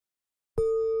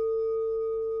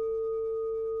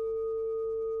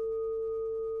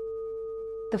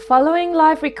The following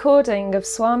live recording of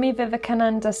Swami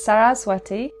Vivekananda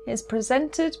Saraswati is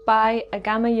presented by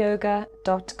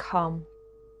agamayoga.com.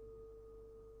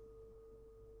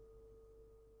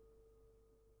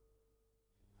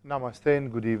 Namaste and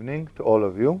good evening to all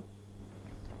of you.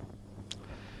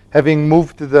 Having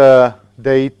moved the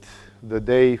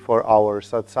day for our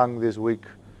Satsang this week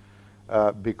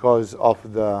because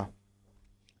of the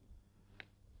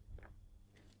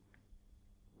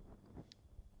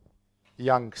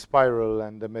young spiral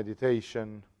and the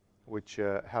meditation which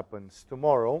happens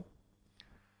tomorrow,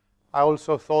 I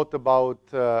also thought about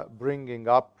bringing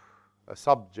up a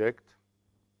subject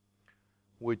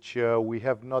which we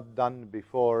have not done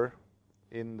before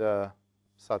in the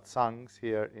Satsangs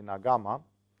here in Agama,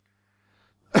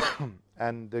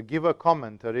 and give a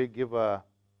commentary, give a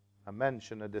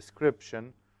mention, a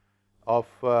description of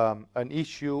an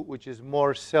issue which is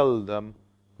more seldom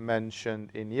mentioned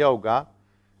in yoga,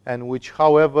 and which,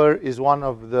 however, is one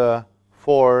of the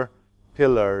 4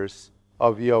 pillars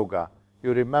of yoga.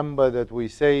 You remember that we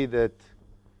say that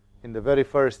in the very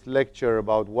first lecture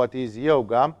about what is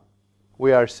yoga,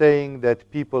 we are saying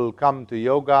that people come to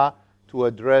yoga to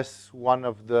address one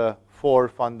of the 4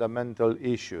 fundamental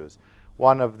issues.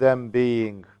 One of them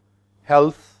being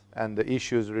health and the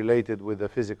issues related with the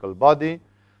physical body.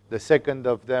 The second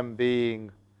of them being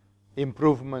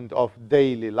improvement of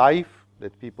daily life,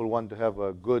 that people want to have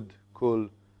a good, cool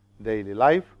daily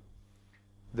life.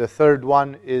 The third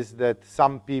one is that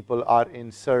some people are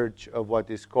in search of what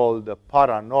is called the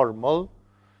paranormal.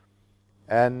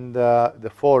 And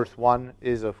the fourth one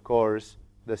is, of course,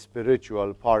 the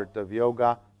spiritual part of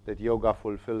yoga, that yoga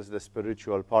fulfills the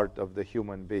spiritual part of the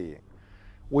human being.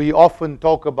 We often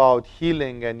talk about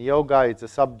healing and yoga. It's a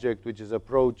subject which is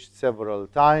approached several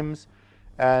times.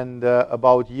 And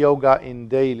about yoga in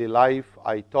daily life,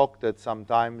 I talked it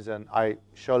sometimes, and I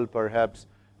shall perhaps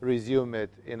resume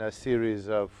it in a series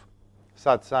of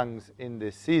satsangs in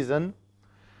this season.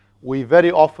 We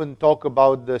very often talk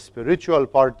about the spiritual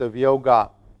part of yoga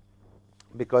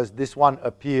because this one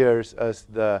appears as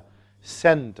the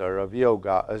center of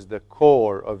yoga, as the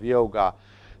core of yoga.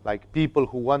 Like people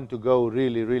who want to go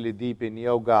really, really deep in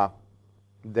yoga,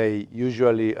 they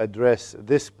usually address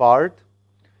this part.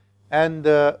 And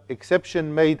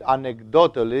exception made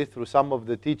anecdotally through some of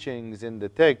the teachings in the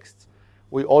texts,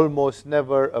 we almost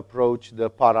never approach the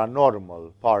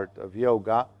paranormal part of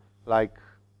yoga, like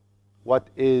what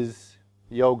is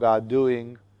yoga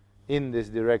doing in this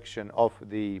direction of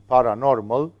the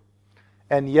paranormal.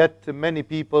 And yet many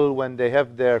people, when they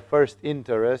have their first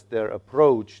interest, their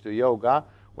approach to yoga,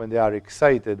 when they are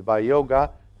excited by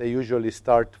yoga, they usually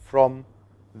start from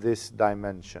this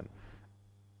dimension.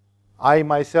 I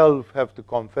myself have to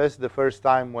confess, the first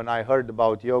time when I heard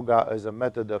about yoga as a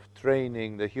method of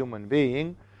training the human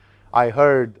being, I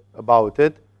heard about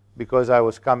it because I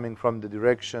was coming from the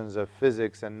directions of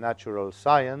physics and natural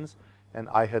science, and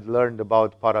I had learned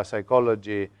about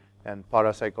parapsychology and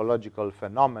parapsychological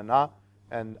phenomena,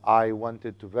 and I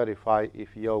wanted to verify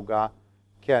if yoga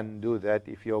can do that,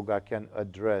 if yoga can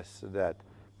address that.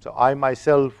 So I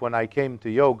myself, when I came to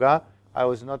yoga, I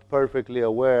was not perfectly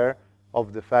aware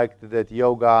of the fact that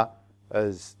yoga,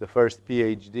 as the first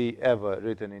PhD ever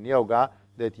written in yoga,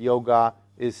 that yoga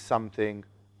is something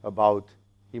about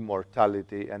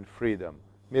immortality and freedom.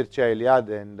 Mircea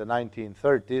Eliade in the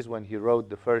 1930s, when he wrote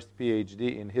the first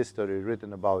PhD in history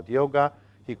written about yoga,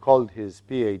 he called his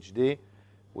PhD,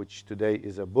 which today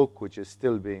is a book which is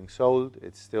still being sold,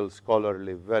 it's still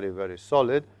scholarly, very, very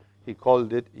solid, he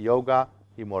called it Yoga,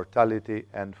 Immortality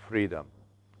and Freedom.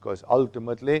 Because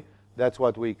ultimately, that's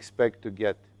what we expect to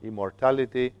get,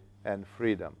 immortality and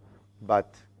freedom.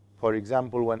 But, for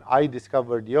example, when I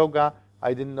discovered yoga,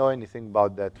 I didn't know anything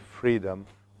about that freedom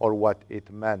or what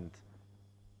it meant,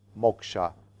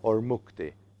 moksha or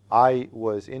mukti. I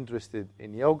was interested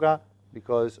in yoga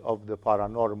because of the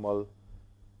paranormal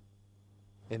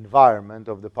environment,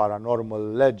 of the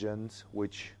paranormal legends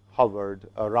which hovered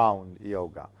around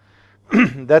yoga.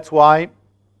 That's why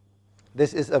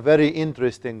this is a very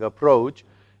interesting approach.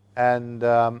 And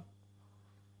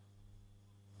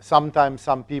sometimes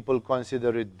some people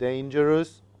consider it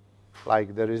dangerous.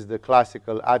 Like there is the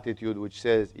classical attitude which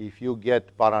says if you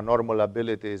get paranormal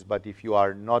abilities, but if you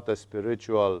are not a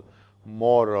spiritual,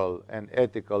 moral, and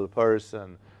ethical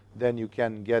person, then you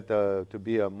can get to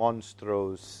be a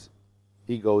monstrous,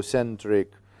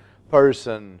 egocentric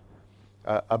person,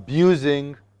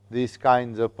 abusing these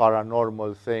kinds of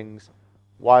paranormal things,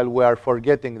 while we are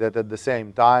forgetting that at the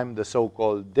same time, the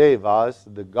so-called devas,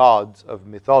 the gods of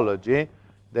mythology,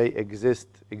 they exist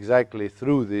exactly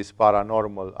through these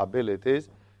paranormal abilities,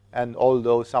 And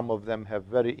although some of them have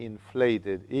very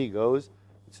inflated egos,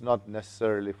 it's not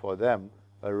necessarily for them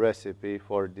a recipe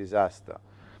for disaster.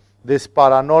 This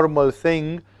paranormal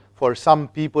thing, for some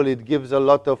people it gives a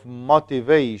lot of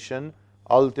motivation.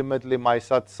 Ultimately, my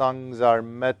satsangs are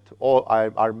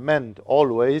meant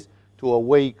always to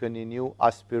awaken in you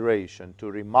aspiration, to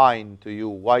remind to you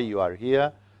why you are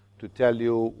here, to tell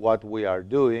you what we are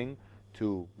doing,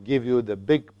 to give you the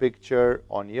big picture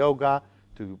on yoga,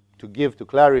 to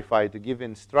clarify, to give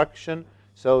instruction,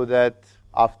 so that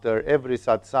after every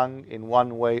satsang, in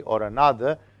one way or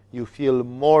another, you feel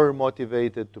more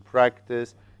motivated to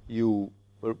practice, you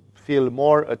feel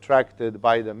more attracted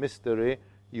by the mystery,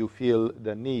 you feel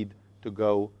the need to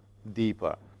go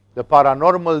deeper. The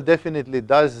paranormal definitely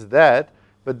does that,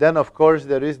 but then of course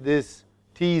there is this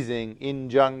teasing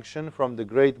injunction from the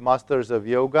great masters of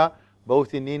yoga,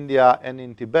 both in India and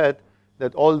in Tibet,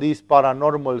 that all these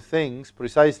paranormal things,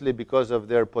 precisely because of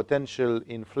their potential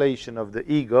inflation of the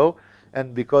ego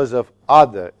and because of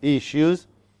other issues,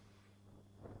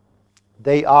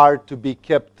 they are to be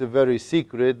kept very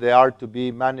secret, they are to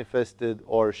be manifested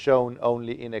or shown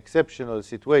only in exceptional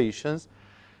situations.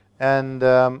 And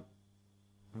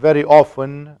very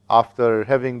often, after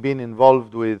having been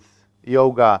involved with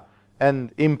yoga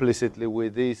and implicitly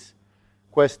with this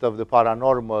quest of the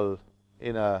paranormal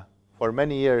for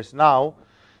many years now,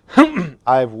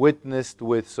 I've witnessed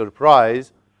with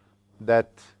surprise that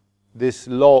this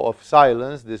law of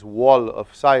silence, this wall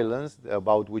of silence,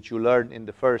 about which you learn in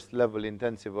the first level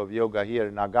intensive of yoga here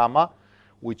in Agama,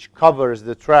 which covers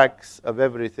the tracks of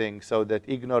everything so that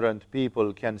ignorant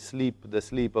people can sleep the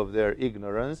sleep of their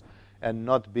ignorance and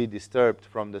not be disturbed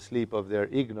from the sleep of their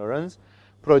ignorance,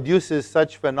 produces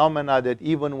such phenomena that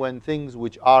even when things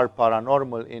which are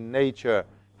paranormal in nature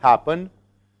happen,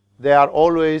 they are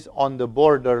always on the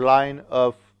borderline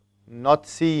of not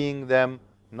seeing them,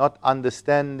 not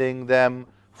understanding them,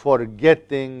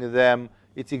 forgetting them.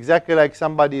 It's exactly like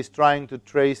somebody is trying to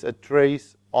trace a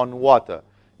trace on water.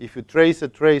 If you trace a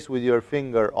trace with your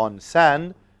finger on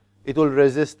sand, it will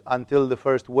resist until the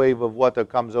first wave of water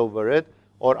comes over it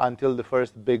or until the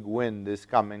first big wind is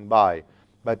coming by.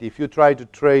 But if you try to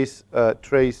trace a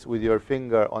trace with your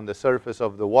finger on the surface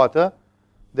of the water,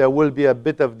 there will be a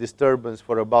bit of disturbance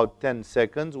for about 10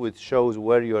 seconds, which shows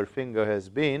where your finger has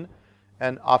been.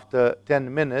 And after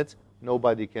 10 minutes,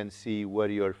 nobody can see where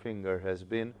your finger has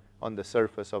been on the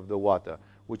surface of the water,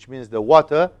 which means the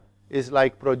water is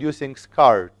like producing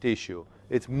scar tissue.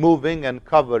 It's moving and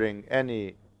covering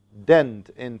any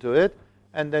dent into it,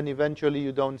 and then eventually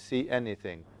you don't see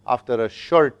anything. After a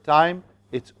short time,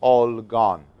 it's all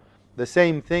gone. The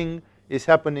same thing is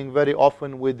happening very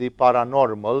often with the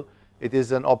paranormal. It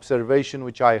is an observation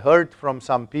which I heard from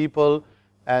some people,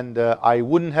 and I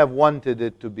wouldn't have wanted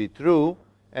it to be true,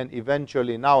 and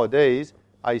eventually nowadays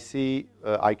I see,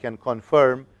 I can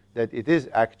confirm that it is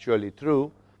actually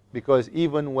true, because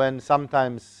even when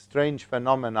sometimes strange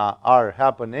phenomena are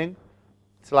happening,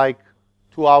 it's like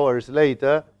 2 hours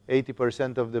later,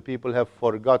 80% of the people have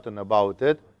forgotten about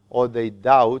it, or they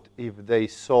doubt if they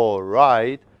saw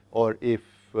right, or if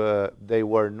they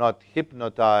were not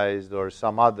hypnotized, or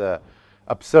some other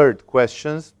absurd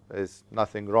questions. There's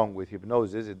nothing wrong with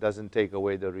hypnosis. It doesn't take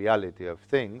away the reality of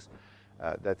things.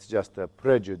 That's just a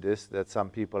prejudice that some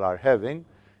people are having.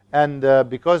 And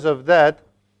because of that,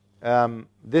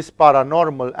 this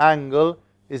paranormal angle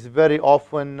is very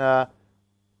often,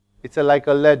 it's like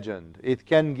a legend. It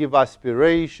can give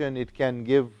aspiration, it can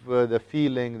give the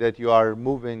feeling that you are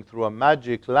moving through a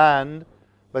magic land,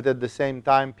 but at the same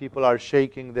time people are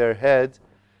shaking their heads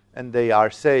and they are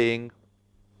saying,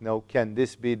 no, can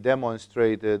this be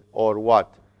demonstrated or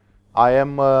what? I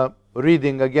am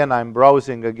reading again, I'm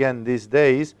browsing again these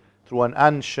days through an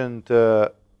ancient,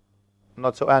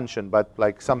 not so ancient, but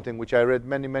like something which I read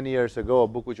many, many years ago, a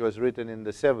book which was written in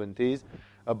the 70s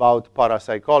about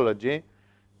parapsychology.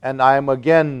 And I am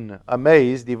again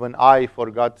amazed, even I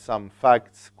forgot some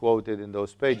facts quoted in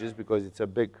those pages because it's a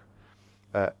big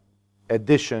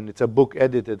edition, it's a book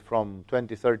edited from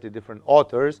 20, 30 different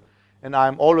authors. And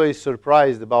I'm always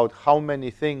surprised about how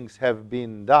many things have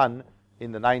been done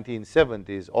in the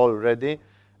 1970s already,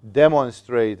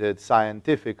 demonstrated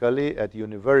scientifically at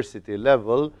university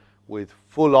level with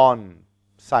full-on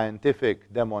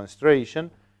scientific demonstration,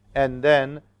 and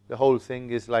then the whole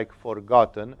thing is like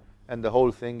forgotten and the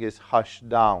whole thing is hushed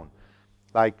down.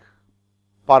 Like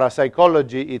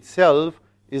parapsychology itself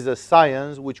is a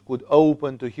science which could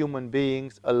open to human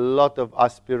beings a lot of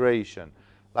aspiration.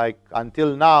 Like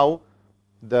until now,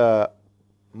 the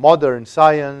modern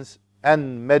science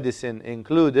and medicine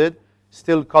included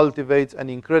still cultivates an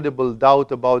incredible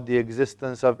doubt about the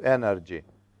existence of energy.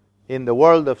 in the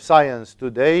world of science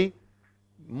today,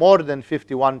 more than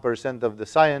 51% of the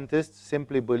scientists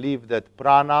simply believe that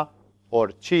prana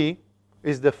or chi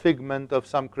is the figment of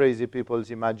some crazy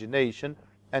people's imagination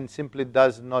and simply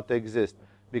does not exist,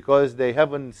 because they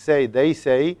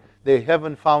say they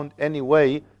haven't found any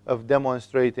way of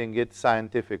demonstrating it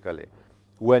scientifically.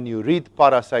 When you read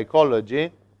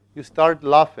parapsychology, you start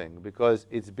laughing, because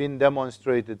it's been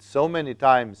demonstrated so many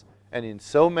times and in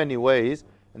so many ways,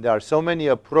 and there are so many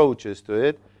approaches to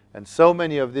it, and so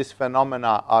many of these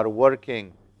phenomena are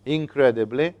working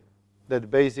incredibly,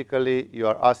 that basically you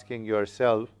are asking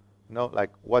yourself, like,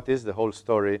 what is the whole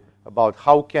story about?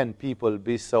 How can people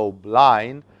be so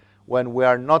blind when we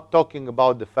are not talking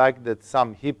about the fact that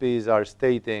some hippies are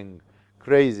stating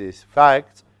crazy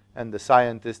facts and the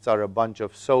scientists are a bunch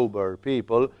of sober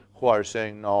people who are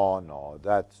saying, no,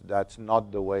 that's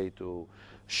not the way to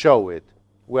show it.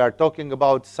 We are talking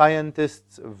about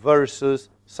scientists versus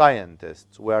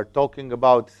scientists. We are talking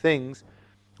about things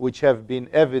which have been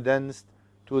evidenced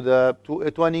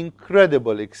to an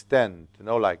incredible extent,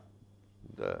 like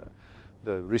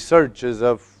the researches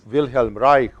of Wilhelm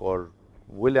Reich or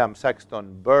William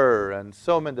Saxton Burr, and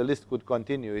so many, the list could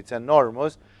continue. It's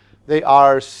enormous. They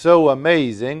are so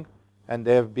amazing, and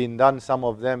they have been done, some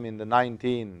of them in the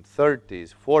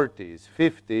 1930s, 40s,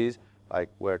 50s, like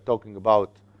we're talking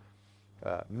about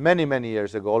many, many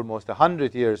years ago, almost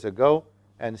 100 years ago,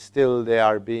 and still they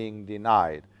are being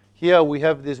denied. Here we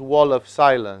have this wall of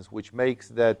silence, which makes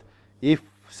that if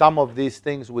some of these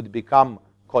things would become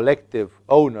collective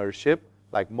ownership,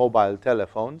 like mobile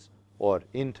telephones or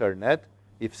internet,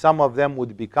 if some of them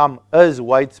would become as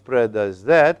widespread as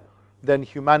that, then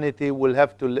humanity would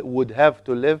have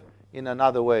to live in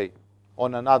another way,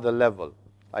 on another level.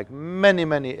 Like many,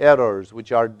 many errors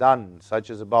which are done, such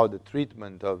as about the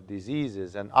treatment of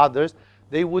diseases and others,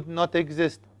 they would not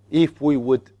exist if we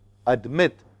would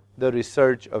admit the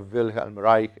research of Wilhelm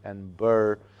Reich and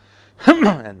Burr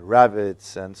and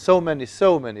Ravitz and so many,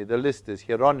 the list is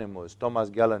Hieronymus, Thomas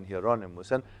Gallen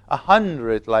Hieronymus, and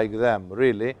 100 like them,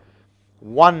 really,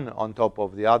 one on top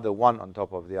of the other, one on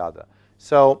top of the other.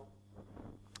 So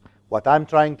what I'm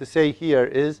trying to say here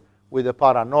is, with the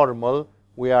paranormal,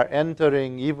 we are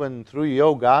entering, even through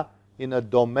yoga, in a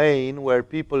domain where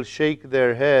people shake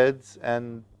their heads,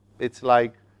 and it's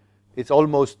like, it's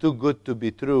almost too good to be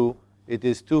true. It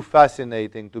is too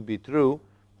fascinating to be true.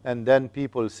 And then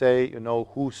people say,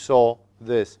 who saw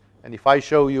this? And if I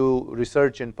show you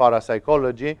research in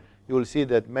parapsychology, you will see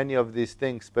that many of these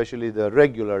things, especially the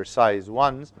regular size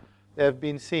ones, they have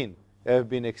been seen. They have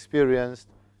been experienced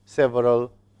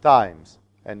several times.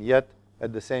 And yet,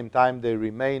 at the same time, they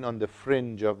remain on the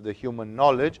fringe of the human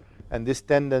knowledge. And this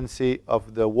tendency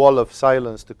of the wall of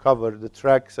silence to cover the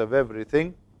tracks of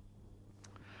everything,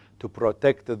 to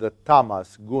protect the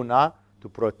tamas guna, to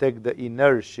protect the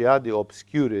inertia, the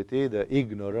obscurity, the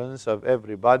ignorance of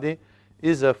everybody,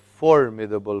 is a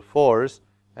formidable force,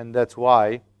 and that's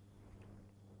why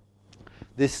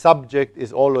this subject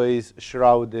is always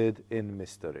shrouded in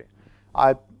mystery.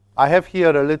 I have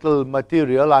here a little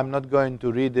material. I'm not going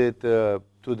to read it to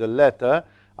the letter.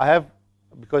 I have,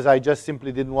 because I just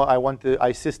simply didn't want,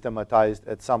 I systematized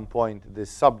at some point this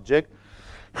subject,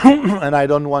 and I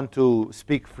don't want to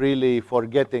speak freely,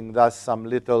 forgetting thus some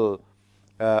little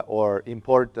or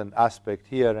important aspect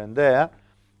here and there.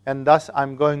 And thus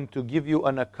I'm going to give you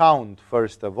an account,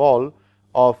 first of all,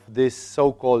 of this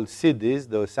so-called Siddhis.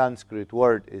 The Sanskrit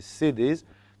word is Siddhis.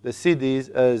 The Siddhis,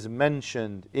 as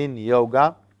mentioned in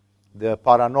yoga, the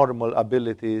paranormal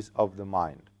abilities of the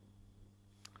mind.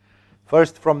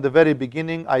 First, from the very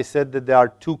beginning, I said that there are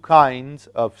two kinds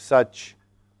of such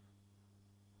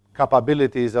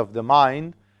capabilities of the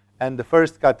mind. And the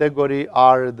first category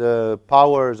are the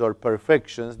powers or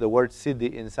perfections. The word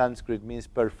siddhi in Sanskrit means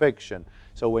perfection.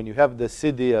 So when you have the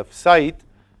siddhi of sight,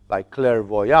 like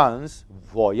clairvoyance,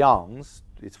 voyance,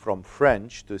 it's from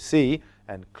French, to see,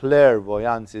 and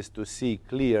clairvoyance is to see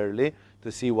clearly,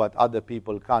 to see what other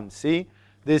people can't see.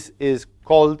 This is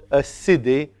called a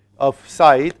siddhi of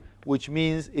sight, which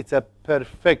means it's a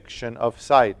perfection of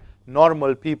sight.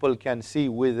 Normal people can see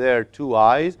with their two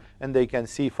eyes, and they can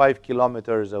see 5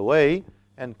 kilometers away,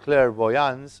 and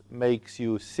clairvoyance makes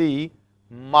you see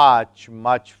much,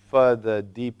 much further,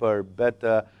 deeper,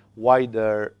 better,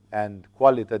 wider, and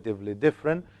qualitatively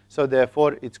different. So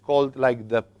therefore, it's called like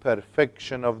the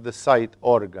perfection of the sight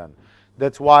organ.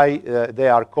 That's why they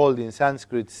are called in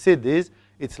Sanskrit siddhis.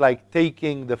 It's like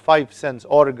taking the 5 sense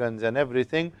organs and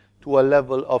everything to a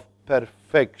level of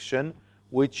perfection,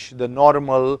 which the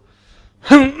normal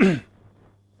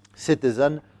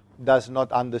citizen does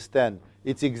not understand.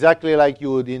 It's exactly like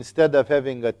you would, instead of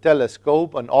having a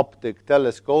telescope, an optic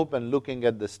telescope, and looking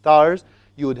at the stars,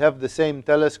 you would have the same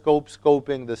telescope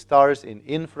scoping the stars in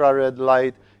infrared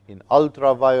light, in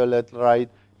ultraviolet light,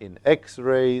 in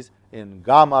X-rays, in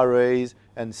gamma rays,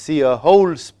 and see a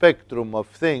whole spectrum of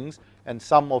things, and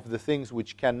some of the things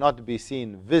which cannot be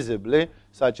seen visibly,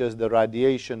 such as the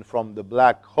radiation from the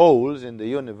black holes in the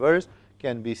universe,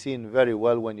 can be seen very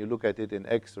well when you look at it in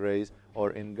X-rays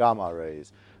or in gamma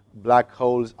rays. Black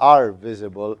holes are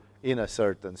visible in a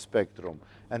certain spectrum.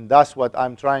 And thus what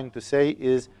I'm trying to say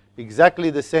is exactly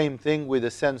the same thing with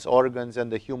the sense organs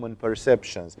and the human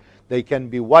perceptions. They can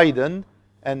be widened,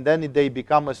 and then they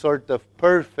become a sort of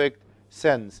perfect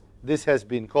sense. This has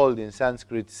been called in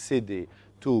Sanskrit Siddhi,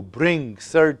 to bring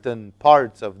certain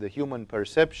parts of the human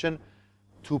perception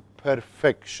to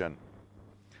perfection.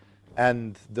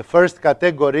 And the first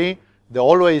category,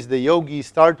 always the yogis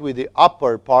start with the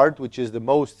upper part, which is the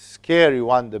most scary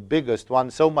one, the biggest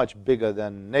one, so much bigger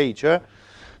than nature,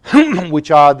 which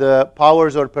are the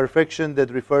powers or perfection that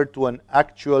refer to an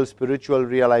actual spiritual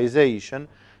realization,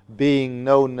 being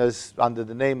known as under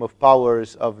the name of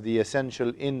powers of the essential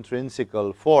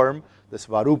intrinsical form, the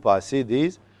Svarupa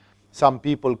Siddhis. Some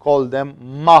people call them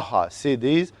Maha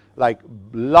Siddhis, like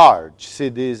large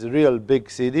Siddhis, real big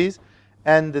Siddhis.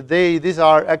 And these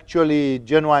are actually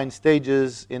genuine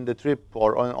stages in the trip,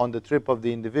 or on the trip of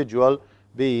the individual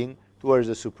being towards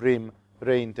the supreme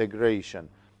reintegration.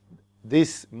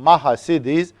 These Maha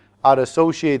Siddhis are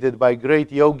associated by great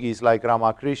yogis like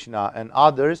Ramakrishna and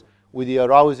others with the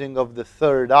arousing of the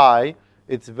third eye.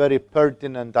 It's very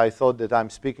pertinent, I thought, that I'm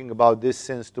speaking about this,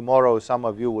 since tomorrow some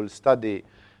of you will study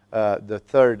the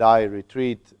third eye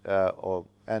retreat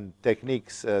and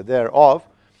techniques thereof.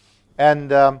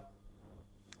 And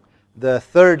the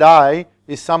third eye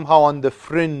is somehow on the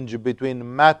fringe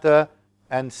between matter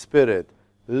and spirit.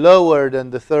 Lower than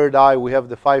the third eye, we have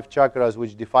the 5 chakras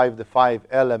which define the 5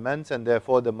 elements and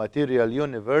therefore the material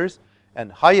universe.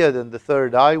 And higher than the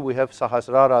third eye, we have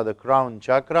Sahasrara, the crown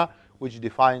chakra, which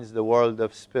defines the world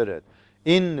of spirit.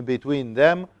 In between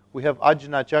them, we have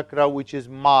Ajna chakra, which is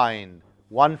mind.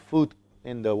 1 foot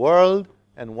in the world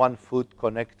and 1 foot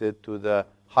connected to the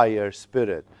higher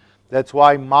spirit. That's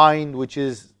why mind, which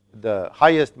is the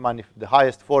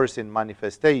highest force in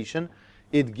manifestation,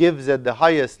 it gives at the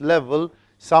highest level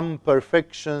some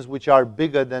perfections which are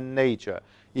bigger than nature.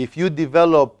 If you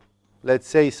develop, let's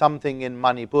say, something in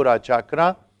Manipura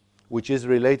chakra, which is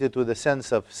related to the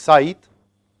sense of sight,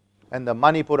 and the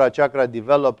Manipura chakra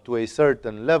developed to a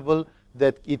certain level,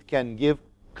 that it can give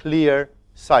clear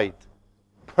sight,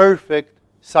 perfect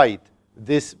sight.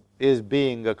 This is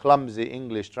being a clumsy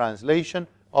English translation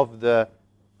of the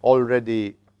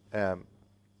already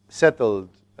settled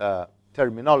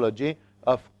terminology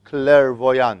of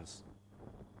clairvoyance.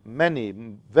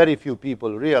 Very few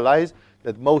people realize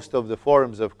that most of the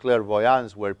forms of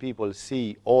clairvoyance, where people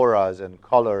see auras and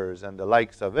colors and the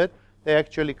likes of it, they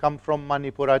actually come from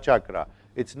Manipura chakra.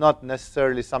 It's not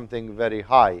necessarily something very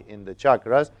high in the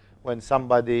chakras when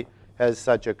somebody has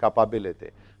such a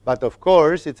capability. But of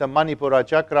course, it's a Manipura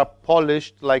chakra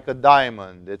polished like a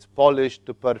diamond. It's polished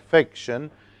to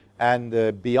perfection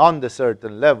and beyond a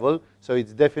certain level. So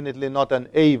it's definitely not an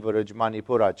average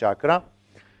Manipura chakra.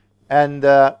 And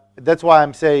that's why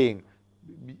I'm saying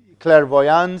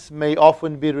clairvoyance may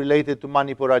often be related to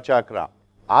Manipura chakra.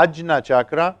 Ajna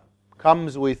chakra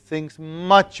comes with things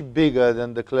much bigger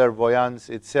than the clairvoyance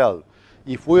itself.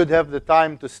 If we would have the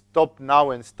time to stop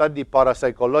now and study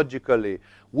parapsychologically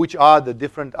which are the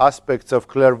different aspects of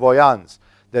clairvoyance,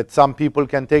 that some people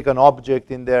can take an object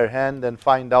in their hand and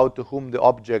find out to whom the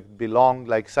object belonged,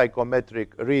 like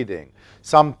psychometric reading.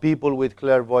 Some people with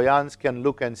clairvoyance can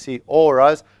look and see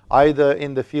auras either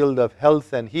in the field of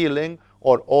health and healing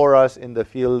or auras in the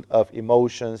field of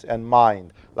emotions and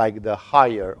mind, like the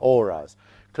higher auras.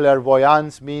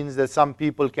 Clairvoyance means that some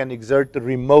people can exert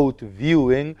remote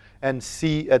viewing and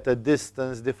see at a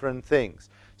distance different things.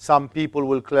 Some people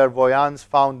with clairvoyance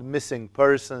found missing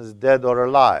persons, dead or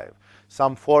alive.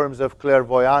 Some forms of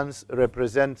clairvoyance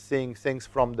represent seeing things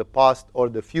from the past or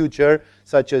the future,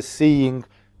 such as seeing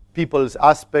people's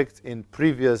aspects in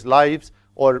previous lives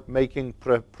or making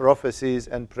prophecies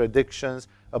and predictions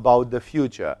about the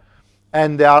future.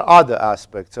 And there are other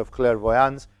aspects of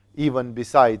clairvoyance even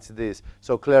besides this.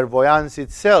 So clairvoyance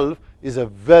itself is a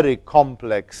very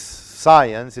complex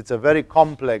science. It's a very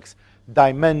complex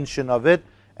dimension of it.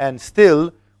 And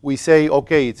still we say,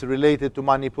 okay, it's related to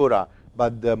Manipura.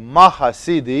 But the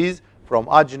Mahasiddhis from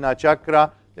Ajna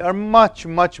Chakra, they are much,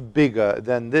 much bigger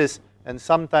than this. And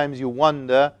sometimes you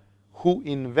wonder who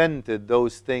invented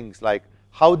those things, like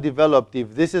how developed,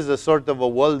 if this is a sort of a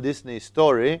Walt Disney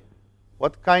story,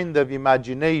 what kind of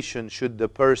imagination should the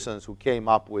persons who came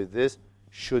up with this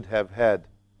should have had?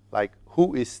 Like,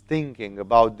 who is thinking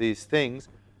about these things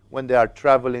when they are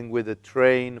traveling with a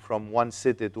train from one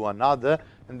city to another,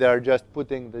 and they are just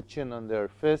putting the chin on their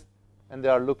fist, and they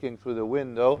are looking through the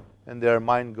window, and their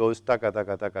mind goes taka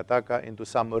taka taka taka into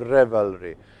some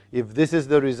revelry. If this is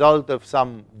the result of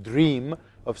some dream,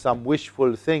 of some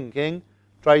wishful thinking,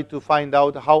 try to find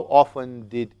out how often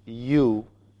did you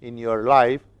in your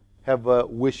life have a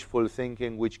wishful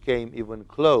thinking which came even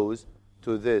close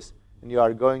to this. And you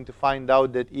are going to find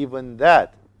out that even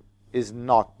that is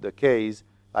not the case.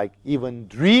 Like, even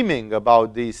dreaming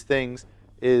about these things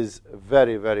is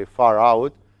very, very far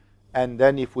out. And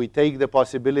then if we take the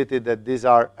possibility that these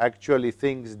are actually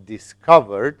things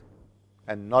discovered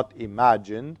and not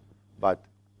imagined but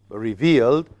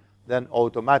revealed, then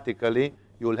automatically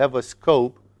you will have a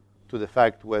scope to the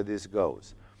fact where this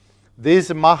goes. These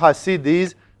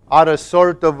Mahasiddhis are a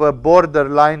sort of a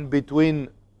borderline between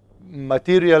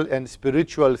material and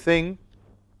spiritual thing.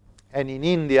 And in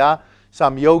India,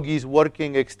 some yogis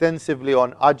working extensively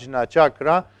on Ajna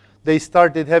Chakra, they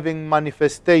started having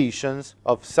manifestations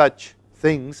of such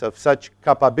things, of such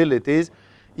capabilities,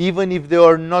 even if they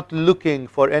were not looking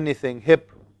for anything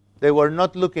hip, they were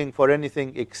not looking for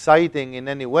anything exciting in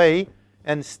any way,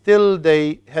 and still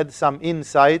they had some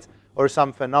insights or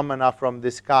some phenomena from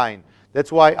this kind.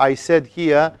 That's why I said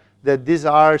here that these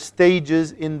are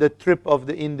stages in the trip of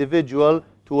the individual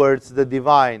towards the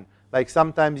divine. Like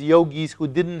sometimes yogis who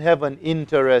didn't have an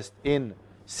interest in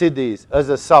Siddhis as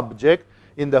a subject,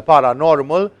 in the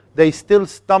paranormal, they still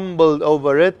stumbled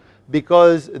over it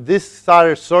because this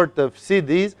sort of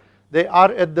Siddhis, they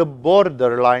are at the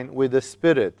borderline with the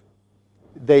spirit.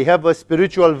 They have a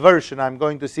spiritual version. I'm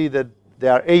going to see that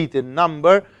there are 8 in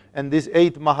number, and these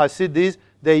 8 Mahasiddhis,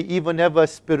 they even have a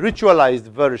spiritualized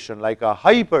version, like a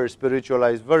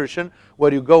hyper-spiritualized version,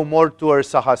 where you go more towards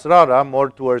Sahasrara, more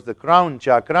towards the crown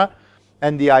chakra,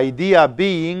 and the idea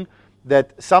being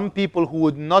that some people who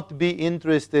would not be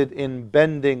interested in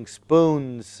bending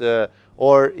spoons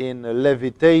or in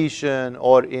levitation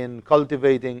or in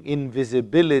cultivating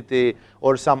invisibility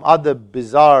or some other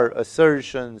bizarre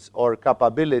assertions or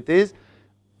capabilities,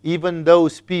 even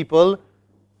those people,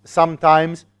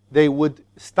 sometimes they would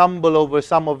stumble over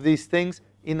some of these things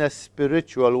in a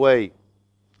spiritual way.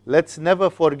 Let's never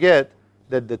forget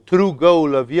that the true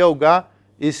goal of yoga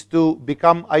is to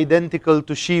become identical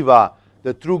to Shiva.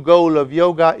 The true goal of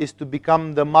yoga is to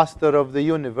become the master of the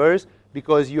universe,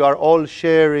 because you are all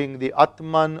sharing the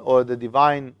Atman or the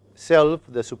divine self,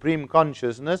 the supreme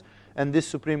consciousness, and this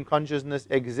supreme consciousness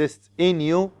exists in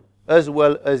you as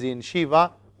well as in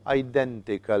Shiva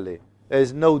identically. There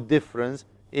is no difference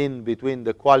in between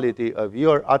the quality of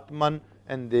your Atman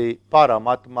and the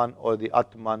Paramatman or the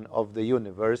Atman of the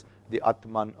universe, the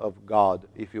Atman of God,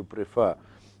 if you prefer.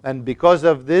 And because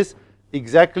of this,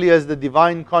 exactly as the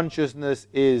divine consciousness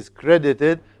is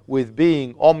credited with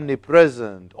being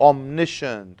omnipresent,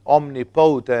 omniscient,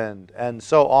 omnipotent, and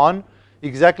so on,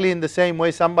 exactly in the same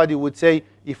way somebody would say,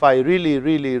 if I really,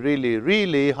 really, really,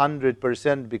 really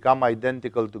 100% become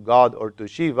identical to God or to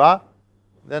Shiva,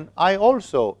 then I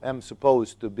also am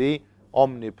supposed to be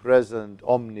omnipresent,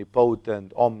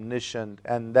 omnipotent, omniscient,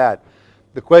 and that.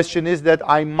 The question is that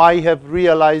I might have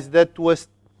realized that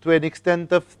to an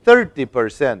extent of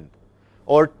 30%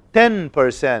 or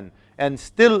 10%, and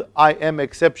still I am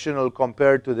exceptional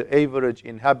compared to the average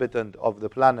inhabitant of the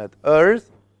planet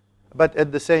Earth. But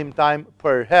at the same time,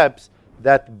 perhaps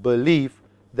that belief,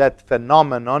 that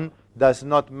phenomenon, does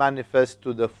not manifest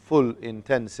to the full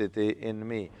intensity in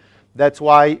me. That's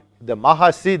why the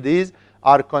Mahasiddhis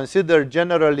are considered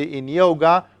generally in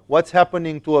yoga what's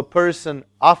happening to a person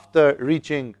after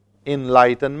reaching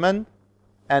enlightenment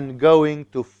and going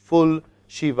to full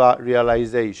Shiva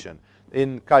realization.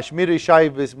 In Kashmiri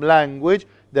Shaivism language,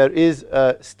 there is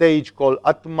a stage called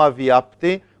Atma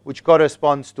Vyapti, which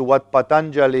corresponds to what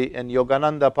Patanjali and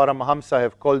Yogananda Paramahamsa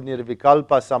have called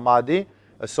Nirvikalpa Samadhi,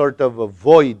 a sort of a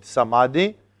void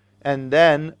Samadhi, and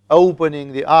then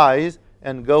opening the eyes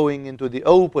and going into the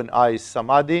open eyes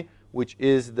Samadhi, which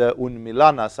is the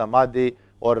Unmilana Samadhi,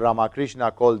 or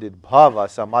Ramakrishna called it Bhava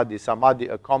Samadhi, Samadhi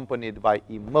accompanied by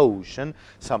emotion,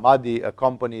 Samadhi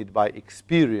accompanied by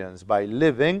experience, by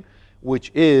living,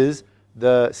 which is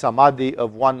the Samadhi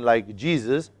of one like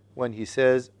Jesus when he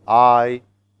says, I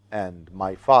and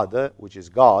my Father, which is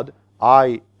God,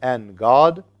 I and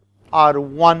God are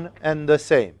one and the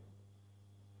same,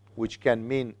 which can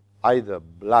mean either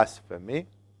blasphemy,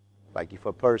 like if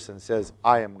a person says,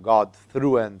 I am God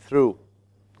through and through,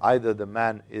 either the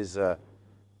man is a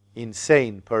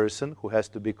insane person who has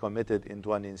to be committed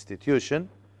into an institution,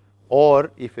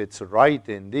 or if it's right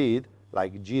indeed,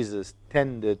 like Jesus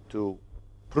tended to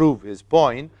prove his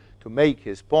point, to make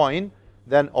his point,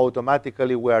 then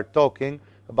automatically we are talking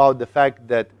about the fact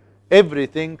that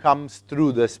everything comes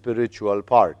through the spiritual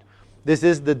part. This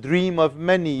is the dream of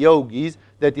many yogis,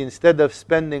 that instead of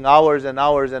spending hours and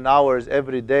hours and hours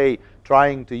every day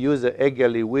trying to use a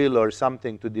Egeli wheel or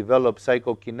something to develop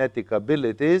psychokinetic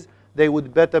abilities, they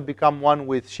would better become one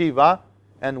with Shiva,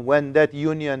 and when that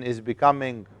union is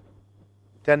becoming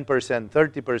 10%, 30%,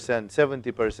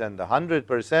 70%,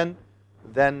 100%,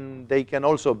 then they can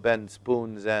also bend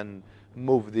spoons and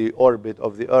move the orbit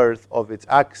of the earth of its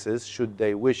axis, should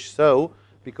they wish so,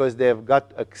 because they have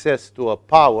got access to a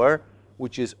power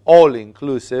which is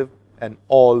all-inclusive and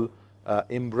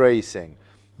all-embracing.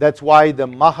 That's why the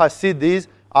Mahasiddhis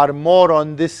are more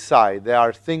on this side. There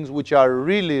are things which are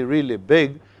really, really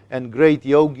big, and great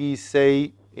yogis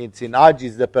say it's in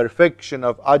Ajna, the perfection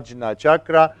of Ajna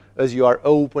chakra, as you are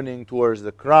opening towards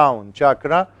the crown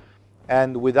chakra.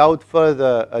 And without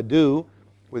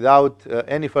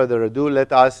any further ado,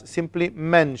 let us simply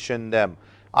mention them.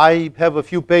 I have a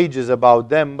few pages about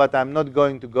them, but I'm not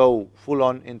going to go full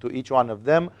on into each one of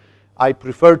them. I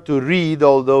prefer to read,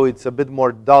 although it's a bit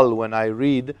more dull when I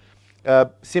read,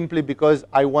 simply because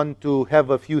I want to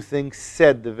have a few things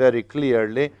said very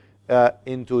clearly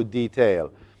into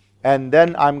detail. And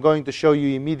then I'm going to show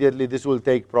you immediately, this will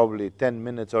take probably 10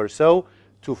 minutes or so,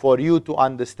 for you to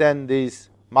understand these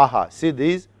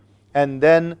Mahasiddhis, and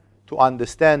then to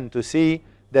understand, to see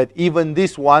that even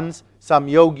these ones, some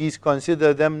yogis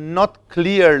consider them not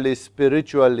clearly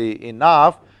spiritually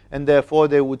enough, and therefore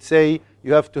they would say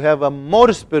you have to have a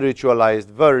more spiritualized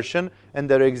version, and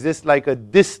there exists like a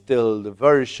distilled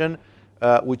version,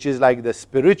 which is like the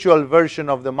spiritual version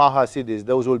of the Mahasiddhis.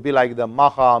 Those will be like the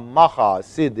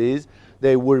Mahasiddhis.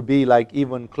 They will be like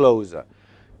even closer.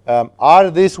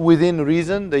 Are this within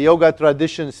reason? The yoga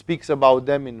tradition speaks about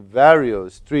them in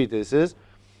various treatises,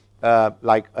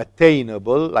 like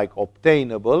attainable, like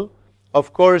obtainable.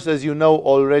 Of course, as you know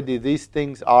already, these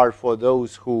things are for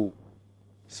those who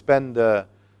spend,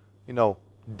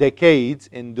 decades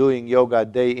in doing yoga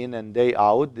day in and day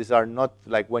out. These are not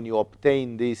like when you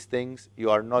obtain these things, you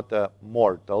are not a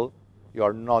mortal. You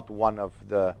are not one of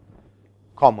the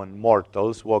common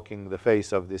mortals walking the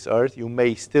face of this earth. You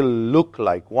may still look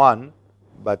like one,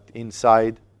 but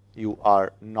inside you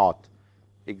are not.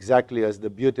 Exactly as the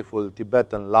beautiful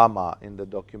Tibetan Lama in the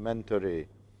documentary,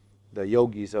 The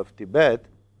Yogis of Tibet,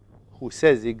 who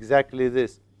says exactly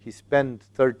this. He spent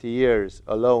 30 years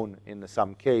alone in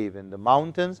some cave in the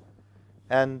mountains,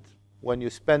 and when you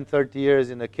spend 30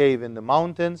 years in a cave in the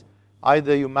mountains,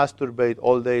 either you masturbate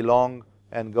all day long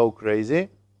and go crazy,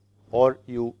 or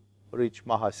you reach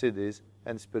Mahasiddhis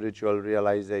and spiritual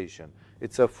realization.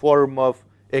 It's a form of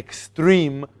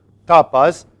extreme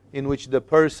tapas in which the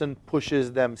person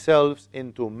pushes themselves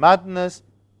into madness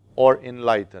or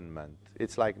enlightenment.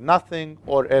 It's like nothing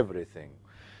or everything.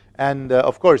 And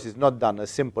of course, it's not done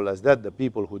as simple as that. The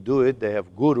people who do it, they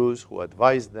have gurus who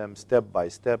advise them step by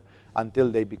step until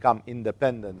they become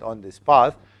independent on this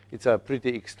path. It's a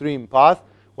pretty extreme path.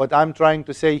 What I'm trying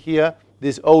to say here,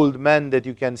 this old man that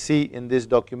you can see in this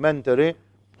documentary,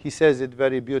 he says it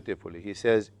very beautifully. He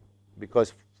says,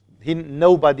 because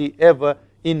nobody ever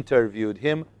interviewed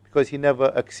him, because he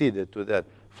never acceded to that.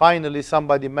 Finally,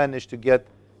 somebody managed to get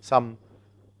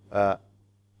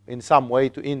in some way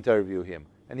to interview him.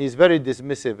 And he's very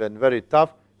dismissive and very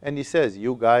tough. And he says,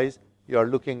 you guys, you are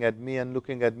looking at me and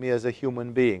looking at me as a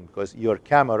human being, because your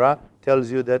camera tells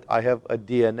you that I have a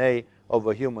DNA of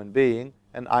a human being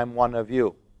and I'm one of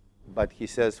you. But he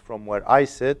says, from where I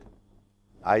sit,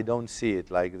 I don't see it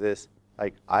like this.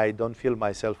 Like, I don't feel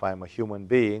myself I'm a human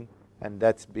being, and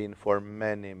that's been for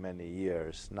many, many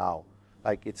years now.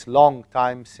 Like, it's long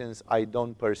time since I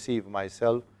don't perceive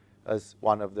myself as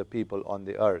one of the people on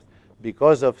the earth.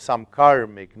 Because of some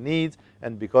karmic needs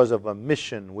and because of a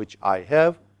mission which I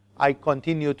have, I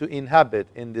continue to inhabit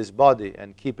in this body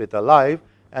and keep it alive,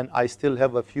 and I still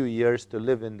have a few years to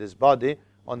live in this body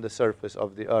on the surface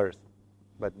of the earth.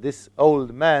 But this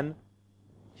old man,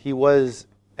 he was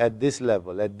at this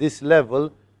level. At this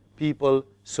level, people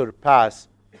surpass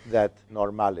that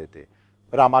normality.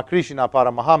 Ramakrishna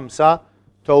Paramahamsa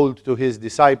told to his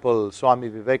disciple Swami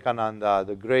Vivekananda,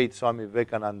 the great Swami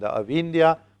Vivekananda of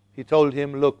India, he told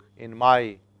him, look, in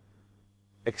my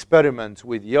experiments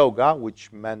with yoga,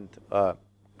 which meant a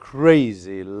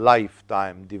crazy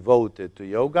lifetime devoted to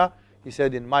yoga, he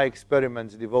said, in my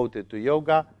experiments devoted to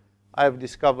yoga, I have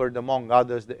discovered, among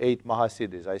others, the 8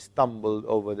 Mahasiddhis. I stumbled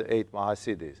over the 8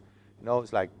 Mahasiddhis.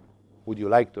 It's like would you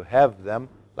like to have them?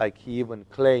 Like he even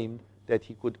claimed that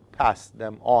he could pass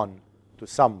them on to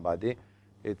somebody.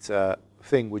 It's a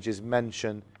thing which is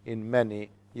mentioned in many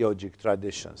yogic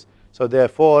traditions. So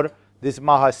therefore, this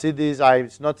Mahasiddhis,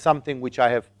 it's not something which I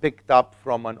have picked up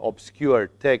from an obscure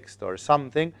text or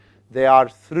something. They are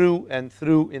through and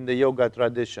through in the yoga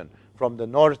tradition. From the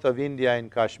north of India in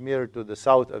Kashmir to the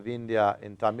south of India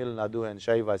in Tamil Nadu and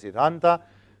Shaiva Siddhanta,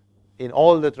 in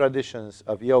all the traditions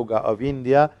of yoga of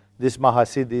India, these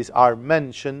Mahasiddhis are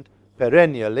mentioned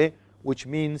perennially, which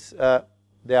means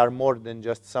they are more than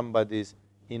just somebody's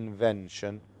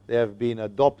invention. They have been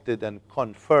adopted and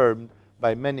confirmed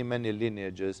by many, many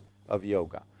lineages of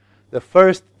yoga. The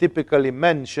first typically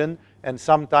mentioned, and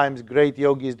sometimes great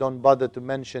yogis don't bother to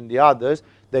mention the others,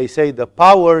 they say the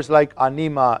powers like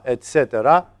anima,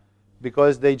 etc.,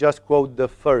 because they just quote the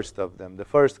first of them. The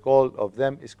first call of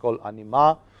them is called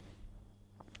anima,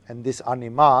 and this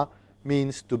anima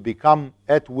means to become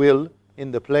at will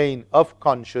in the plane of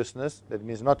consciousness. That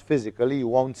means not physically, you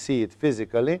won't see it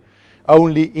physically,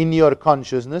 only in your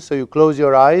consciousness. So you close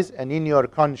your eyes, and in your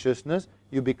consciousness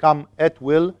you become at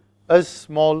will as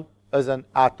small as an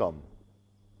atom.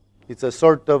 It's a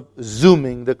sort of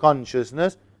zooming the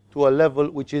consciousness to a level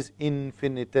which is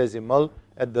infinitesimal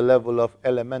at the level of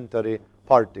elementary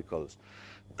particles.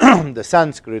 The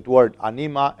Sanskrit word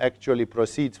anima actually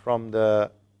proceeds from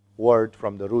the word,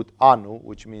 from the root anu,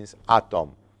 which means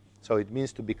atom. So it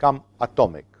means to become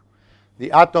atomic.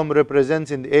 The atom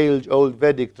represents in the age-old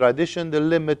Vedic tradition the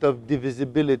limit of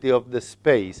divisibility of the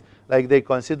space. Like they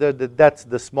consider that that's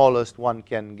the smallest one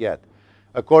can get.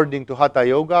 According to Hatha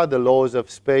Yoga, the laws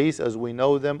of space as we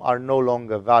know them are no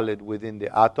longer valid within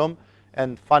the atom.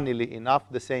 And funnily enough,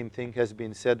 the same thing has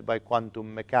been said by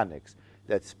quantum mechanics.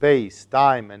 That space,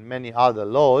 time, and many other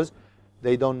laws,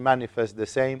 they don't manifest the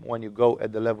same when you go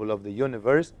at the level of the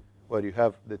universe, where you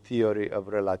have the theory of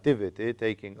relativity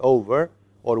taking over,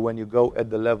 or when you go at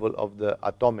the level of the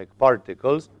atomic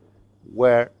particles,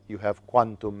 where you have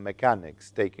quantum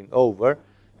mechanics taking over,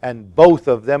 and both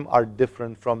of them are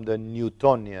different from the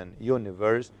Newtonian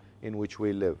universe in which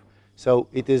we live. So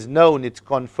it is known, it's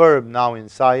confirmed now in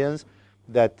science,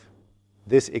 that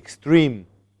this extreme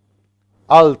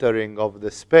altering of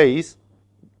the space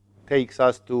takes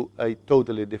us to a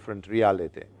totally different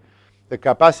reality. The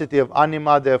capacity of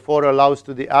anima therefore allows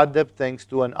to the adept, thanks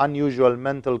to an unusual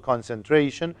mental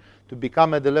concentration, to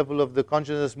become at the level of the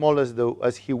consciousness as small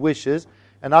as he wishes.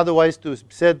 And otherwise, to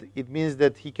said, it means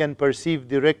that he can perceive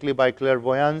directly by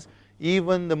clairvoyance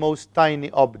even the most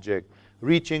tiny object,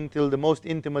 reaching till the most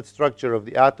intimate structure of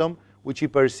the atom, which he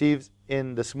perceives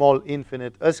in the small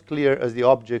infinite as clear as the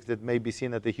objects that may be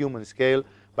seen at the human scale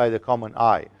by the common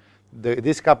eye.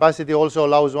 This capacity also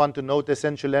allows one to note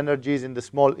essential energies in the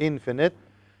small infinite,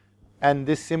 and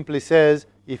this simply says,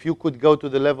 if you could go to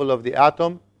the level of the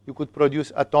atom, you could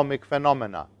produce atomic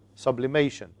phenomena,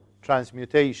 sublimation,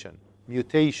 transmutation,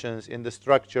 mutations in the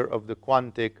structure of the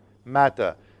quantic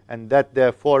matter, and that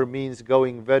therefore means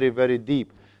going very, very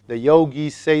deep. The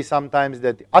yogis say sometimes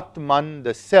that Atman,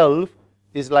 the self,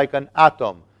 is like an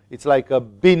atom. It's like a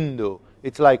bindu.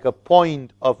 It's like a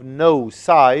point of no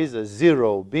size, a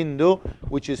zero bindu,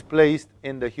 which is placed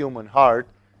in the human heart,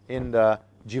 in the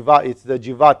it's the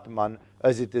Jivatman,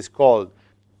 as it is called.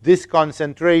 This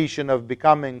concentration of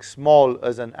becoming small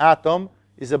as an atom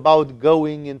is about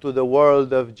going into the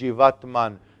world of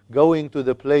Jivatman, going to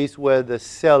the place where the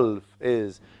self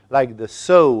is. Like the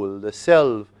soul, the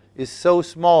self is so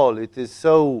small, it is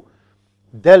so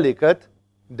delicate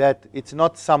that it's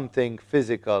not something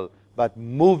physical. But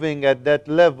moving at that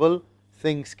level,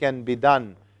 things can be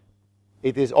done.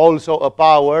 It is also a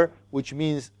power which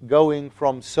means going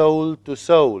from soul to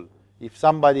soul. If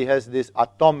somebody has this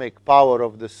atomic power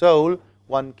of the soul,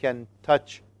 one can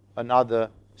touch another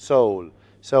soul.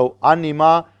 So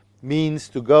anima means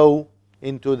to go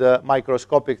into the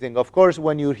microscopic thing. Of course,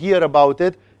 when you hear about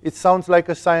it, it sounds like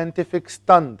a scientific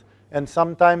stunt. And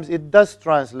sometimes it does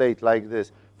translate like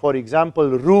this. For example,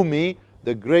 Rumi,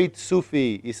 the great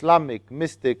Sufi Islamic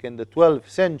mystic in the 12th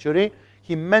century,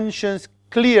 he mentions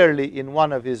clearly in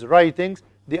one of his writings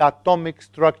the atomic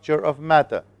structure of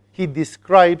matter. He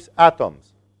describes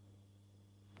atoms.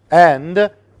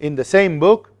 And in the same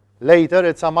book, later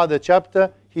at some other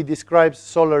chapter, he describes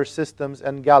solar systems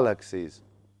and galaxies.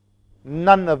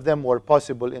 None of them were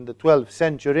possible in the 12th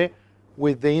century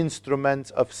with the instruments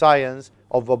of science,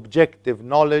 of objective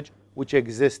knowledge which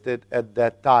existed at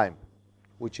that time.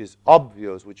 Which is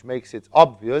obvious, which makes it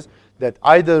obvious that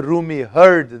either Rumi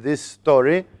heard this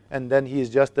story and then he is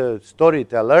just a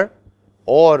storyteller,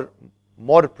 or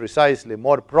more precisely,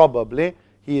 more probably,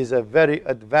 he is a very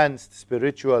advanced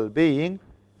spiritual being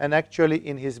and actually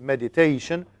in his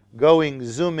meditation,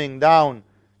 zooming down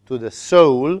to the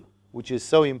soul, which is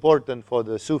so important for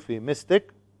the Sufi mystic,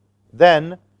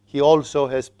 then he also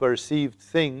has perceived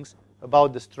things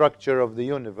about the structure of the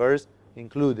universe,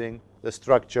 including the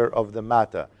structure of the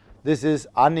matter. This is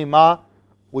anima,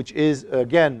 which is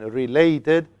again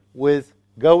related with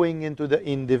going into the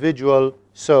individual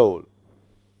soul.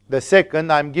 The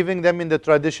second, I'm giving them in the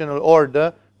traditional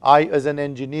order. I, as an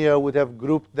engineer, would have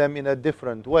grouped them in a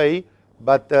different way,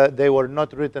 but they were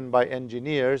not written by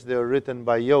engineers, they were written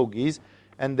by yogis,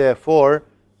 and therefore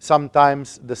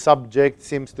sometimes the subject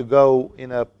seems to go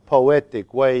in a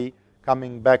poetic way,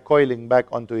 coiling back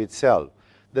onto itself.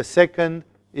 The second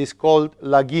is called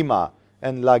lagima,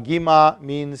 and lagima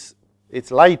means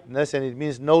it's lightness, and it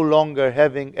means no longer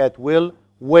having at will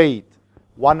weight.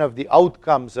 One of the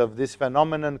outcomes of this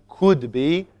phenomenon could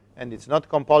be, and it's not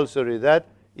compulsory that,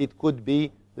 it could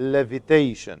be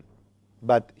levitation.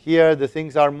 But here the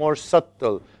things are more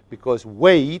subtle, because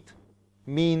weight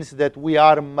means that we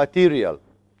are material.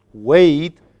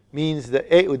 Weight means the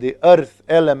earth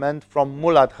element from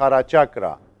Muladhara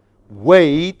chakra.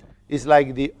 Weight is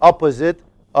like the opposite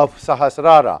of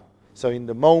Sahasrara. So in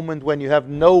the moment when you have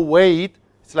no weight,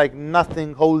 it's like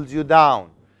nothing holds you down.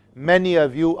 Many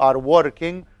of you are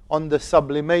working on the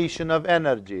sublimation of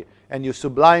energy, and you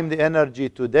sublime the energy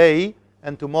today,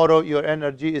 and tomorrow your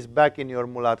energy is back in your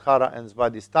Muladhara and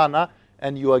Svadhisthana,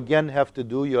 and you again have to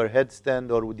do your headstand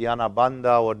or Uddiyana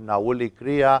Bandha or Nauli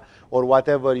Kriya or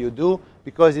whatever you do,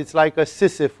 because it's like a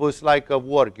Sisyphus, like a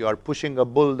work. You are pushing a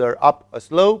boulder up a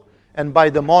slope, and by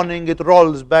the morning it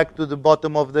rolls back to the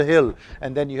bottom of the hill,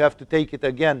 and then you have to take it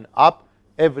again up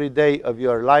every day of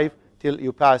your life till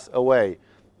you pass away.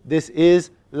 This is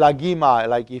lagima.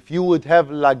 Like if you would have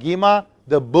lagima,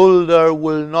 the boulder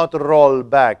will not roll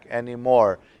back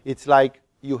anymore. It's like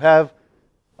you have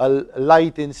a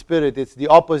light in spirit. It's the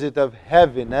opposite of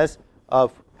heaviness,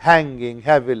 of hanging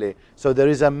heavily. So there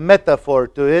is a metaphor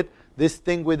to it. This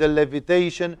thing with the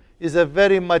levitation is a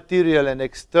very material and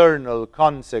external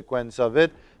consequence of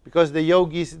it, because the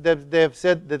yogis, they have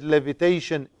said that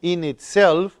levitation in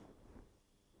itself,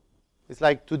 it's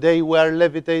like today we are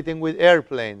levitating with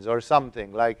airplanes or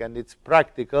something, like, and it's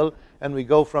practical, and we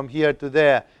go from here to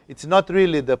there. It's not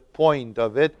really the point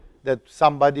of it that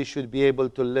somebody should be able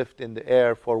to lift in the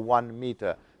air for 1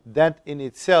 meter. That in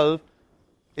itself,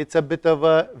 it's a bit of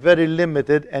a very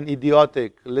limited and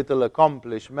idiotic little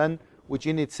accomplishment, which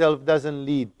in itself doesn't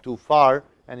lead too far,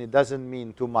 and it doesn't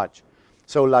mean too much.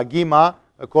 So lagima,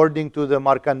 according to the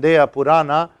Markandeya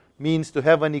Purana, means to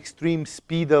have an extreme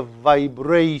speed of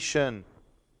vibration.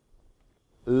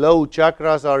 Low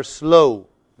chakras are slow.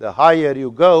 The higher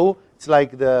you go, it's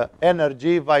like the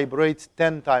energy vibrates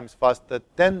 10 times faster,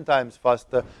 10 times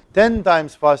faster, 10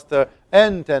 times faster,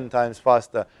 and 10 times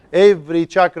faster. Every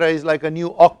chakra is like a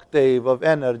new octave of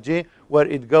energy, where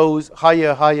it goes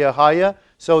higher, higher, higher,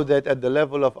 so that at the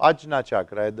level of Ajna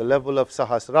chakra, at the level of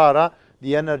Sahasrara,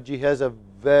 the energy has a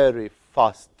very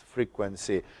fast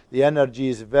frequency. The energy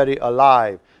is very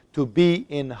alive. To be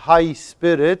in high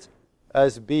spirits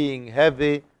as being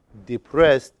heavy,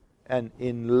 depressed, and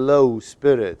in low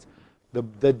spirits.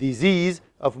 The disease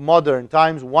of modern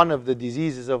times, one of the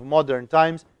diseases of modern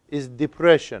times, is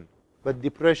depression. But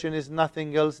depression is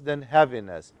nothing else than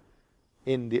heaviness.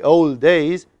 In the old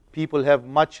days, people have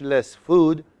much less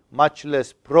food, much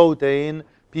less protein.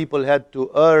 People had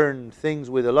to earn things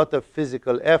with a lot of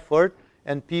physical effort,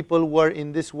 and people were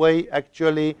in this way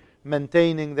actually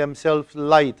maintaining themselves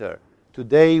lighter.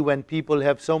 Today, when people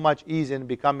have so much ease in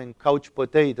becoming couch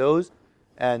potatoes,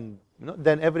 and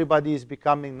then everybody is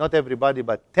becoming, not everybody,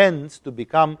 but tends to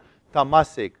become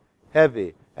tamasic,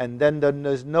 heavy. And then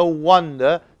there's no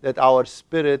wonder that our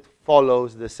spirit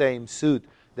follows the same suit,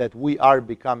 that we are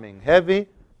becoming heavy,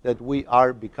 that we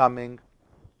are becoming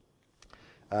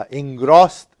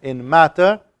engrossed in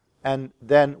matter, and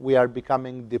then we are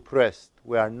becoming depressed.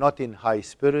 We are not in high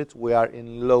spirits, we are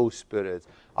in low spirits.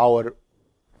 Our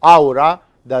aura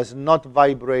does not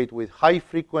vibrate with high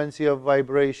frequency of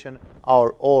vibration.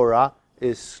 Our aura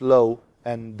is slow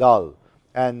and dull.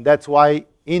 And that's why,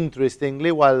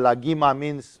 interestingly, while lagima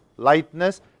means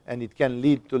lightness and it can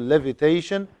lead to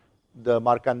levitation, the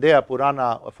Markandeya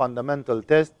Purana fundamental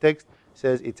text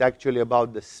says it's actually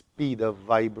about the speed of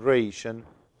vibration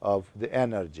of the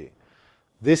energy.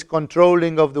 This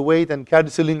controlling of the weight and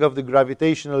cancelling of the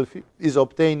gravitational field is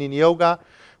obtained in yoga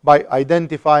by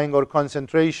identifying or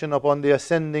concentration upon the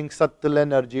ascending subtle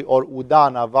energy, or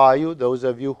Udana Vayu. Those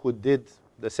of you who did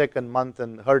the second month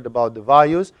and heard about the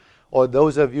Vayus, or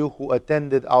those of you who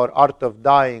attended our Art of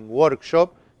Dying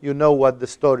workshop, you know what the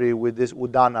story with this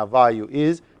Udana Vayu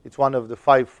is. It's one of the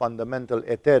 5 fundamental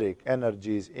etheric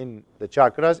energies in the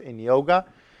chakras, in yoga.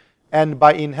 And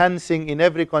by enhancing in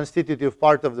every constitutive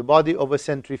part of the body of a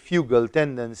centrifugal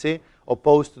tendency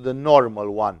opposed to the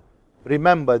normal one.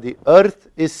 Remember, the earth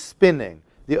is spinning.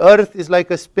 The earth is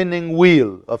like a spinning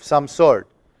wheel of some sort.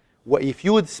 If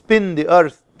you would spin the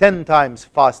earth 10 times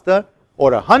faster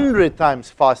or 100 times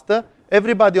faster,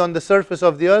 everybody on the surface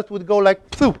of the earth would go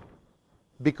like phew,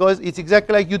 because it's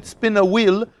exactly like you'd spin a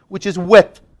wheel which is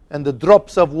wet, and the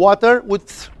drops of water would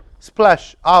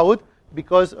splash out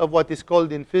because of what is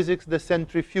called in physics the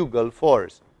centrifugal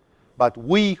force. But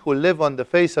we who live on the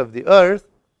face of the earth,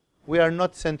 we are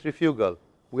not centrifugal,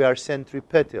 we are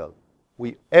centripetal.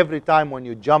 Every time when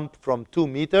you jump from 2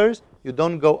 meters, you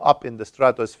don't go up in the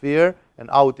stratosphere and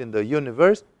out in the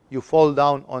universe, you fall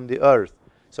down on the earth.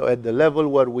 So at the level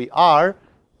where we are,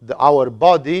 our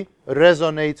body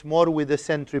resonates more with the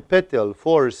centripetal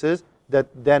forces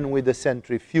than with the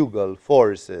centrifugal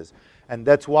forces. And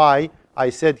that's why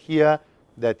I said here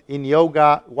that in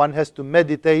yoga, one has to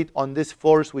meditate on this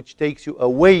force which takes you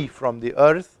away from the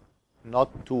earth,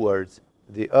 not towards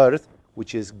the earth,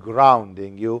 which is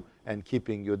grounding you and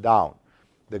keeping you down.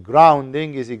 The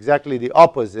grounding is exactly the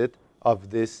opposite of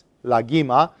this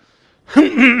lagima.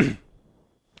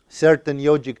 Certain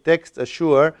yogic texts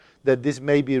assure that this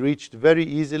may be reached very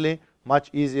easily, much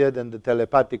easier than the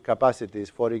telepathic capacities,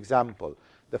 for example.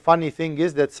 The funny thing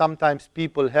is that sometimes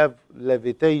people have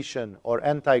levitation or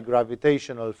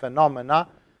anti-gravitational phenomena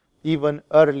even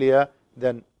earlier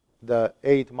than the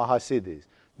 8 Mahasiddhis.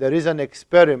 There is an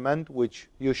experiment which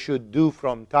you should do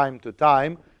from time to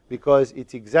time, because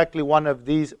it's exactly one of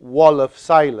these wall of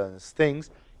silence things.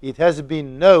 It has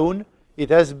been known, it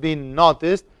has been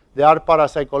noticed, there are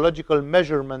parapsychological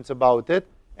measurements about it,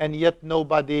 and yet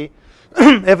nobody,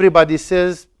 everybody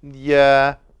says,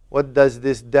 yeah, what does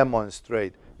this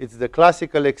demonstrate? It's the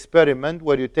classical experiment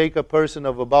where you take a person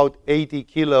of about 80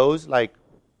 kilos, like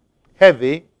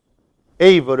heavy,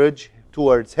 average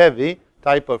towards heavy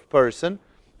type of person,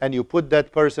 and you put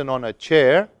that person on a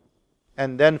chair,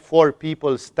 and then 4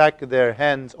 people stack their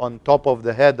hands on top of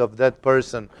the head of that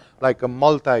person, like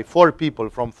a 4 people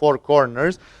from 4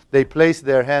 corners. They place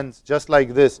their hands just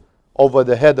like this over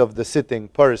the head of the sitting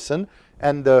person,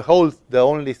 and the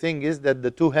only thing is that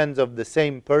the 2 hands of the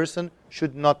same person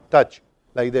should not touch.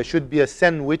 Like there should be a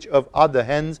sandwich of other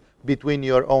hands between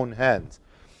your own hands.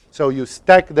 So you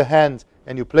stack the hands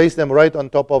and you place them right on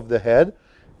top of the head,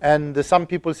 and some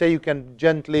people say you can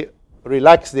gently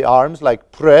relax the arms,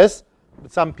 like press.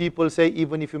 But some people say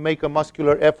even if you make a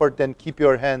muscular effort and keep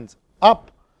your hands up,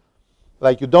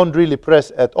 like you don't really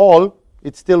press at all,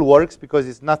 it still works because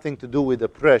it's nothing to do with the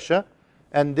pressure.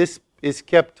 And this is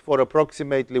kept for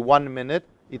approximately 1 minute.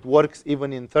 It works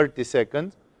even in 30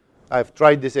 seconds. I've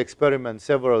tried this experiment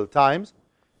several times.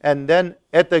 And then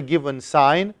at a given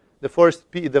sign, the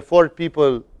 4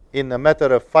 people, in a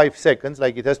matter of 5 seconds,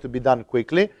 like it has to be done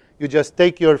quickly, you just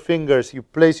take your fingers, you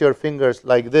place your fingers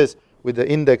like this, with the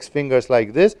index fingers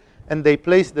like this, and they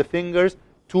place the fingers,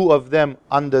 2 of them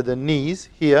under the knees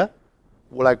here,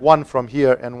 like one from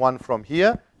here and one from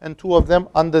here, and 2 of them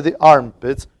under the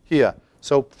armpits here.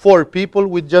 So 4 people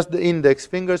with just the index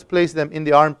fingers, place them in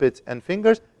the armpits and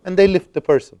fingers, and they lift the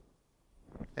person.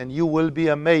 And you will be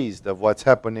amazed of what's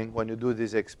happening when you do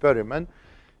this experiment.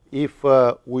 If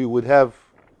we would have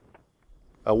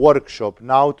a workshop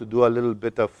now to do a little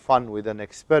bit of fun with an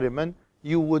experiment,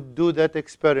 you would do that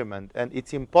experiment, and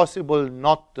it's impossible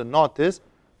not to notice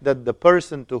that the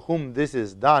person to whom this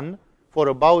is done, for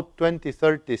about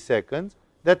 20-30 seconds,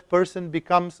 that person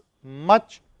becomes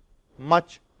much,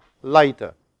 much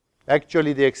lighter.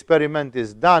 Actually, the experiment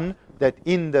is done that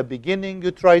in the beginning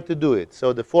you try to do it.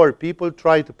 So the 4 people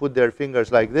try to put their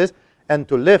fingers like this and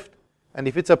to lift. And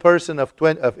if it's a person of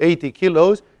 80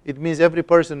 kilos, it means every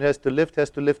person who has to lift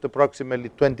approximately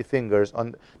 20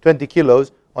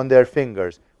 kilos on their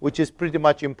fingers, which is pretty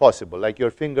much impossible. Like your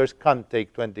fingers can't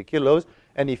take 20 kilos,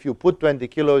 and if you put 20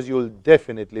 kilos, you'll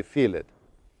definitely feel it.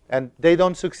 And they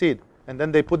don't succeed. And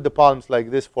then they put the palms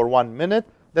like this for 1 minute,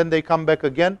 then they come back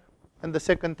again, and the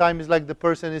second time is like the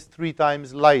person is 3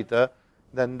 times lighter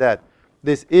than that.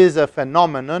 This is a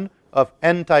phenomenon of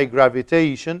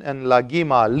anti-gravitation and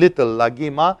lagima, little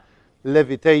lagima,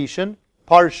 levitation,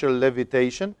 partial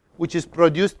levitation, which is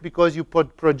produced because you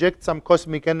project some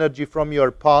cosmic energy from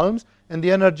your palms, and the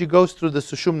energy goes through the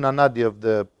Sushumna Nadi of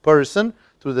the person,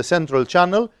 through the central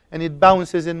channel, and it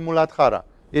bounces in Muladhara.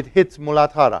 It hits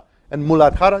Muladhara. And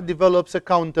Muladhara develops a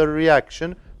counter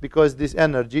reaction because this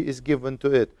energy is given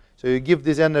to it. So you give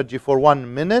this energy for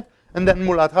 1 minute, and then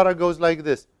Muladhara goes like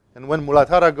this. And when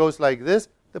Muladhara goes like this,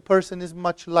 the person is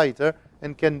much lighter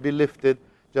and can be lifted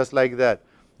just like that.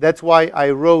 That's why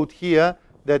I wrote here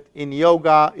that in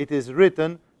yoga it is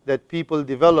written that people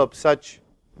develop such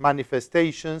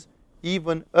manifestations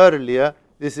even earlier.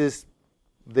 This is,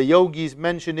 the yogis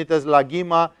mention it as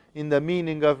lagima in the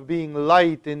meaning of being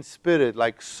light in spirit,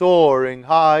 like soaring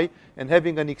high and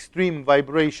having an extreme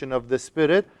vibration of the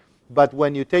spirit. But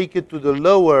when you take it to the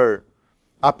lower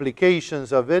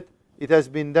applications of it, it has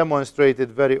been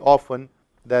demonstrated very often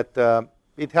that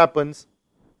it happens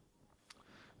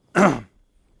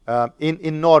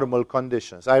in normal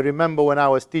conditions. I remember when I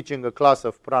was teaching a class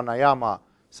of pranayama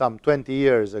some 20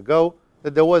 years ago,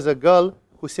 that there was a girl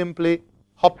who simply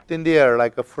hopped in the air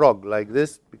like a frog, like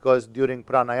this, because during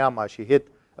pranayama she hit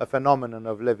a phenomenon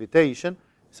of levitation.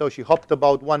 So she hopped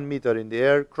about 1 meter in the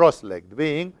air, cross-legged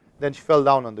being, then she fell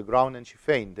down on the ground and she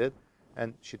fainted,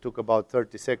 and she took about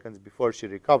 30 seconds before she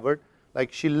recovered.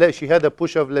 Like she had a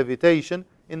push of levitation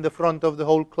in the front of the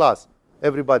whole class.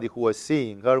 Everybody who was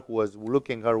seeing her, who was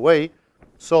looking her way,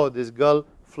 saw this girl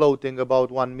floating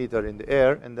about 1 meter in the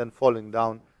air and then falling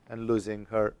down and losing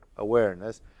her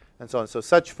awareness, and so on. So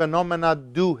such phenomena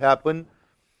do happen,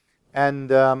 and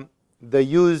the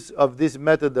use of this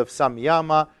method of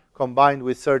samyama combined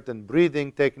with certain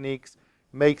breathing techniques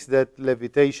makes that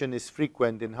levitation is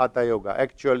frequent in Hatha Yoga.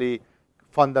 Actually,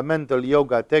 fundamental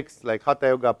yoga texts like Hatha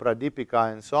Yoga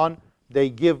Pradipika and so on, they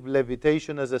give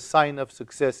levitation as a sign of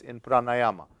success in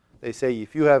pranayama. They say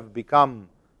if you have become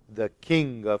the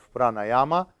king of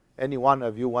pranayama, any one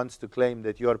of you wants to claim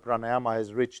that your pranayama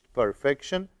has reached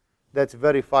perfection, that's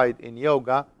verified in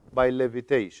yoga by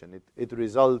levitation. It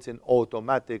results in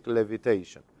automatic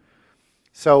levitation.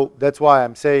 So that's why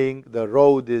I'm saying the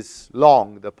road is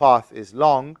long, the path is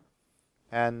long,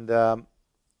 and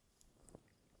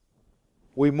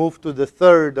we move to the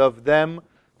third of them.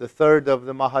 The third of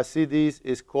the Mahasiddhis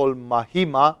is called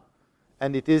Mahima,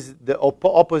 and it is the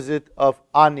opposite of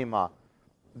Anima.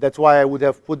 That's why I would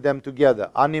have put them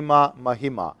together, Anima,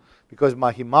 Mahima, because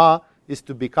Mahima is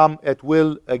to become at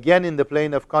will. Again, in the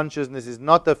plane of consciousness is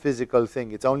not a physical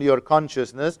thing, it's only your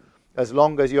consciousness. As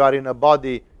long as you are in a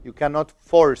body, you cannot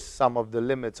force some of the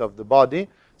limits of the body.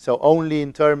 So only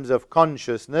in terms of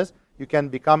consciousness, you can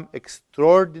become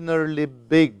extraordinarily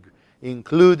big,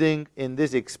 including in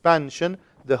this expansion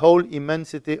the whole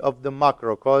immensity of the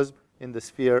macrocosm in the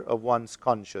sphere of one's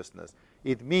consciousness.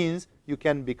 It means you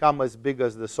can become as big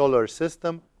as the solar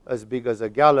system, as big as a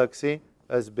galaxy,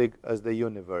 as big as the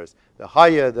universe. The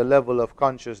higher the level of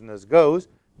consciousness goes,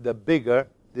 the bigger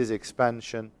this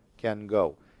expansion can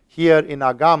go. Here in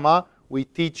Agama, we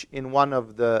teach in one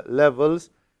of the levels,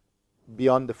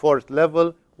 beyond the fourth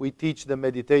level, we teach the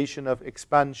meditation of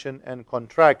expansion and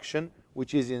contraction,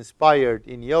 which is inspired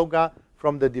in yoga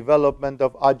from the development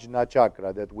of Ajna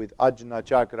Chakra, that with Ajna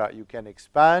Chakra you can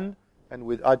expand, and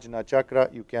with Ajna Chakra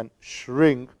you can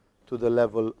shrink to the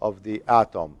level of the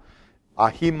atom.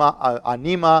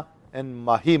 Anima and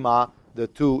Mahima, the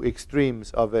two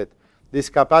extremes of it. This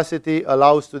capacity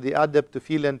allows to the adept to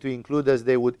feel and to include as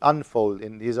they would unfold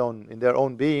in their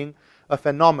own being, a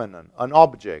phenomenon, an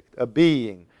object, a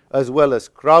being, as well as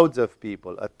crowds of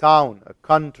people, a town, a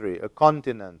country, a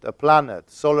continent, a planet,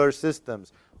 solar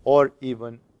systems, or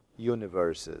even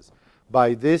universes.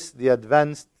 By this, the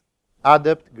advanced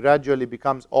adept gradually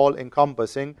becomes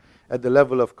all-encompassing at the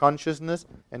level of consciousness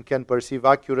and can perceive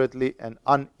accurately and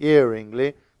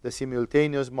unerringly the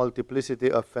simultaneous multiplicity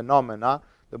of phenomena,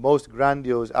 the most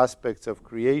grandiose aspects of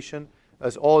creation,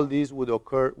 as all these would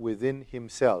occur within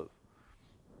himself.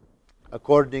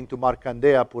 According to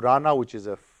Markandeya Purana, which is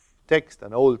a text,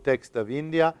 an old text of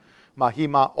India,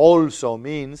 Mahima also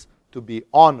means to be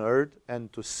honored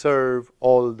and to serve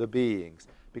all the beings,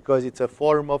 because it's a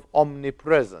form of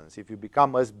omnipresence. If you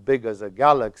become as big as a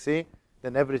galaxy,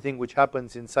 then everything which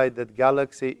happens inside that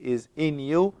galaxy is in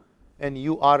you, and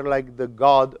you are like the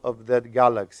god of that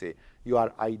galaxy. You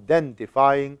are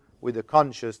identifying with the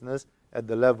consciousness at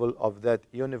the level of that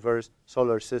universe,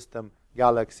 solar system,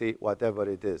 galaxy, whatever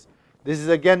it is. This is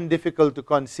again difficult to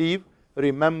conceive.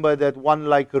 Remember that one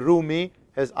like Rumi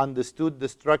has understood the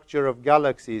structure of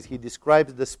galaxies. He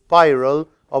describes the spiral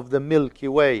of the Milky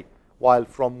Way, while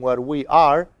from where we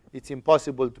are, it's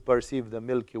impossible to perceive the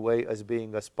Milky Way as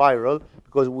being a spiral,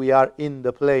 because we are in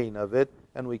the plane of it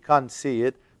and we can't see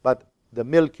it. But the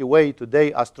Milky Way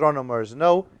today, astronomers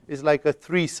know, is like a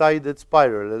three-sided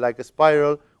spiral, like a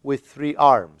spiral with three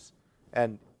arms.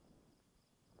 And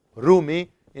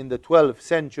Rumi, in the 12th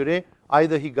century,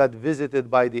 either he got visited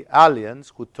by the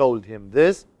aliens who told him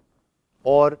this,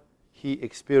 or he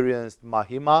experienced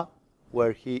Mahima,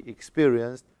 where he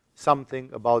experienced something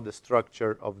about the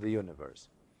structure of the universe.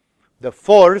 The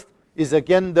fourth is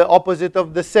again the opposite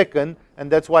of the second,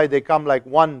 and that's why they come like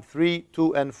 1, 3,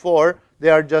 2, and 4. They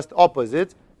are just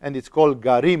opposites, and it's called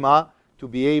garima, to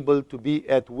be able to be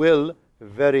at will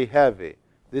very heavy.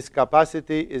 This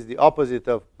capacity is the opposite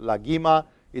of lagima.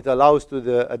 It allows to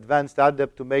the advanced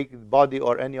adept to make the body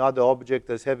or any other object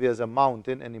as heavy as a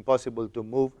mountain and impossible to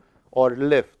move or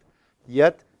lift.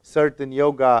 Yet, certain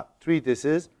yoga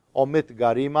treatises omit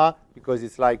garima because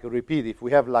it's like a repeat. If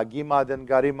we have lagima, then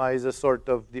garima is a sort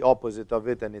of the opposite of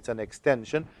it, and it's an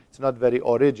extension. It's not very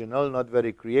original, not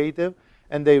very creative,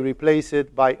 and they replace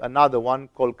it by another one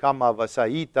called kama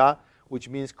vasayita, which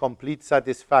means complete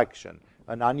satisfaction,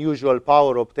 an unusual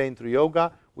power obtained through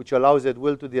yoga, which allows at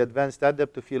will to the advanced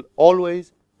adept to feel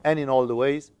always and in all the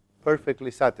ways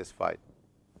perfectly satisfied.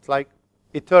 It's like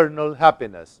eternal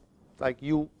happiness. It's like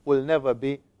you will never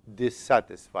be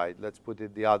dissatisfied, let's put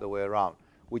it the other way around,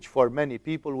 which for many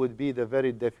people would be the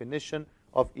very definition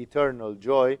of eternal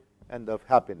joy and of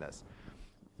happiness.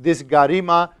 This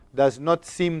garima does not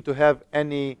seem to have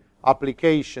any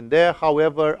application there.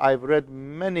 However, I've read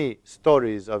many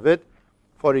stories of it.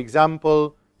 For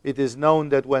example, it is known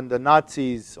that when the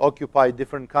Nazis occupied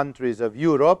different countries of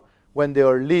Europe, when they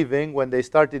were leaving, when they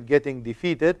started getting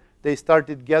defeated, they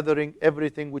started gathering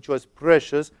everything which was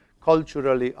precious,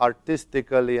 culturally,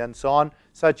 artistically, and so on,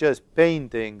 such as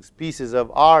paintings, pieces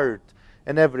of art,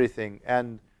 and everything.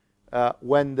 And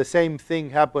when the same thing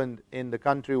happened in the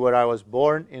country where I was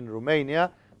born, in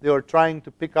Romania, they were trying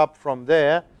to pick up from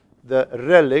there the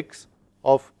relics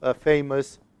of a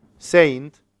famous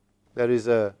saint. There is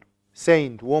a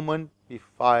saint woman, if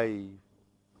I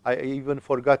even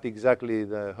forgot exactly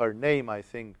her name, I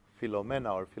think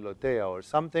Philomena or Philotea or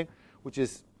something, which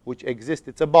exists.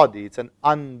 It's a body. It's an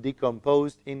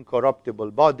undecomposed,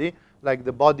 incorruptible body, like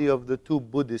the body of the 2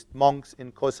 Buddhist monks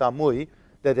in Koh Samui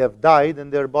that have died,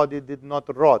 and their body did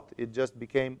not rot. It just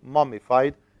became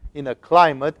mummified in a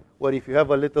climate where if you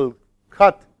have a little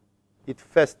cut, it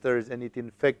festers and it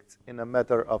infects in a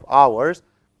matter of hours.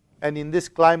 And in this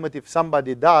climate, if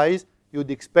somebody dies, you'd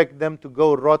expect them to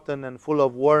go rotten and full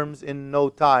of worms in no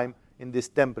time in this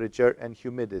temperature and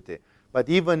humidity. But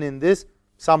even in this,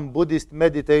 some Buddhist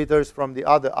meditators from the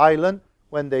other island,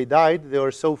 when they died, they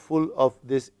were so full of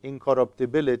this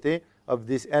incorruptibility, of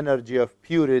this energy of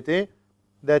purity,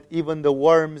 that even the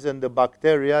worms and the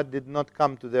bacteria did not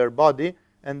come to their body,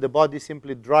 and the body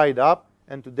simply dried up,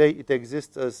 and today it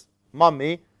exists as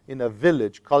mummy in a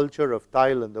village culture of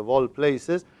Thailand, of all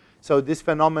places. So this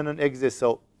phenomenon exists.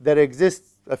 So there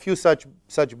exists a few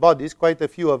such bodies, quite a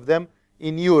few of them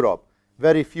in Europe.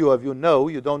 Very few of you know.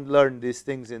 You don't learn these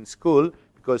things in school,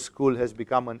 because school has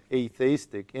become an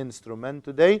atheistic instrument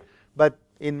today. But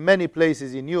in many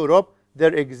places in Europe,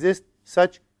 there exist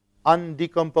such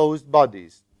undecomposed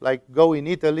bodies. Like go in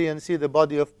Italy and see the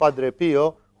body of Padre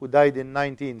Pio, who died in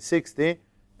 1960,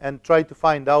 and try to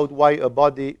find out why a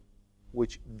body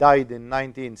which died in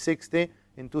 1960,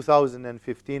 in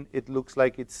 2015, it looks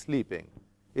like it's sleeping.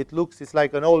 It's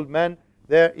like an old man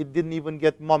there. It didn't even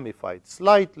get mummified.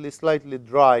 Slightly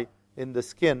dry in the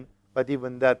skin, but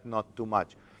even that not too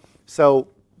much. So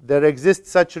there exist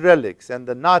such relics, and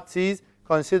the Nazis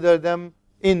consider them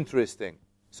interesting.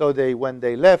 So when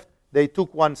they left, they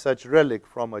took one such relic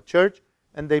from a church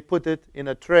and they put it in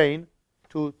a train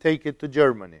to take it to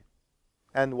Germany.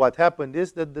 And what happened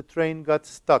is that the train got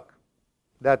stuck.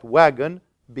 That wagon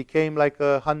became like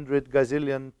 100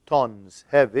 gazillion tons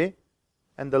heavy,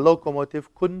 and the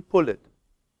locomotive couldn't pull it.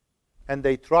 And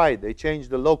they tried. They changed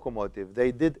the locomotive.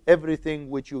 They did everything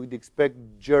which you would expect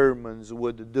Germans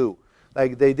would do.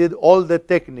 Like they did all the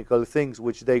technical things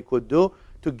which they could do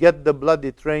to get the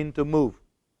bloody train to move.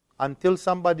 Until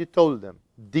somebody told them,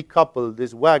 decouple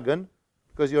this wagon,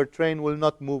 because your train will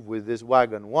not move with this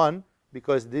wagon. One,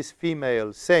 because this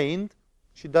female saint,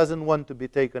 she doesn't want to be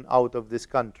taken out of this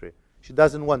country. She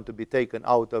doesn't want to be taken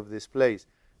out of this place.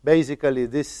 Basically,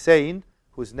 this saint,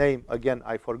 whose name, again,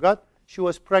 I forgot, she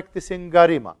was practicing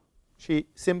garima. She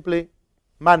simply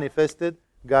manifested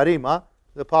garima,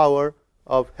 the power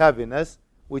of heaviness,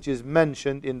 which is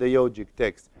mentioned in the yogic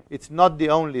text. It's not the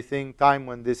only time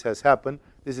when this has happened.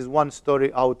 This is one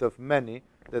story out of many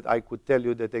that I could tell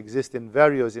you that exist in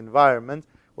various environments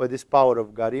where this power of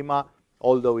garima,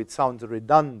 although it sounds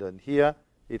redundant here,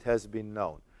 it has been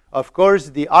known. Of course,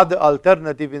 the other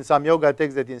alternative in some yoga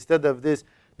texts, that instead of this,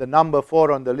 the number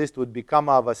 4 on the list would be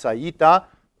kama vasayita,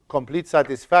 complete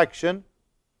satisfaction.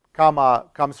 Kama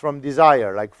comes from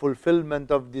desire, like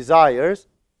fulfillment of desires.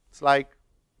 It's like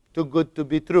too good to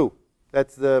be true.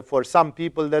 For some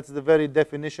people, that's the very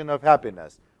definition of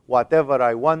happiness. Whatever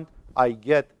I want, I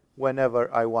get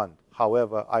whenever I want,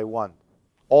 however I want.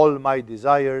 all my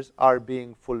desires are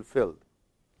being fulfilled.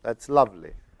 That's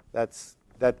lovely.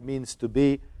 That means to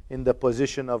be in the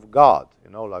position of God,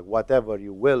 like whatever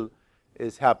you will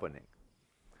is happening.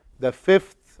 The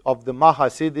fifth of the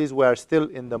Mahasiddhis, we are still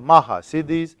in the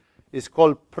Mahasiddhis, is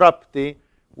called Prapti,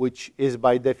 which is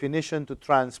by definition to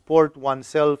transport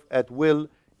oneself at will,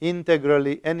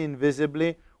 integrally and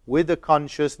invisibly, with the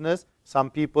consciousness. Some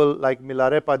people like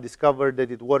Milarepa discovered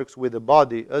that it works with the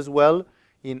body as well,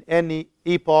 in any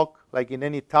epoch, like in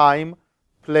any time,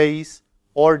 place,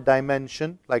 or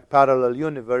dimension, like parallel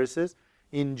universes,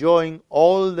 enjoying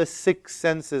all the 6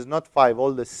 senses, not 5,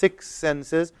 all the 6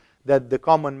 senses that the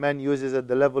common man uses at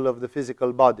the level of the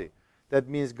physical body. That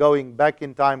means going back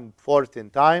in time, forth in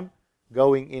time,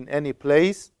 going in any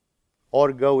place,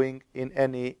 or going in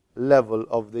any level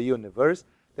of the universe.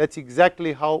 That's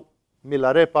exactly how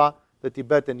Milarepa, the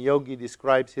Tibetan yogi,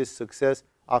 describes his success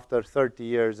after 30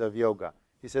 years of yoga.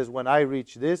 He says, when I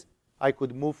reached this, I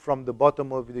could move from the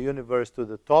bottom of the universe to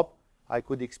the top. I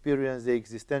could experience the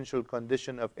existential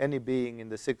condition of any being in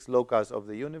the 6 lokas of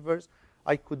the universe.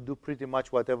 I could do pretty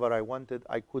much whatever I wanted.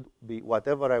 I could be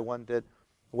whatever I wanted,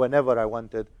 whenever I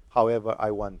wanted, however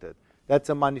I wanted. That's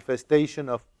a manifestation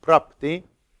of Prapti.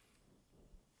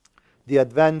 The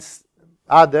advanced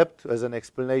adept, as an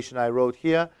explanation I wrote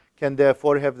here, can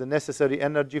therefore have the necessary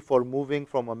energy for moving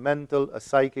from a mental, a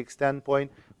psychic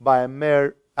standpoint by a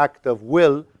mere act of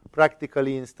will,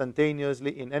 practically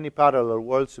instantaneously in any parallel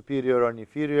world, superior or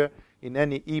inferior, in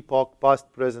any epoch,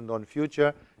 past, present, or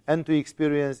future, and to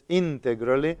experience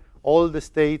integrally all the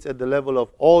states at the level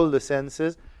of all the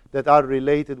senses that are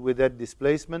related with that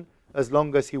displacement, as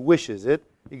long as he wishes it,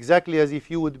 exactly as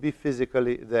if you would be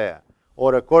physically there.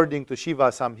 Or according to Shiva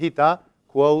Samhita,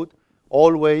 quote,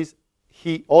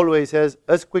 he always has,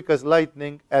 as quick as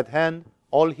lightning, at hand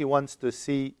all he wants to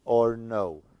see or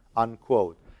know,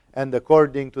 unquote. And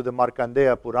according to the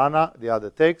Markandeya Purana, the other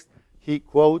text, he,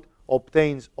 quote,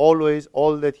 obtains always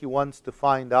all that he wants to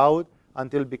find out.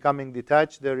 Until becoming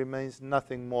detached, there remains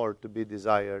nothing more to be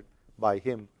desired by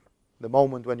him. The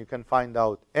moment when you can find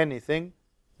out anything,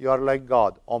 you are like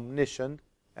God, omniscient,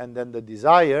 and then the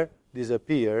desire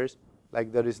disappears,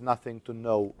 like there is nothing to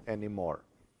know anymore.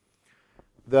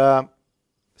 The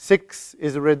 6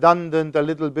 is redundant a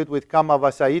little bit with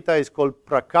Kamavasaita, is called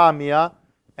Prakamya,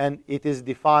 and it is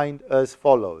defined as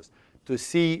follows: to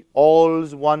see all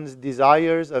one's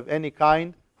desires of any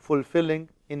kind fulfilling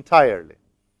entirely.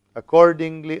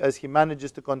 Accordingly, as he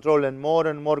manages to control a more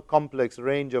and more complex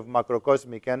range of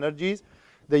macrocosmic energies,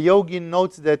 the yogi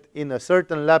notes that in a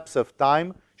certain lapse of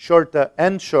time, shorter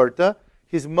and shorter,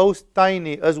 his most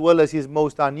tiny as well as his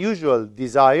most unusual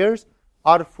desires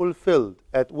are fulfilled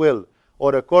at will.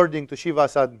 Or according to Shiva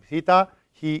Samhita,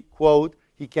 he, quote,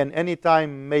 he can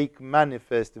anytime make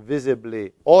manifest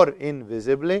visibly or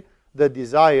invisibly the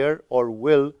desire or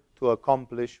will to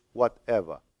accomplish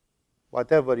whatever.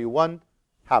 Whatever you want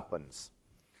happens.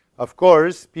 Of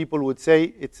course, people would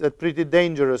say it's a pretty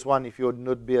dangerous one if you would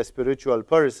not be a spiritual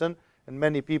person, and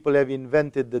many people have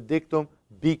invented the dictum,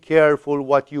 be careful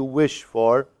what you wish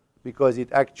for, because it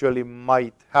actually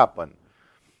might happen.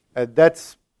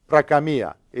 That's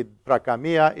Prakamya.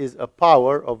 Prakamya is a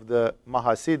power of the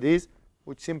Mahasiddhis,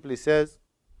 which simply says,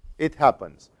 it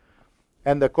happens.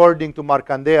 And according to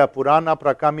Markandeya Purana,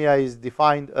 Prakamya is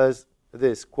defined as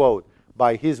this, quote,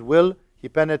 by his will, he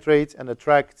penetrates and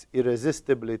attracts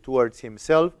irresistibly towards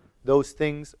himself those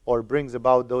things or brings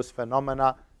about those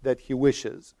phenomena that he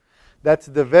wishes. That's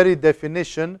the very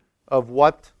definition of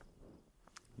what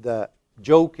the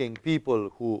joking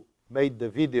people who made the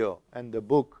video and the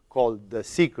book called The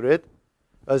Secret,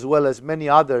 as well as many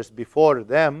others before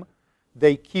them,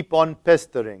 they keep on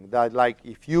pestering. That like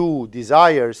if you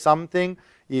desire something,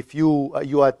 if you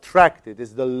attract it.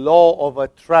 It's the law of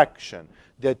attraction.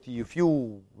 That if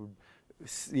you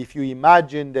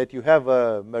imagine that you have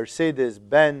a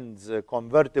Mercedes-Benz, a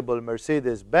convertible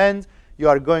Mercedes-Benz, you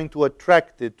are going to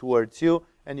attract it towards you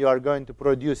and you are going to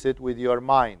produce it with your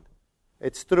mind.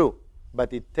 It's true,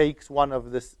 but it takes one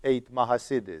of the 8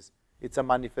 Mahasiddhis. It's a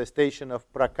manifestation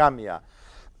of Prakamya.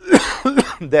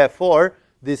 Therefore,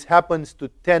 this happens to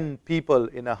 10 people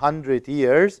in 100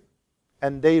 years,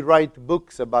 and they write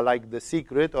books about like The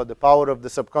Secret or the power of the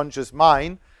subconscious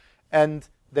mind, and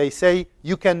they say,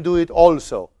 you can do it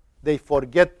also. They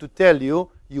forget to tell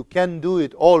you, you can do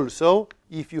it also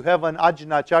if you have an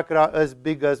Ajna chakra as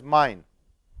big as mine.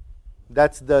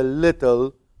 That's the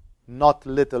little, not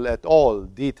little at all,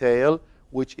 detail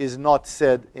which is not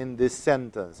said in this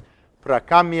sentence.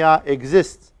 Prakamya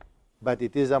exists, but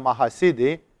it is a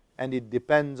Mahasiddhi, and it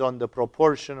depends on the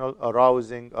proportional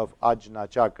arousing of Ajna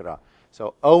chakra.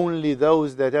 So only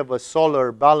those that have a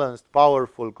solar, balanced,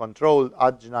 powerful, controlled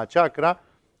Ajna chakra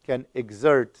can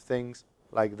exert things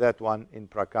like that one in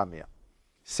Prakamya.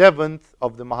 Seventh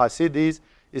of the Mahasiddhis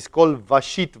is called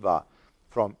Vashitva,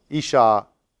 from Isha,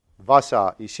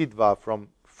 Vasa, Ishitva, from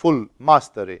full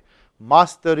mastery.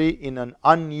 Mastery in an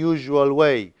unusual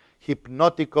way,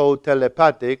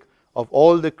 hypnotico-telepathic, of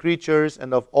all the creatures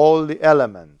and of all the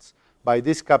elements. By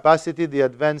this capacity, the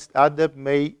advanced adept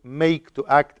may make to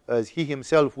act as he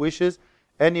himself wishes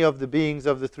any of the beings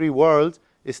of the three worlds,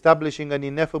 establishing an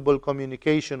ineffable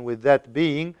communication with that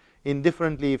being,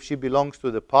 indifferently if she belongs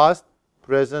to the past,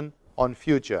 present, or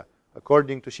future,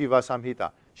 according to Shiva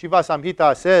Samhita. Shiva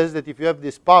Samhita says that if you have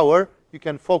this power, you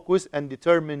can focus and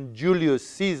determine Julius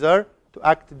Caesar to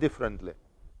act differently,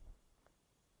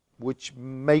 which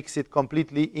makes it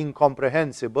completely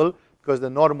incomprehensible, because the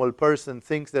normal person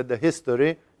thinks that the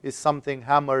history is something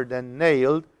hammered and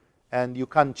nailed and you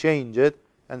can't change it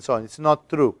and so on. It's not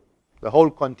true. The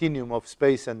whole continuum of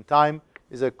space and time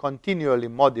is a continually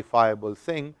modifiable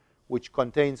thing which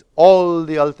contains all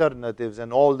the alternatives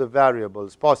and all the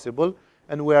variables possible,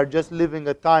 and we are just living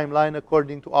a timeline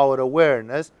according to our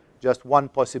awareness, just one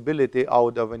possibility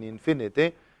out of an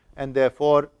infinity, and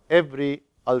therefore every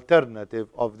alternative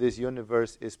of this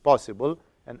universe is possible,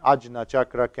 and Ajna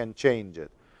Chakra can change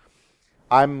it.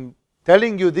 I'm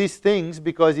telling you these things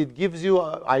because it gives you,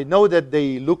 I know that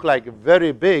they look like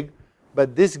very big,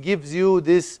 but this gives you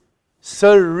this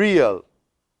surreal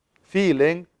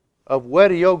feeling of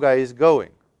where yoga is going.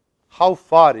 How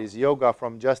far is yoga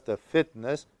from just a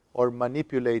fitness or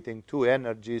manipulating two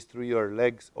energies through your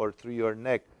legs or through your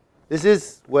neck? This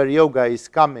is where yoga is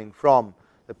coming from.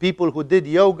 The people who did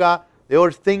yoga, they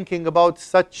were thinking about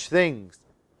such things.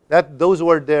 Those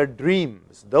were their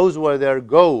dreams. Those were their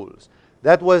goals.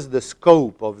 That was the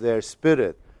scope of their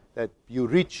spirit. That you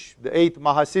reach the 8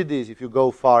 Mahasiddhis if you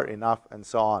go far enough and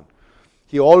so on.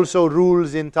 He also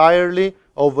rules entirely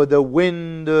over the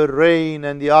wind, rain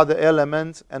and the other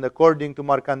elements, and according to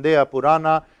Markandeya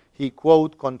Purana, he,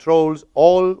 quote, controls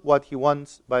all what he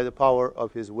wants by the power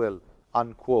of his will,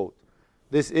 unquote.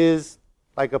 This is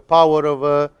like a power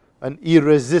of an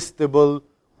irresistible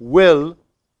will,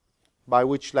 by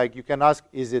which, like, you can ask,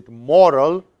 is it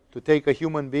moral to take a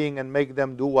human being and make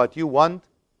them do what you want?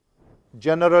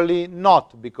 Generally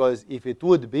not, because if it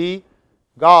would be,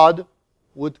 God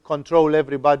would control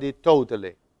everybody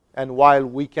totally. And while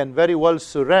we can very well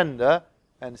surrender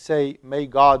and say, may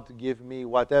God give me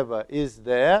whatever is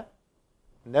there,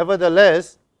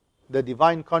 nevertheless, the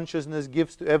divine consciousness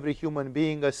gives to every human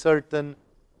being a certain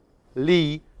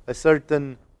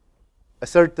a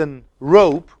certain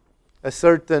rope, a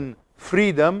certain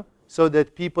freedom, so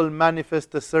that people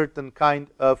manifest a certain kind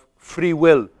of free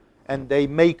will and they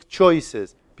make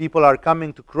choices. People are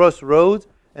coming to crossroads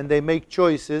and they make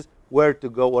choices where to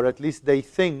go, or at least they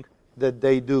think that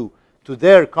they do. To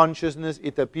their consciousness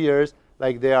it appears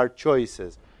like they are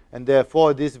choices. And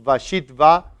therefore this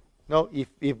Vashitva, if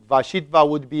Vashitva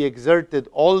would be exerted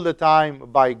all the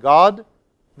time by God,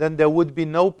 then there would be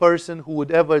no person who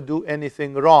would ever do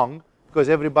anything wrong, because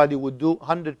everybody would do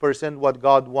 100% what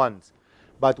God wants.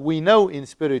 But we know in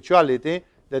spirituality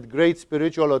that great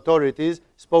spiritual authorities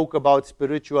spoke about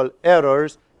spiritual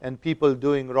errors and people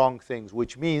doing wrong things,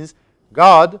 which means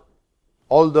God,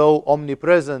 although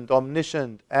omnipresent,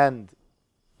 omniscient and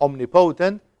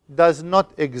omnipotent, does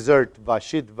not exert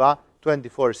Vashitva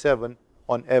 24/7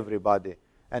 on everybody.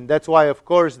 And that's why, of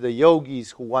course, the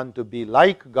yogis who want to be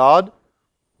like God,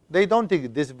 they don't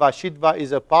think this Vashitva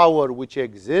is a power which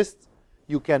exists.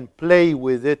 You can play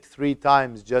with it 3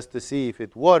 times just to see if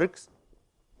it works,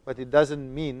 but it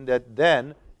doesn't mean that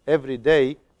then every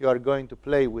day you are going to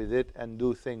play with it and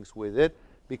do things with it,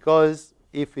 because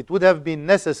if it would have been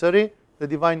necessary, the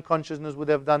divine consciousness would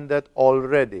have done that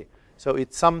already. So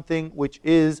it's something which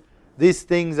is, these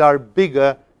things are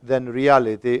bigger than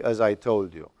reality, as I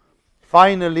told you.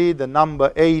 Finally, the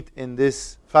number 8 in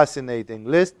this fascinating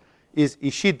list is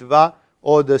Ishitva,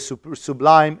 or the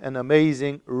sublime and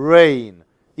amazing reign.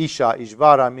 Isha,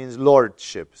 Ishvara means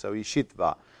lordship, so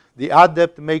Ishitva. The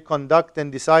adept may conduct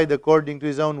and decide according to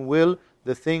his own will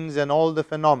the things and all the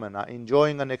phenomena,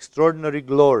 enjoying an extraordinary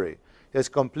glory. He has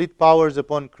complete powers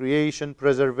upon creation,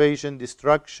 preservation,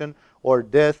 destruction, or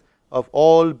death of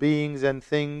all beings and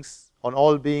things, on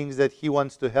all beings that he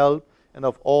wants to help, and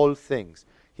of all things.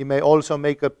 He may also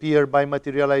make appear by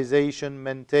materialization,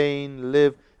 maintain,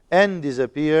 live, and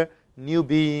disappear new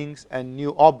beings and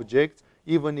new objects,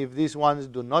 even if these ones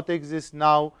do not exist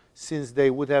now, since they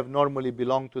would have normally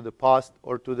belonged to the past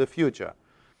or to the future.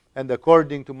 And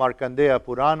according to Markandeya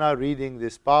Purana, reaching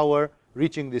this power,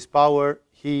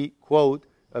 he, quote,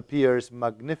 appears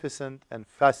magnificent and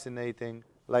fascinating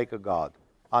like a god,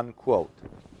 unquote.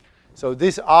 So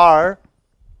these are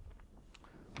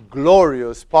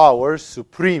glorious powers,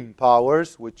 supreme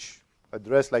powers, which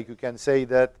address, like you can say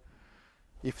that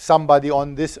if somebody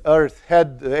on this earth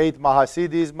had the 8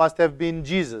 Mahasiddhis, must have been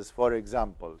Jesus, for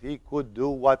example. He could do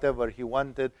whatever he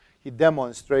wanted. He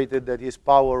demonstrated that his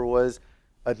power was,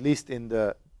 at least in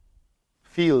the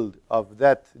field of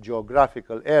that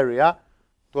geographical area,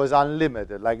 it was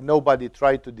unlimited. Like nobody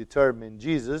tried to determine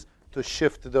Jesus to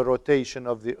shift the rotation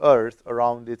of the earth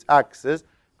around its axis,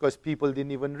 because people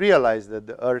didn't even realize that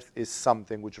the earth is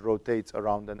something which rotates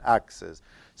around an axis.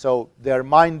 So their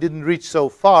mind didn't reach so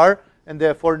far, and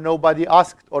therefore nobody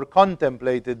asked or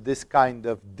contemplated this kind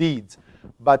of deeds.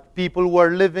 But people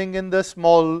were living in the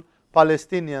small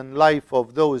Palestinian life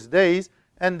of those days,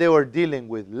 and they were dealing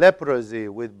with leprosy,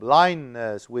 with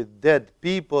blindness, with dead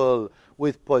people,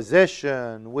 with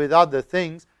possession, with other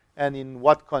things. And in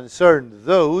what concerned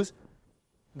those,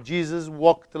 Jesus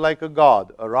walked like a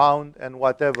god around, and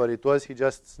whatever it was, he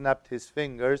just snapped his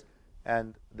fingers,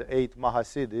 and the 8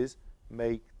 Mahasiddhis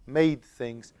made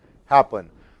things happen.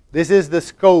 This is the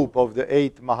scope of the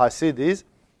 8 Mahasiddhis,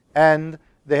 and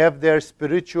they have their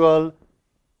spiritual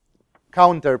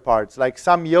counterparts. Like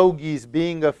some yogis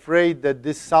being afraid that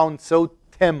this sounds so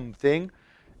tempting,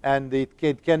 and it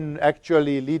can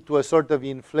actually lead to a sort of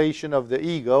inflation of the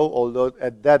ego, although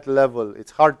at that level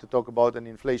it's hard to talk about an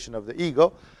inflation of the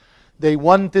ego. They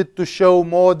wanted to show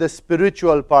more the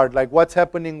spiritual part, like what's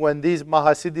happening when these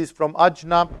Mahasiddhis from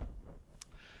Ajna,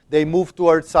 they move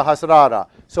towards Sahasrara.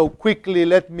 So quickly,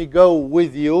 let me go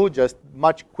with you, just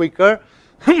much quicker,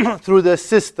 through the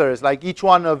sisters. Like each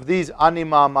one of these,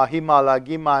 Anima, Mahima,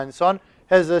 Lagima, and so on,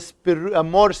 has a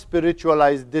more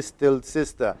spiritualized distilled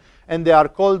sister. And they are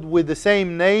called with the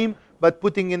same name, but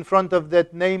putting in front of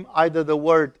that name either the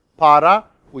word Para,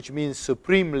 which means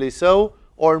supremely so,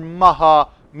 or Maha,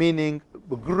 meaning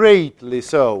greatly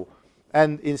so.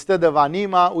 And instead of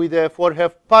Anima, we therefore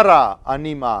have Para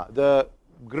Anima, the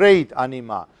great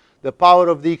Anima, the power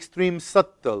of the extreme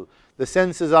subtle. The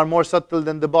senses are more subtle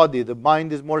than the body. The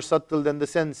mind is more subtle than the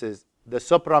senses. The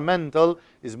supramental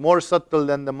is more subtle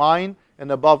than the mind.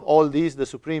 And above all these, the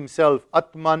Supreme Self,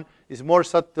 Atman, is more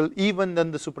subtle even than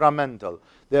the supramental.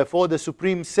 Therefore, the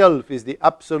Supreme Self is the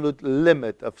absolute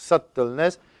limit of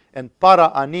subtleness. And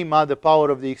Para Anima, the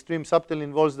power of the extreme subtle,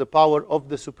 involves the power of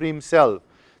the Supreme Self.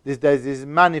 This is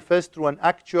manifest through an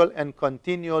actual and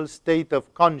continual state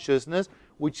of consciousness,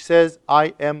 which says,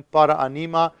 I am Para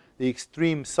Anima, the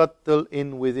extreme subtle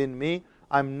in within me.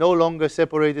 I'm no longer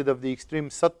separated of the extreme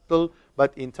subtle,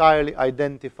 but entirely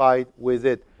identified with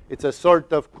it. It's a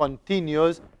sort of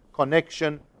continuous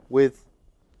connection with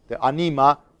the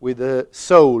Anima, with the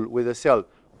soul, with the self.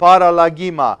 Para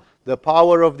Lagima, the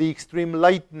power of the extreme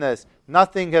lightness.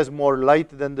 Nothing has more light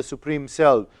than the Supreme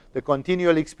Self. The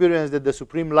continual experience that the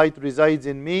Supreme Light resides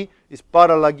in me is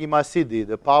Para Lagima Siddhi,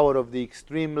 the power of the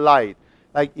extreme light.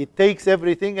 Like it takes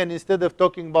everything, and instead of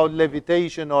talking about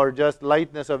levitation or just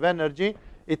lightness of energy,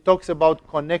 it talks about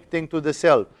connecting to the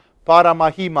self.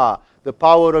 Paramahima, the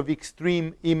power of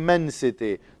extreme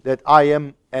immensity, that I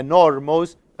am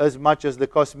enormous as much as the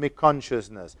cosmic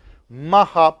consciousness.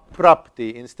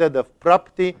 Mahaprapti, instead of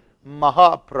prapti,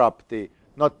 Mahaprapti,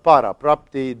 not para.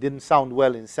 Prapti didn't sound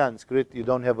well in Sanskrit. You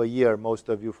don't have a year, most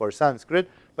of you, for Sanskrit.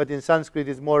 But in Sanskrit,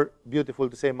 it's more beautiful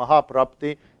to say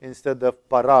Mahaprapti instead of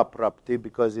Paraprapti,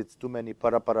 because it's too many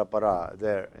para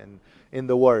there in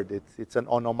the word. It's an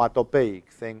onomatopoeic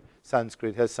thing.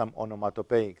 Sanskrit has some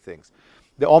onomatopoeic things.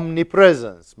 The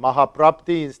omnipresence,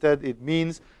 Mahaprapti, instead it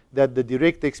means that the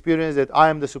direct experience that I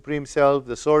am the Supreme Self,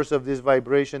 the source of this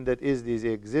vibration that is this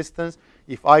existence.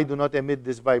 If I do not emit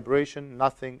this vibration,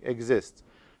 nothing exists.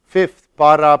 Fifth,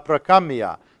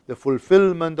 Paraprakamya, the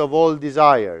fulfillment of all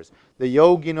desires. The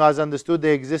yogin who has understood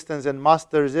the existence and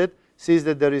masters it sees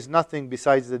that there is nothing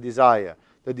besides the desire.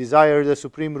 The desire is the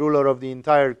supreme ruler of the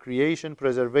entire creation,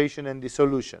 preservation, and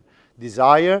dissolution.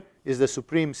 Desire is the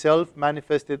Supreme Self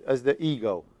manifested as the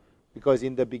ego. Because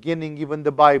in the beginning, even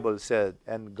the Bible said,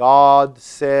 and God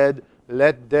said,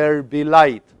 let there be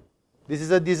light. This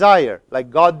is a desire. Like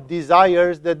God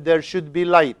desires that there should be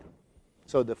light.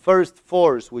 So the first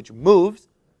force which moves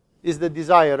is the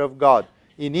desire of God.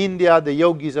 In India, the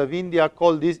yogis of India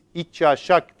call this Ichha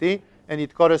Shakti, and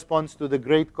it corresponds to the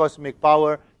great cosmic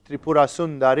power Tripura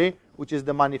Sundari, which is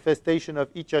the manifestation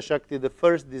of Ichha Shakti, the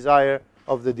first desire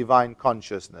of the divine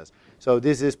consciousness. So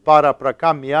this is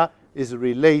Paraprakamya, is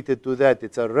related to that.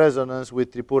 It's a resonance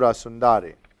with Tripura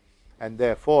Sundari. And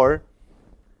therefore,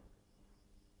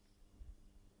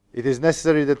 It is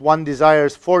necessary that one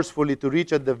desires forcefully to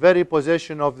reach at the very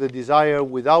possession of the desire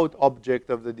without object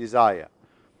of the desire.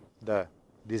 The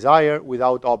desire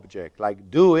without object,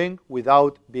 like doing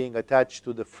without being attached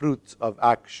to the fruits of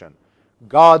action.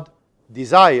 God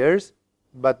desires,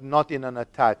 but not in an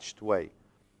attached way.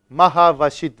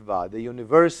 Mahavashitva, the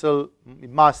universal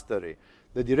mastery,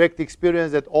 the direct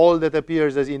experience that all that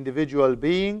appears as individual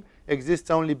being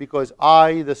exists only because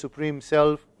I, the Supreme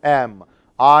Self, am.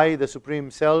 I, the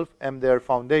Supreme Self, am their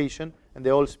foundation, and they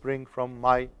all spring from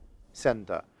my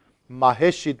center.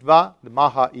 Maheshitva, the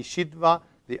Maha-ishitva,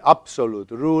 the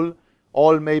absolute rule,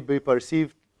 all may be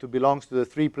perceived to belong to the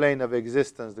three planes of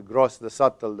existence, the gross, the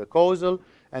subtle, the causal,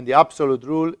 and the absolute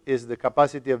rule is the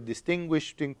capacity of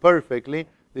distinguishing perfectly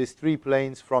these three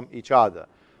planes from each other.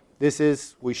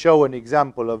 We show an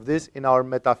example of this in our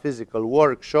metaphysical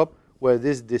workshop, where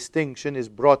this distinction is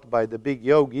brought by the big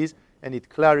yogis, and it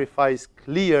clarifies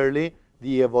clearly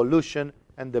the evolution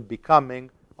and the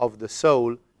becoming of the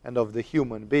soul and of the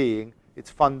human being. It's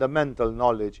fundamental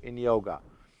knowledge in yoga.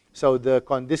 So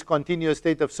this continuous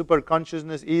state of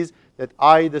superconsciousness is that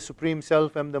I, the Supreme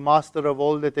Self, am the master of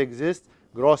all that exists,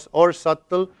 gross or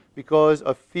subtle. Because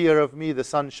of fear of me, the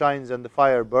sun shines and the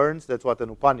fire burns. That's what an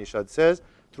Upanishad says.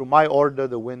 Through my order,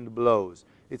 the wind blows.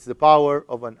 It's the power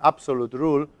of an absolute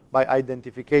rule by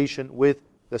identification with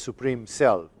the Supreme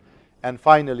Self. And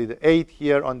finally, the eighth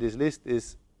here on this list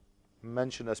is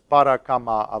mentioned as para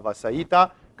kama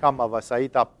avasaita, kama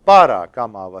avasaita, para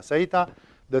kama avasaita,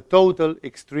 the total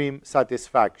extreme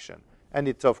satisfaction. And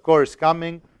it's of course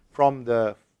coming from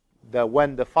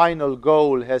when the final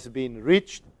goal has been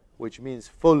reached, which means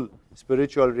full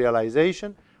spiritual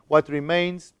realization, what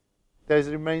remains? There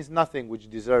remains nothing which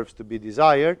deserves to be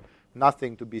desired,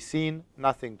 nothing to be seen,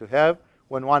 nothing to have.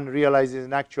 When one realizes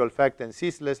in actual fact and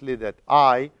ceaselessly that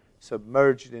I,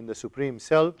 submerged in the Supreme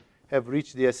Self, have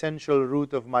reached the essential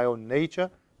root of my own nature,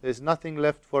 there is nothing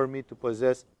left for me to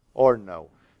possess or know.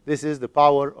 This is the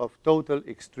power of total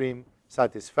extreme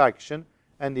satisfaction,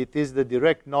 and it is the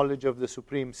direct knowledge of the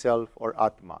Supreme Self or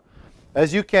Atma.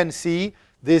 As you can see,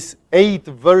 these 8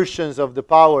 versions of the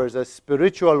powers as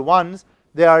spiritual ones,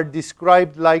 they are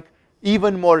described like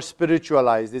even more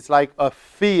spiritualized. It's like a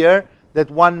fear that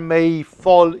one may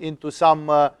fall into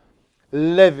some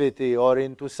levity or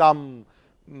into some,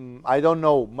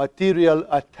 material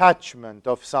attachment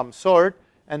of some sort,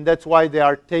 and that's why they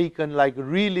are taken like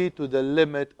really to the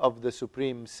limit of the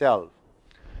Supreme Self.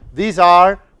 These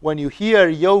are, when you hear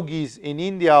yogis in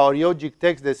India or yogic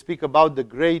texts that speak about the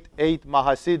great 8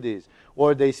 Mahasiddhis,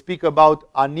 or they speak about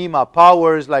anima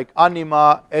powers like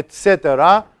anima,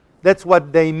 etc., that's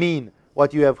what they mean.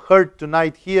 What you have heard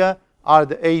tonight here are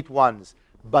the 8 ones.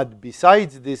 But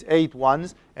besides these 8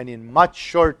 ones, and in much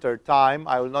shorter time,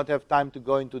 I will not have time to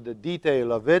go into the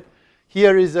detail of it,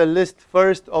 here is a list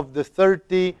first of the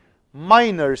 30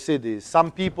 minor siddhis. Some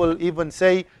people even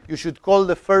say you should call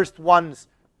the first ones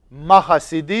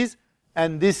Mahasiddhis,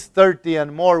 and these 30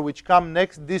 and more which come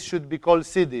next, this should be called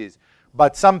siddhis.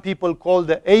 But some people call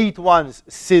the 8 ones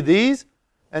siddhis,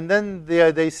 and then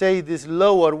they say these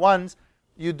lower ones,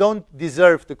 you don't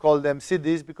deserve to call them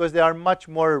siddhis because they are much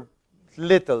more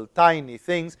little, tiny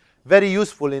things, very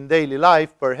useful in daily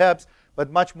life perhaps,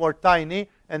 but much more tiny.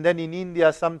 And then in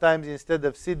India, sometimes instead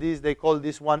of siddhis, they call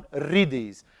this one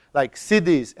riddhis, like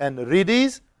siddhis and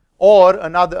riddhis, or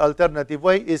another alternative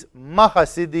way is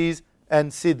mahasiddhis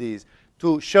and siddhis,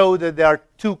 to show that there are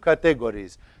 2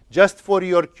 categories. Just for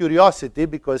your curiosity,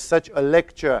 because such a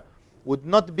lecture would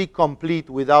not be complete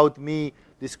without me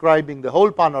describing the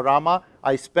whole panorama,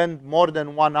 I spent more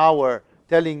than 1 hour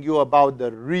telling you about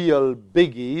the real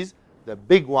biggies, the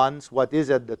big ones, what is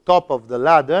at the top of the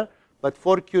ladder. But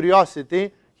for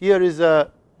curiosity, here is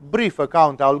a brief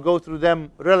account. I'll go through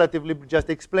them relatively, just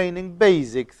explaining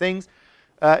basic things,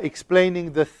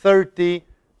 explaining the 30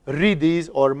 riddhis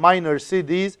or minor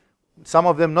siddhis, some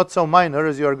of them not so minor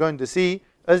as you are going to see,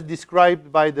 as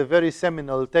described by the very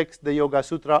seminal text, the Yoga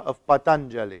Sutra of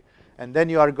Patanjali. And then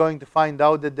you are going to find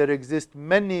out that there exist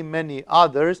many, many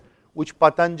others which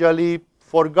Patanjali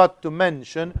forgot to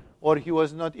mention, or he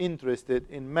was not interested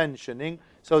in mentioning,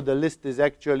 so the list is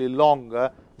actually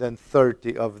longer than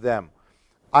 30 of them.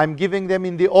 I'm giving them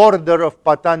in the order of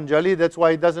Patanjali, that's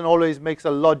why it doesn't always make a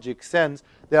logic sense.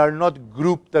 They are not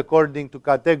grouped according to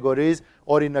categories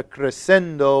or in a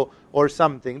crescendo or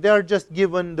something. They are just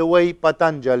given the way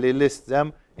Patanjali lists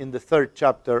them in the 3rd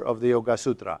chapter of the Yoga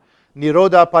Sutra.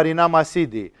 Nirodha Parinama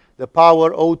Siddhi, the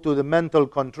power owed to the mental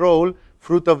control,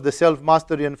 fruit of the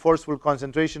self-mastery and forceful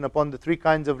concentration upon the 3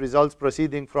 kinds of results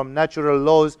proceeding from natural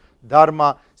laws,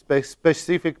 dharma,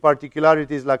 specific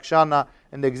particularities, lakshana,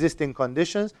 and existing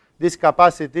conditions. This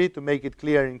capacity, to make it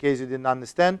clear in case you didn't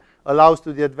understand, allows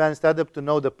to the advanced adept to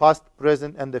know the past,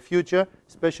 present, and the future,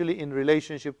 especially in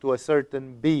relationship to a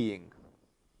certain being.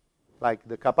 Like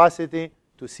the capacity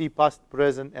to see past,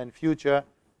 present, and future,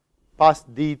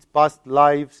 past deeds, past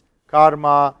lives,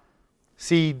 karma,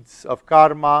 seeds of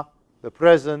karma, the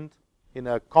present in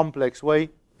a complex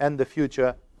way, and the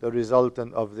future, the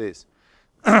resultant of this.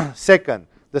 Second,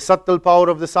 the subtle power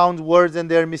of the sounds, words,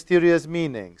 and their mysterious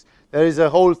meanings. There is a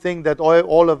whole thing that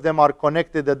all of them are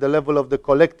connected at the level of the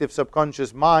collective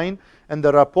subconscious mind, and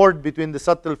the rapport between the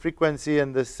subtle frequency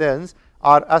and the sense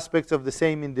are aspects of the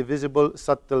same indivisible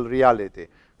subtle reality.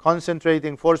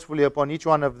 Concentrating forcefully upon each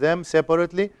one of them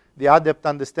separately, the adept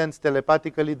understands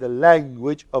telepathically the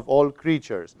language of all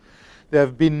creatures. There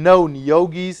have been known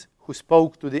yogis who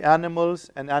spoke to the animals,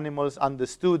 and animals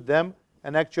understood them.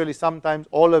 And actually, sometimes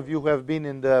all of you who have been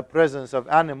in the presence of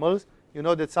animals, you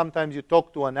know that sometimes you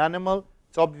talk to an animal,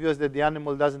 it's obvious that the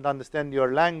animal doesn't understand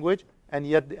your language, and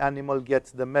yet the animal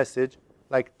gets the message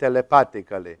like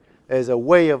telepathically. There's a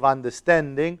way of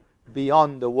understanding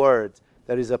beyond the words.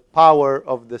 There is a power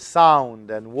of the sound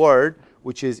and word,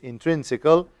 which is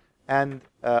intrinsical, and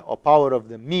a power of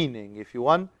the meaning, if you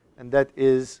want, and that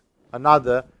is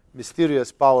another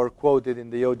mysterious power quoted in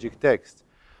the yogic text.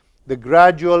 The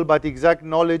gradual but exact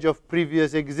knowledge of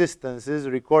previous existences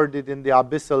recorded in the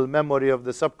abyssal memory of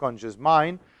the subconscious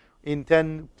mind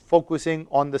intend focusing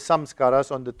on the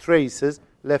samskaras, on the traces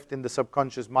left in the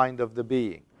subconscious mind of the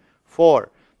being.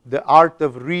 4. The art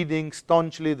of reading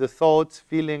staunchly the thoughts,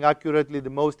 feeling accurately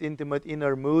the most intimate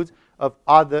inner moods of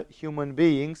other human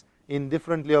beings,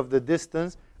 indifferently of the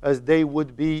distance, as they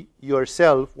would be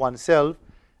yourself, oneself,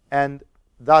 and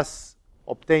thus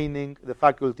obtaining the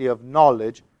faculty of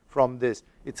knowledge from this.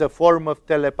 It's a form of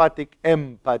telepathic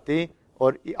empathy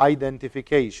or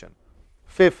identification.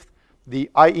 5th, the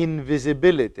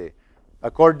invisibility.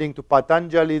 According to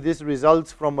Patanjali, this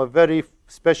results from a very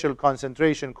special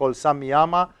concentration called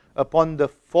samyama upon the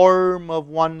form of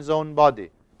one's own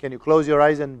body. Can you close your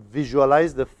eyes and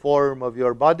visualize the form of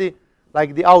your body?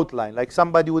 Like the outline, like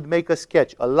somebody would make a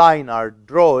sketch, a line art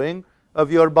drawing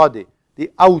of your body.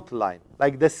 The outline,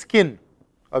 like the skin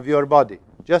of your body,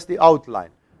 just the outline.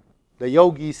 The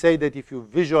yogis say that if you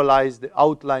visualize the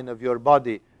outline of your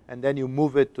body and then you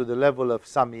move it to the level of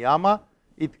samyama,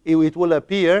 it will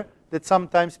appear that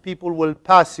sometimes people will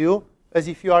pass you as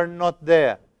if you are not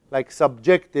there. Like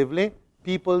subjectively,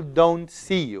 people don't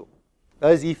see you,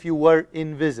 as if you were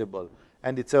invisible.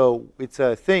 And it's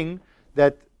a thing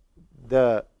that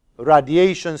the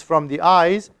radiations from the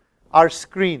eyes are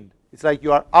screened. It's like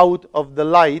you are out of the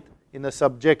light in a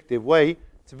subjective way.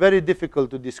 It's very difficult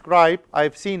to describe.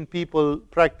 I've seen people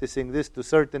practicing this to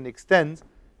certain extents,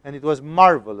 and it was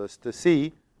marvelous to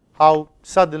see how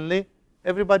suddenly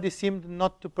everybody seemed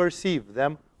not to perceive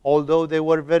them, although they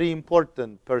were very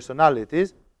important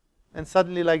personalities, and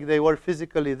suddenly like they were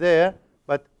physically there,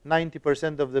 but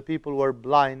 90% of the people were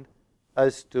blind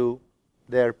as to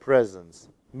their presence.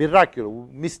 Miraculous,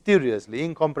 mysteriously,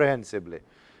 incomprehensibly.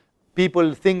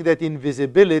 People think that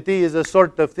invisibility is a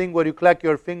sort of thing where you clack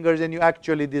your fingers and you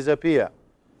actually disappear.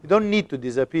 You don't need to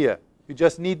disappear. You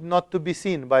just need not to be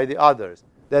seen by the others.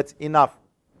 That's enough.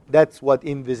 That's what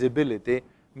invisibility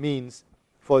means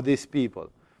for these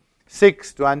people.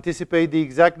 6. To anticipate the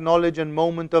exact knowledge and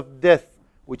moment of death,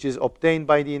 which is obtained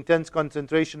by the intense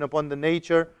concentration upon the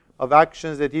nature of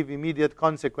actions that have immediate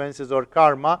consequences or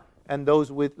karma, and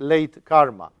those with late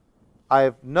karma. I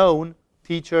have known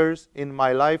teachers in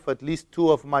my life, at least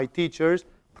 2 of my teachers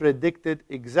predicted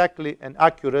exactly and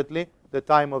accurately the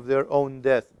time of their own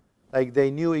death. Like they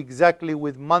knew exactly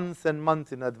with months and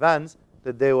months in advance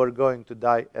that they were going to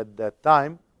die at that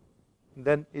time.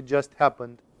 Then it just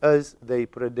happened as they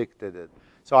predicted it.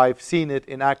 So I've seen it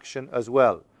in action as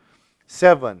well.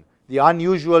 7. The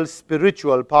unusual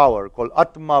spiritual power called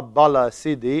Atma Bala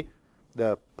Siddhi,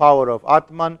 the power of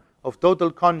Atman, of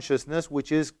total consciousness,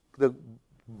 which is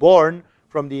born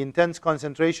from the intense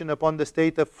concentration upon the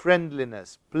state of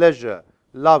friendliness, pleasure,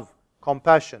 love,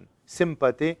 compassion,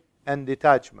 sympathy, and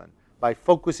detachment. By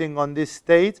focusing on this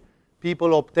state,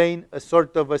 people obtain a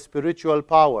sort of a spiritual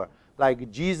power. Like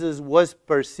Jesus was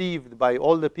perceived by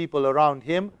all the people around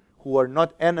him, who were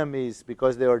not enemies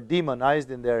because they were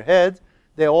demonized in their heads,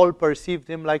 they all perceived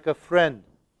him like a friend.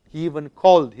 He even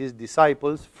called his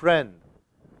disciples friend.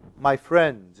 My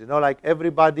friends, like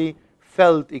everybody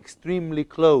felt extremely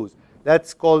close.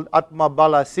 That's called Atma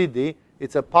Bala Siddhi.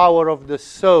 It's a power of the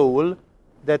soul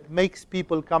that makes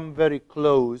people come very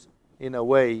close in a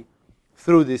way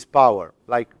through this power,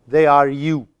 like they are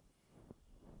you.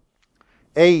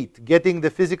 8. Getting the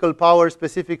physical power,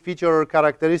 specific feature or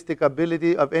characteristic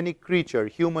ability of any creature,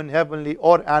 human, heavenly,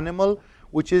 or animal,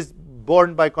 which is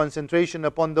born by concentration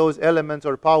upon those elements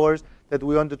or powers that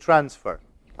we want to transfer.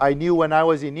 I knew when I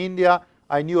was in India,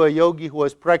 I knew a yogi who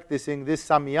was practicing this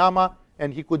samyama,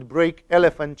 and he could break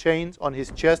elephant chains on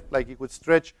his chest, like he could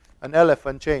stretch an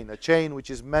elephant chain, a chain which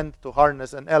is meant to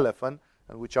harness an elephant,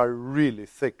 and which are really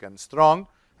thick and strong.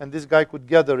 And this guy could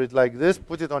gather it like this,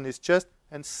 put it on his chest,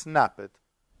 and snap it.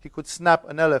 He could snap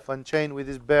an elephant chain with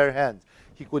his bare hands.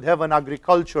 He could have an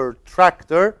agriculture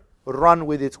tractor run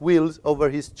with its wheels over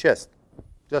his chest,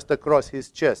 just across his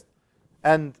chest,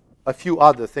 and a few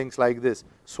other things like this.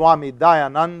 Swami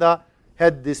Dayananda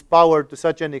had this power to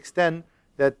such an extent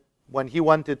that when he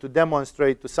wanted to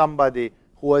demonstrate to somebody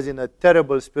who was in a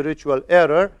terrible spiritual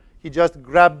error, he just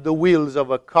grabbed the wheels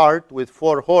of a cart with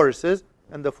 4 horses,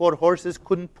 and the 4 horses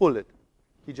couldn't pull it.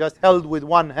 He just held with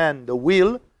one hand the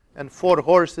wheel, and 4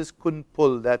 horses couldn't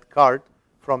pull that cart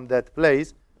from that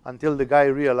place, until the guy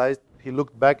realized, he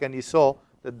looked back and he saw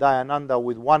that Dayananda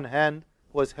with one hand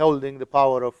was holding the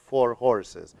power of 4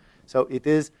 horses. So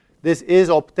this is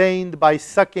obtained by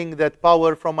sucking that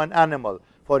power from an animal.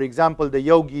 For example, the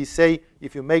yogis say,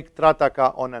 if you make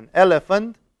trataka on an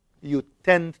elephant, you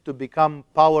tend to become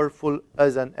powerful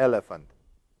as an elephant.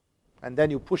 And then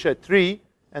you push a tree,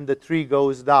 and the tree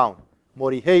goes down.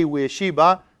 Morihei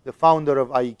Ueshiba, the founder of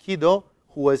Aikido,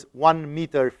 who was 1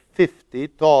 meter 50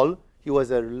 tall, he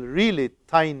was a really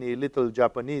tiny little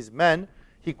Japanese man.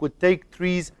 He could take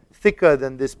trees thicker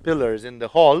than these pillars in the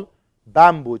hall,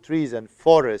 bamboo trees and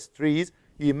forest trees.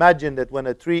 You imagine that when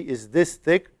a tree is this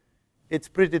thick, it's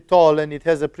pretty tall and it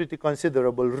has a pretty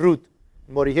considerable root.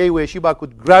 Morihei Ueshiba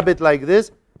could grab it like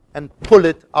this and pull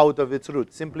it out of its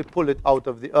root. Simply pull it out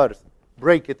of the earth.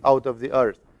 Break it out of the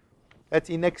earth. That's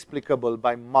inexplicable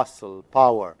by muscle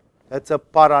power. That's a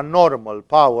paranormal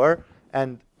power,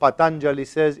 and Patanjali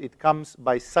says it comes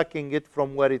by sucking it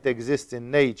from where it exists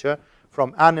in nature,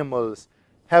 from animals,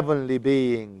 heavenly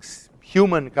beings,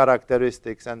 human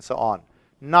characteristics, and so on.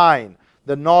 9.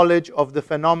 The knowledge of the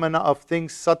phenomena of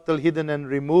things subtle, hidden, and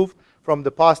removed from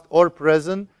the past or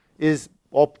present is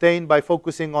obtained by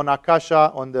focusing on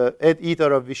Akasha, on the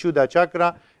ether of Vishuddha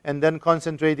Chakra, and then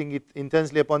concentrating it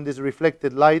intensely upon this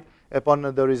reflected light, upon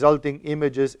the resulting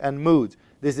images and moods.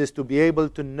 This is to be able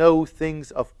to know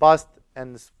things of past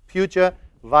and future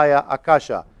via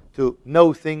Akasha, to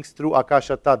know things through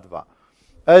Akasha Tattva.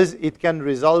 As it can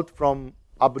result from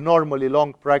abnormally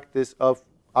long practice of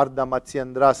Ardha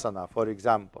Matsyendrasana, for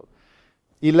example.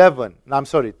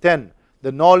 10.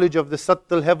 The knowledge of the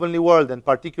subtle heavenly world, and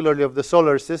particularly of the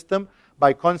solar system,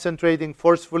 by concentrating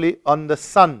forcefully on the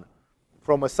sun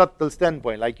from a subtle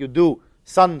standpoint. Like you do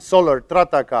sun solar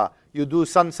trataka, you do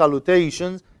sun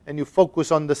salutations, and you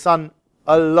focus on the sun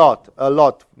a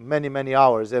lot, many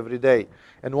hours every day.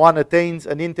 And one attains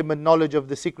an intimate knowledge of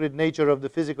the secret nature of the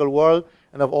physical world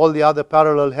and of all the other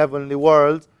parallel heavenly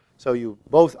worlds. So you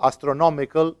both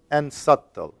astronomical and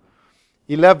subtle.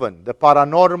 11. The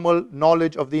paranormal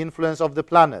knowledge of the influence of the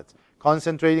planets.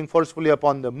 Concentrating forcefully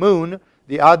upon the moon,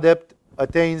 the adept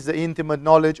attains the intimate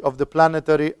knowledge of the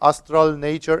planetary, astral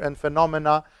nature and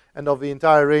phenomena, and of the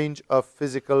entire range of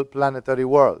physical planetary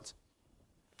worlds.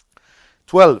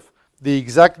 12. The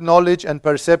exact knowledge and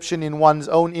perception in one's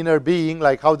own inner being,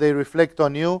 like how they reflect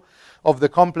on you, of the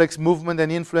complex movement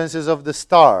and influences of the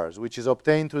stars, which is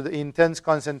obtained through the intense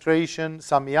concentration,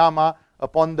 samyama,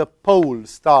 upon the pole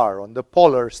star, on the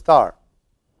polar star.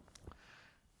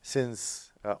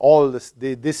 Since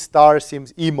this star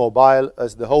seems immobile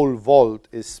as the whole vault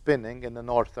is spinning in the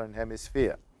northern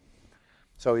hemisphere.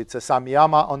 So it's a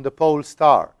samyama on the pole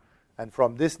star. And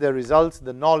from this there results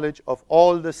the knowledge of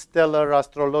all the stellar,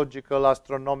 astrological,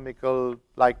 astronomical,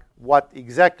 like what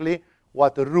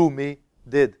Rumi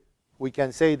did. We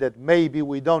can say that maybe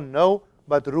we don't know,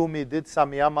 but Rumi did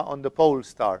samyama on the pole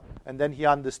star. And then he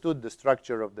understood the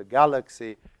structure of the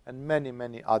galaxy and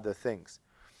many other things.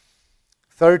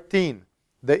 13.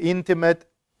 The intimate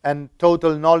and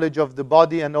total knowledge of the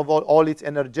body and of all its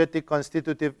energetic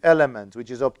constitutive elements,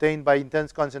 which is obtained by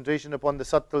intense concentration upon the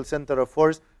subtle center of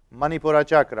force, Manipura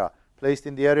Chakra, placed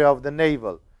in the area of the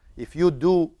navel. If you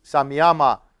do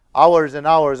samyama hours and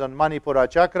hours on Manipura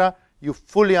Chakra, you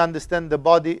fully understand the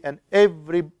body and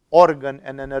every organ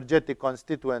and energetic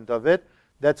constituent of it.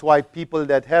 That's why people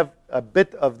that have a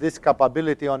bit of this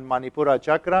capability on Manipura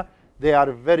Chakra, they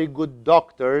are very good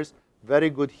doctors, very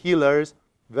good healers,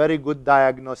 very good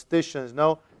diagnosticians.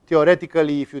 Now,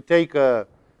 theoretically, if you take a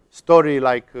story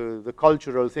like the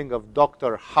cultural thing of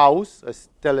Dr. House, a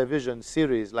television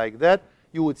series like that,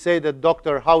 you would say that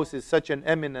Dr. House is such an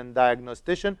eminent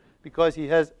diagnostician because he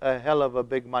has a hell of a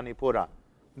big Manipura.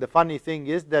 The funny thing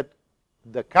is that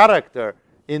the character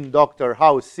in Dr.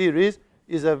 House series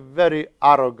is a very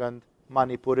arrogant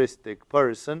Manipuristic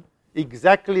person,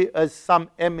 exactly as some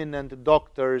eminent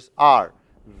doctors are.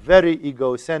 Very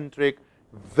egocentric,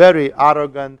 very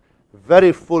arrogant,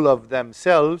 very full of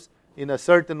themselves, in a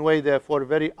certain way, therefore,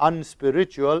 very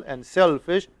unspiritual and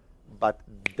selfish, but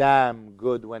damn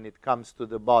good when it comes to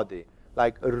the body.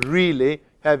 Like really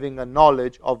having a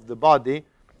knowledge of the body.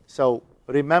 So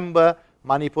remember,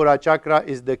 Manipura chakra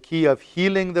is the key of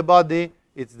healing the body.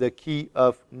 It's the key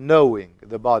of knowing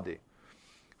the body.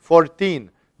 14.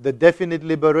 The definite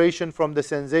liberation from the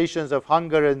sensations of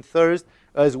hunger and thirst,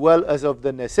 as well as of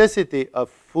the necessity of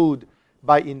food,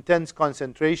 by intense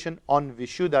concentration on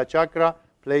Vishuddha chakra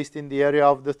placed in the area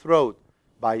of the throat.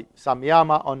 By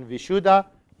samyama on Vishuddha,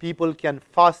 people can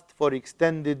fast for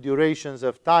extended durations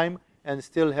of time and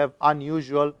still have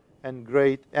unusual and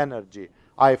great energy.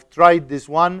 I've tried this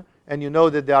one, and you know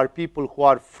that there are people who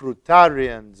are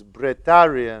fruitarians,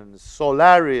 breatharians,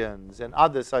 solarians, and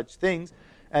other such things,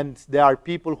 and there are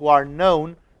people who are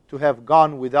known to have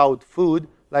gone without food,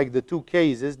 like the two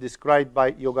cases described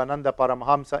by Yogananda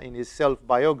Paramahamsa in his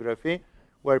self-biography,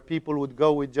 where people would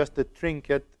go with just a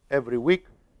trinket every week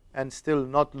and still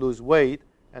not lose weight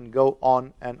and go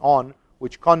on and on,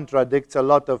 which contradicts a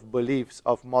lot of beliefs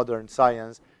of modern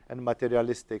science and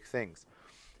materialistic things.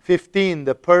 15.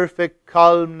 The perfect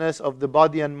calmness of the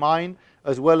body and mind,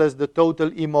 as well as the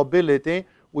total immobility,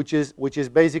 which is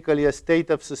basically a state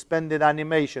of suspended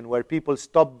animation, where people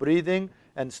stop breathing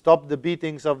and stop the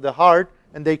beatings of the heart,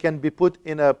 and they can be put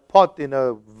in a pot, in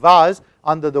a vase,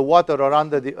 under the water or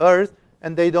under the earth,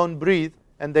 and they don't breathe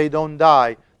and they don't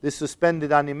die. This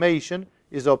suspended animation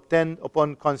is obtained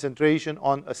upon concentration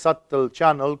on a subtle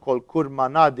channel called Kurma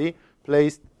Nadi,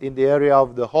 placed in the area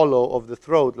of the hollow of the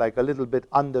throat, like a little bit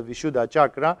under Vishuddha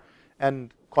chakra,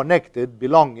 and connected,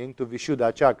 belonging to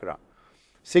Vishuddha chakra.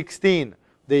 16.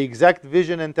 The exact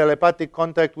vision and telepathic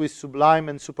contact with sublime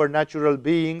and supernatural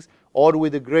beings, or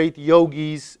with the great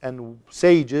yogis and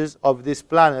sages of this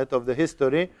planet, of the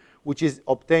history, which is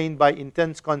obtained by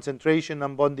intense concentration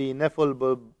upon the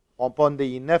ineffable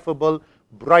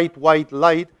bright white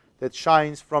light that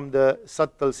shines from the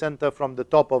subtle center, from the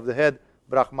top of the head,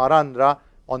 Brahmarandra,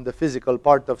 on the physical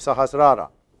part of Sahasrara.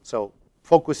 So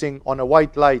focusing on a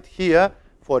white light here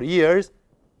for years,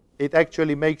 it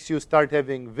actually makes you start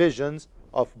having visions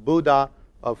of Buddha,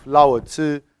 of Lao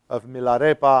Tzu, of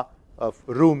Milarepa, of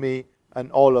Rumi,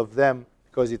 and all of them,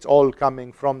 because it's all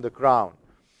coming from the crown.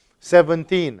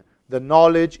 17. The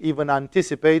knowledge, even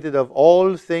anticipated, of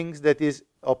all things that is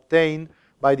obtained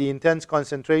by the intense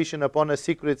concentration upon a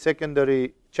secret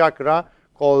secondary chakra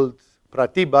called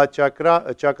Pratibha chakra,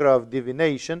 a chakra of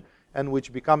divination, and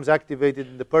which becomes activated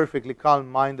in the perfectly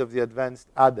calm mind of the advanced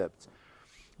adepts.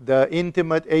 The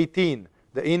intimate 18.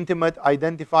 The intimate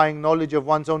identifying knowledge of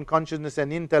one's own consciousness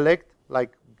and intellect,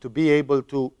 like to be able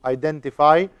to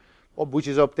identify, which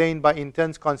is obtained by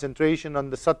intense concentration on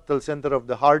the subtle center of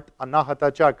the heart,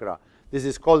 Anahata chakra. This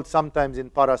is called sometimes in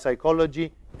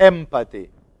parapsychology empathy,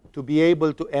 to be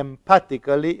able to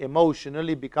empathically,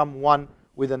 emotionally become one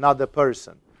with another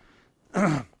person.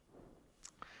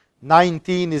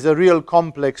 19 is a real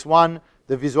complex one,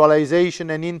 the visualization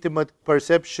and intimate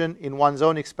perception in one's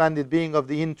own expanded being of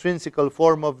the intrinsical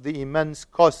form of the immense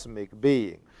cosmic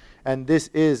being. And this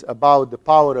is about the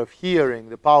power of hearing,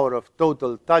 the power of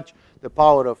total touch, the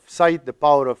power of sight, the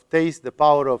power of taste, the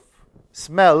power of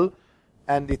smell.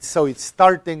 And it's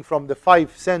starting from the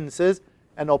five senses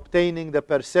and obtaining the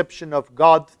perception of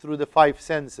God through the five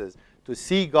senses. To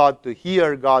see God, to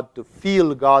hear God, to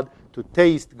feel God, to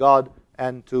taste God,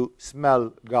 and to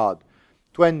smell God.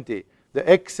 20. The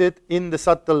exit in the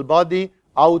subtle body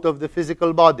out of the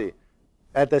physical body.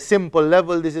 At a simple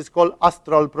level, this is called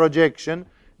astral projection.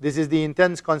 This is the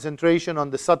intense concentration on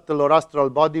the subtle or astral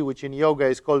body, which in yoga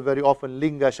is called very often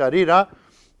Linga Sharira.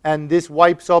 And this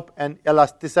wipes up and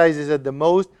elasticizes at the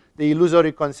most the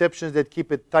illusory conceptions that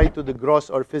keep it tied to the gross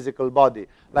or physical body.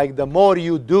 Like the more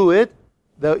you do it,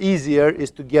 the easier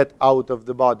is to get out of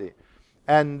the body.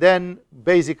 And then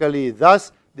basically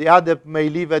thus, the adept may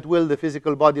leave at will the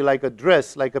physical body like a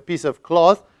dress, like a piece of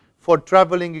cloth, for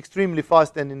traveling extremely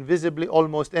fast and invisibly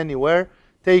almost anywhere,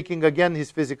 taking again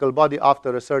his physical body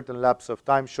after a certain lapse of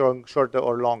time, shorter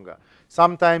or longer.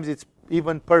 Sometimes it's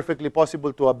even perfectly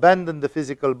possible to abandon the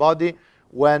physical body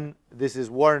when this is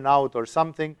worn out or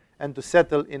something, and to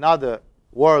settle in other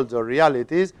worlds or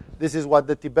realities. This is what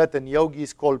the Tibetan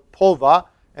yogis call pova,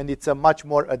 and it's a much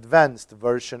more advanced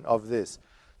version of this.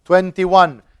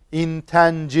 21.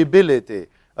 Intangibility,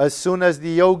 As soon as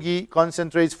the yogi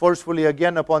concentrates forcefully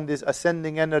again upon this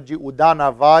ascending energy,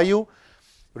 Udana Vayu,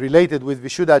 related with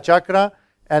Vishuddha chakra,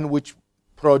 and which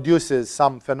produces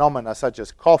some phenomena such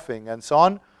as coughing and so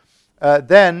on,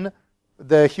 then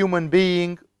the human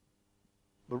being,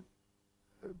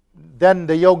 then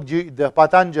the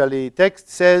Patanjali text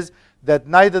says that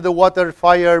neither the water,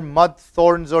 fire, mud,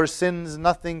 thorns or sins,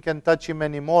 nothing can touch him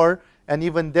anymore, and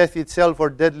even death itself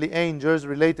or deadly angels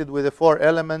related with the 4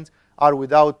 elements are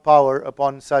without power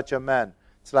upon such a man.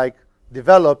 It's like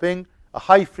developing a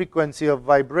high frequency of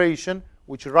vibration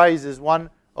which rises one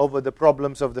over the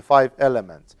problems of the 5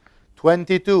 elements.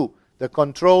 22. The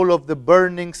control of the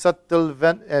burning subtle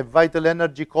vital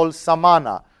energy called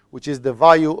samana, which is the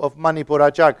vayu of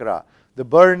Manipura chakra. The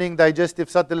burning digestive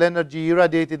subtle energy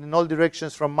irradiated in all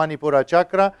directions from Manipura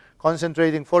chakra,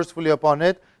 concentrating forcefully upon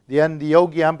it. The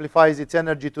yogi amplifies its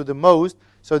energy to the most,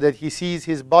 so that he sees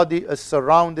his body as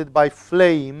surrounded by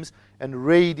flames and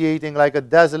radiating like a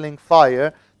dazzling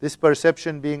fire, this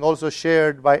perception being also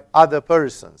shared by other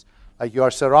persons. Like you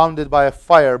are surrounded by a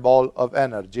fireball of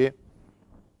energy,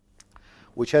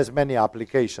 which has many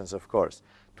applications, of course.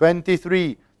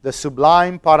 23. The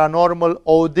sublime paranormal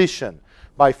audition.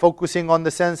 By focusing on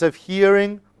the sense of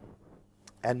hearing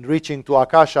and reaching to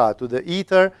Akasha, to the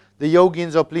ether, the yogi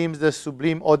obtains the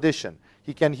sublime audition.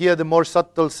 He can hear the more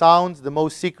subtle sounds, the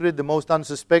most secret, the most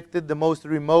unsuspected, the most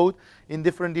remote,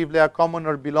 indifferent if they are common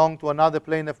or belong to another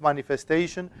plane of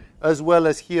manifestation, as well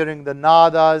as hearing the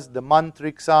nadas, the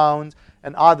mantric sounds,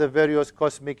 and other various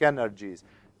cosmic energies.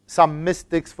 Some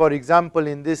mystics, for example,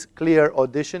 in this clear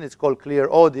audition, it's called clear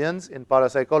audience in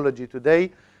parapsychology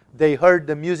today, they heard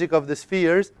the music of the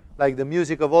spheres, like the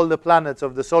music of all the planets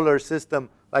of the solar system,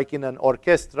 like in an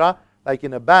orchestra, like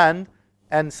in a band,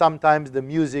 and sometimes the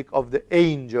music of the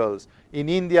angels. In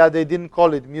India, they didn't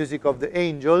call it music of the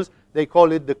angels, they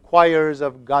call it the choirs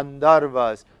of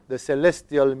Gandharvas, the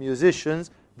celestial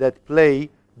musicians that play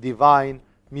divine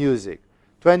music.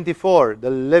 24, the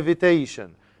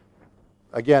levitation.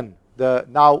 Again, the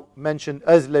now mentioned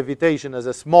as levitation as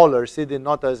a smaller siddhi,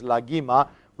 not as lagima,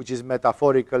 which is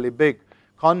metaphorically big.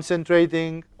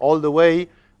 Concentrating all the way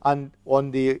on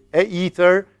the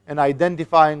ether and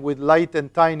identifying with light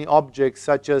and tiny objects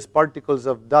such as particles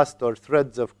of dust or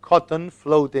threads of cotton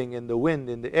floating in the wind,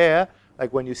 in the air.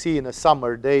 Like when you see in a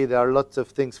summer day, there are lots of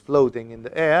things floating in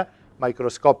the air,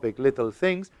 microscopic little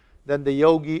things. Then the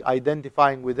yogi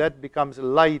identifying with that becomes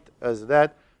light as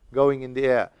that going in the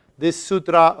air. This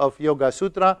sutra of Yoga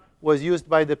Sutra was used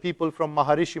by the people from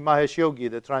Maharishi Mahesh Yogi,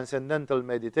 the Transcendental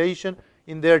Meditation,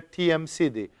 in their TM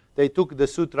Siddhi. They took the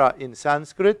sutra in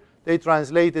Sanskrit, they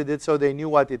translated it so they knew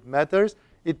what it matters.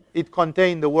 It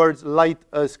contained the words light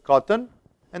as cotton,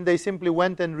 and they simply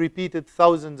went and repeated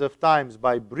thousands of times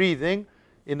by breathing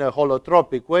in a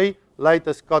holotropic way, light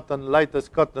as cotton, light as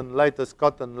cotton, light as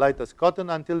cotton, light as cotton,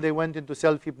 until they went into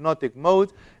self-hypnotic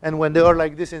modes. And when they were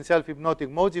like this in self-hypnotic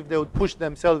modes, if they would push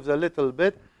themselves a little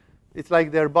bit, it's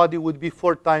like their body would be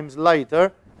 4 times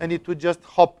lighter, and it would just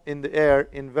hop in the air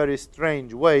in very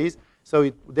strange ways.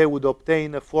 So they would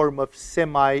obtain a form of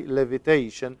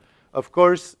semi-levitation. Of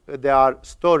course, there are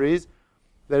stories.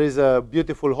 There is a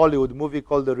beautiful Hollywood movie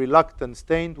called The Reluctant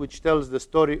Saint, which tells the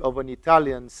story of an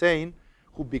Italian saint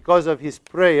who, because of his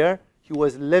prayer, he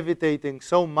was levitating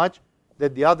so much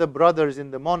that the other brothers in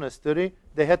the monastery,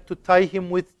 they had to tie him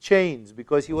with chains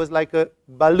because he was like a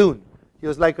balloon. He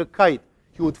was like a kite.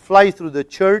 He would fly through the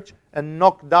church and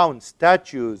knock down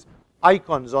statues,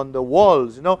 icons on the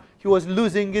walls. He was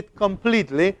losing it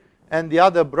completely. And the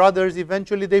other brothers,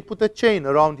 eventually they put a chain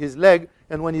around his leg,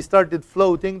 and when he started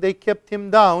floating, they kept him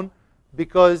down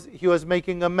because he was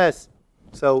making a mess.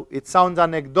 So it sounds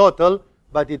anecdotal,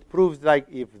 but it proves like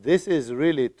if this is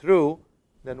really true,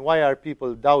 then why are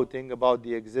people doubting about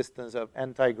the existence of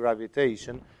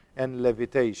anti-gravitation and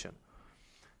levitation?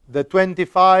 The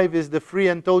 25 is the free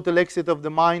and total exit of the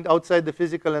mind outside the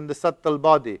physical and the subtle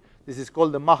body. This is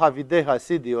called the Mahavideha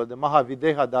Siddhi or the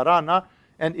Mahavideha Dharana,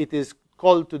 and it is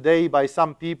called today by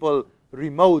some people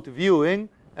remote viewing,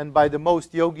 and by the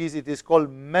most yogis it is called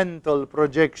mental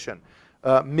projection.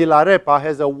 Milarepa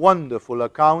has a wonderful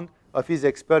account of his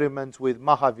experiments with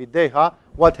Mahavideha,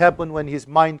 what happened when his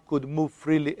mind could move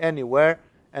freely anywhere,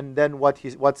 and then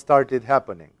what started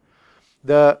happening.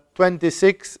 The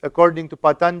 26, according to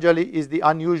Patanjali, is the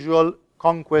unusual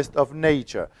conquest of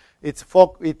nature.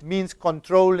 It means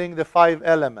controlling the 5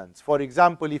 elements. For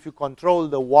example, if you control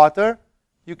the water,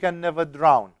 you can never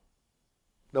drown.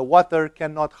 The water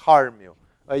cannot harm you.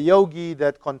 A yogi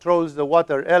that controls the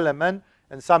water element,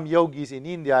 and some yogis in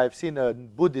India, I've seen a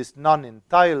Buddhist nun in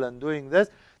Thailand doing this,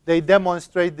 they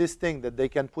demonstrate this thing, that they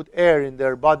can put air in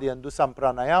their body and do some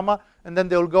pranayama, and then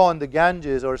they'll go on the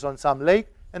Ganges or on some lake,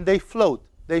 and they float.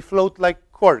 They float like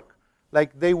cork,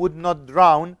 like they would not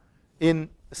drown in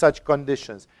such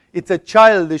conditions. It's a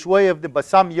childish way of but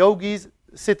some yogis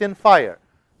sit in fire.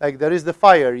 Like there is the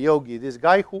fire yogi, this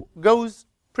guy who goes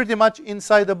pretty much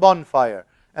inside a bonfire,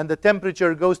 and the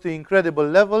temperature goes to incredible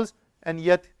levels, and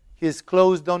yet his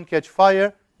clothes don't catch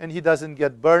fire, and he doesn't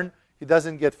get burned. He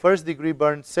doesn't get first degree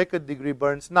burns, second degree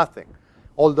burns, nothing.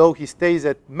 Although he stays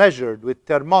at, measured with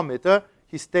thermometer,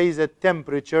 he stays at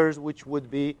temperatures which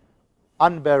would be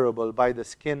unbearable by the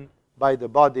skin, by the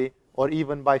body, or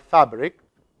even by fabric.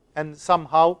 And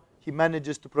somehow he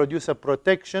manages to produce a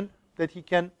protection that he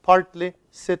can partly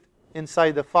sit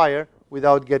inside the fire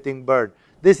without getting burned.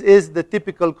 This is the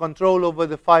typical control over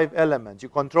the 5 elements. You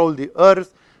control the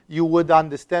earth, you would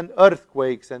understand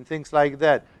earthquakes and things like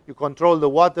that. You control the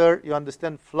water, you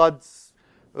understand floods,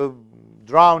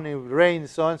 drowning, rain,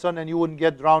 so and so on, and you wouldn't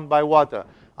get drowned by water.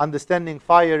 Understanding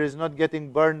fire is not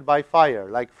getting burned by fire.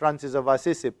 Like Francis of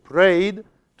Assisi prayed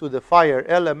to the fire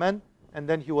element, and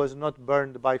then he was not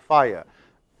burned by fire.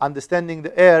 Understanding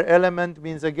the air element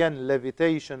means again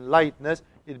levitation, lightness.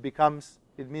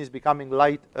 It means becoming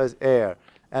light as air.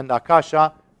 And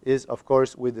Akasha is, of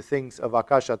course, with the things of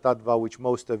Akasha Tattva, which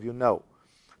most of you know.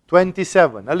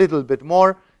 27, a little bit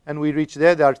more, and we reach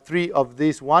there. There are 3 of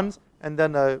these ones, and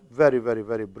then a very, very,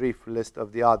 very brief list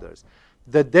of the others.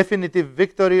 The definitive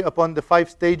victory upon the 5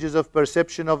 stages of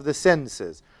perception of the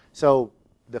senses. So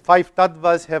the 5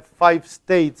 tattvas have 5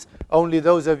 states. Only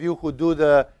those of you who do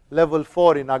the level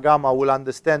 4 in Agama will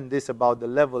understand this about the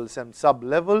levels and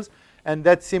sub-levels. And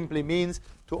that simply means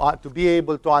to be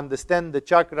able to understand the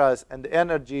chakras and the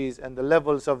energies and the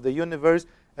levels of the universe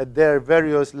at their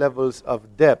various levels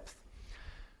of depth.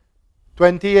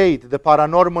 28. The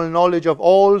paranormal knowledge of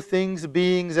all things,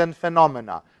 beings, and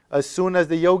phenomena. As soon as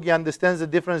the yogi understands the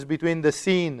difference between the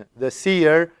seen, the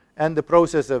seer, and the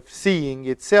process of seeing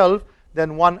itself,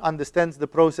 then one understands the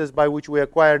process by which we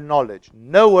acquire knowledge.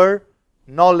 Knower,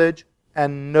 knowledge,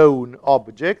 and known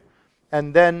object.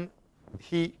 And then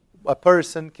a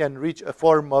person can reach a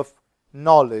form of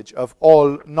knowledge, of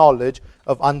all knowledge,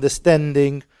 of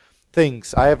understanding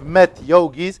things. I have met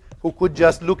yogis who could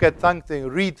just look at something,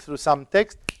 read through some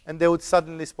text, and they would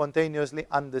suddenly spontaneously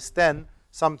understand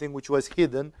something which was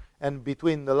hidden and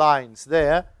between the lines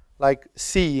there, like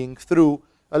seeing through,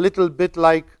 a little bit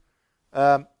like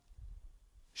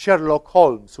Sherlock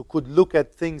Holmes, who could look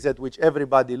at things at which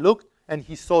everybody looked, and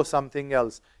he saw something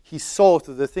else. He saw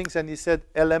through the things, and he said,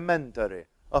 elementary.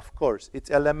 Of course,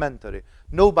 it's elementary.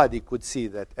 Nobody could see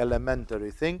that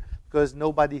elementary thing because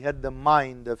nobody had the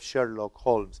mind of Sherlock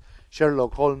Holmes.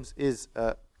 Sherlock Holmes is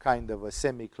a kind of a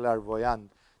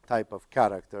semi-clairvoyant type of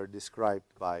character described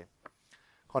by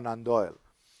Conan Doyle.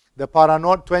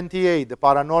 28, the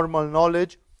paranormal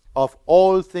knowledge of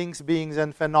all things, beings,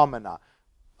 and phenomena.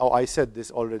 Oh, I said this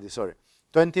already, sorry.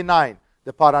 29,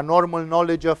 the paranormal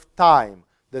knowledge of time.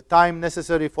 The time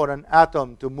necessary for an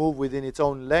atom to move within its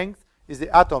own length is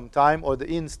the atom time or the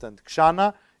instant.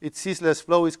 Kshana, its ceaseless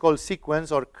flow is called sequence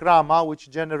or krama,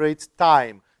 which generates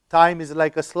time. Time is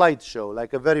like a slideshow,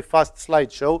 like a very fast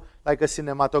slideshow, like a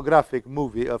cinematographic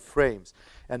movie of frames.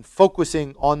 And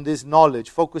focusing on this knowledge,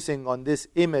 focusing on this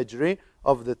imagery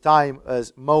of the time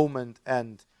as moment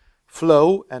and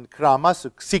flow and krama,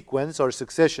 sequence or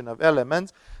succession of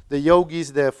elements, the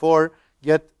yogis therefore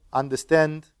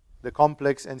understand the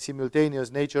complex and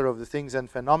simultaneous nature of the things and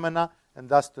phenomena, and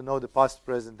thus to know the past,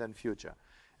 present, and future.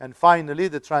 And finally,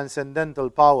 the transcendental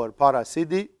power,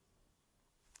 parasiddhi,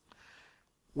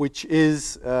 which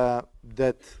is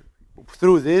that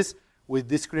through this, with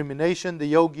discrimination, the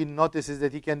yogi notices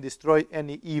that he can destroy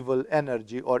any evil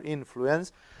energy or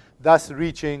influence, thus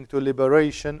reaching to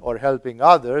liberation or helping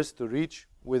others to reach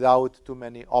without too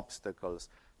many obstacles.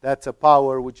 That's a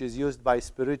power which is used by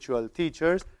spiritual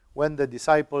teachers when the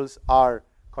disciples are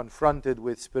confronted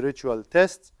with spiritual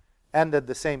tests, and at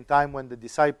the same time when the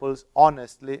disciples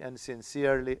honestly and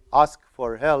sincerely ask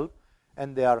for help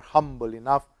and they are humble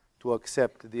enough to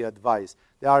accept the advice.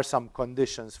 There are some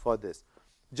conditions for this.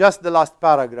 Just the last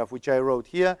paragraph which I wrote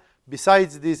here,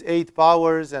 besides these 8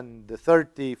 powers and the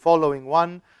 30 following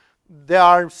one, there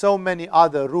are so many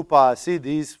other rupa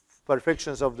siddhis,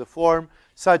 perfections of the form,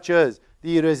 such as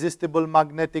the irresistible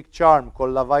magnetic charm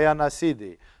called lavayana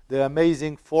siddhi, the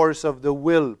amazing force of the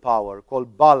will power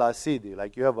called bala siddhi,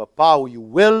 like you have a power, you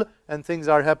will, and things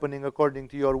are happening according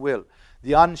to your will.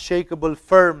 The unshakable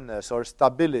firmness or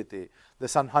stability, the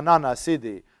sanhanana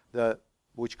siddhi,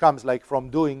 which comes like from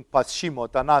doing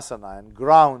paschimottanasana and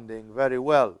grounding very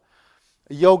well.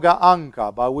 yoga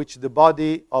anka, by which the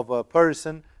body of a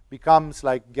person becomes,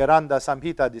 like Geranda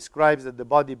Samhita describes, that the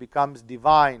body becomes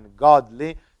divine,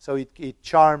 godly, so it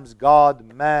charms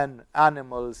God, man,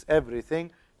 animals,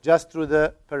 everything, just through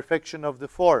the perfection of the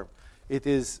form. It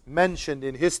is mentioned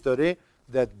in history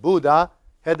that Buddha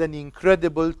had an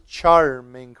incredible,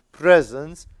 charming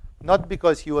presence, not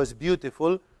because he was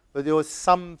beautiful, but there was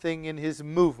something in his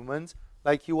movements,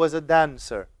 like he was a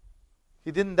dancer.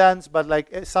 He didn't dance, but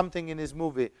like something in his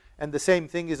movie. And the same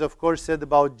thing is, of course, said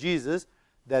about Jesus,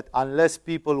 that unless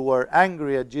people were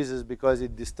angry at Jesus because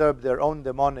it disturbed their own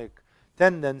demonic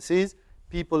tendencies,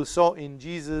 people saw in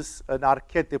Jesus an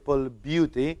archetypal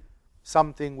beauty,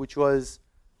 something which was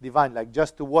divine. Like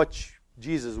just to watch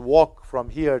Jesus walk from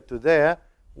here to there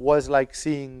was like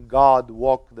seeing God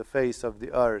walk the face of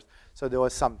the earth. So there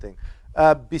was something.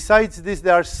 Besides this,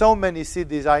 there are so many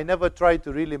siddhis. I never try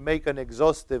to really make an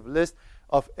exhaustive list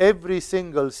of every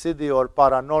single siddhi or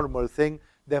paranormal thing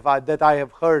that I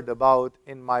have heard about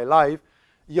in my life.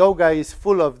 Yoga is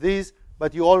full of these,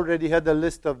 but you already had a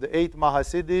list of the 8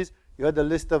 Mahasiddhis. You had a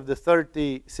list of the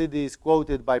 30 siddhis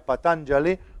quoted by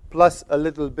Patanjali, plus a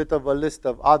little bit of a list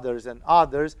of others and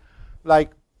others.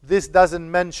 Like this doesn't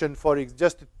mention,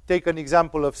 just to take an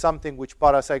example of something which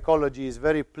parapsychology is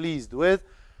very pleased with,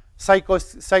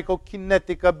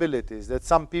 psychokinetic abilities, that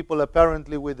some people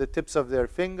apparently with the tips of their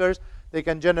fingers, they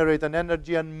can generate an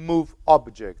energy and move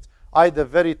objects, either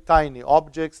very tiny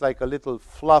objects like a little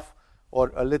fluff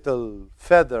or a little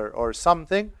feather or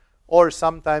something, or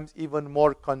sometimes even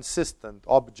more consistent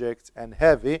objects and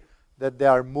heavy, that they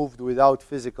are moved without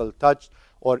physical touch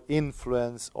or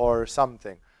influence or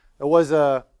something. There was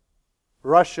a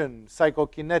Russian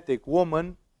psychokinetic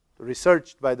woman,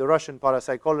 researched by the Russian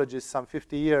parapsychologists some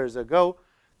 50 years ago.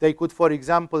 They could, for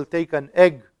example, take an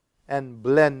egg and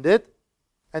blend it,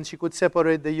 and she could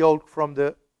separate the yolk from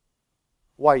the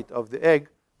white of the egg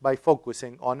by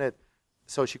focusing on it.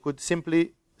 So she could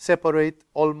simply separate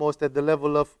almost at the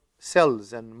level of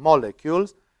cells and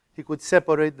molecules. He could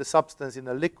separate the substance in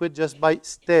a liquid just by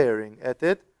staring at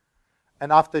it.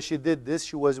 And after she did this,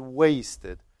 she was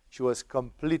wasted. She was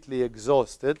completely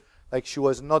exhausted, like she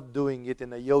was not doing it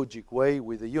in a yogic way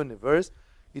with the universe.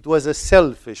 It was a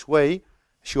selfish way.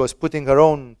 She was putting her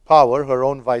own power, her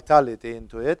own vitality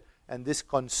into it, and this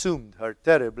consumed her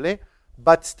terribly.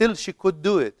 But still she could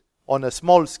do it. On a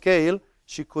small scale,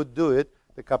 she could do it.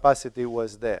 The capacity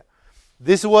was there.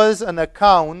 This was an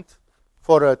account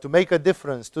to make a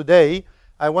difference. Today,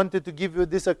 I wanted to give you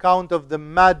this account of the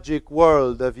magic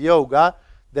world of yoga,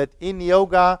 that in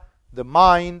yoga, the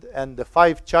mind and the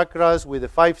 5 chakras with the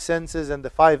 5 senses and the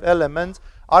 5 elements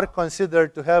are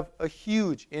considered to have a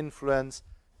huge influence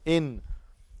in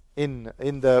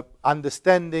the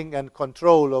understanding and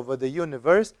control over the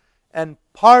universe. And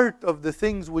part of the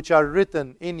things which are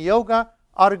written in yoga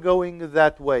are going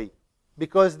that way.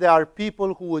 Because there are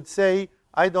people who would say,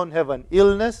 I don't have an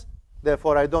illness,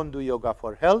 therefore I don't do yoga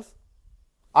for health.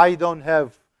 I don't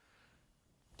have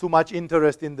too much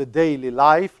interest in the daily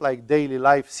life, like daily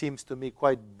life seems to me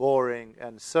quite boring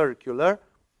and circular,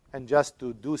 and just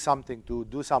to do something, to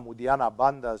do some Uddiyana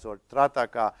Bandhas or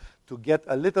Trataka, to get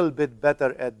a little bit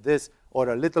better at this or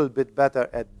a little bit better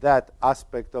at that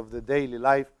aspect of the daily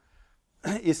life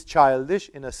is childish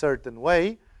in a certain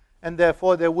way. And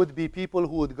therefore there would be people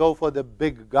who would go for the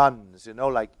big guns,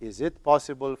 like, is it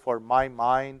possible for my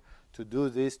mind to do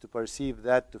this, to perceive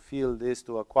that, to feel this,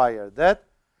 to acquire that?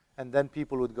 And then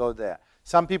people would go there.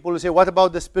 Some people would say, what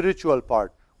about the spiritual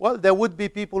part? Well, there would be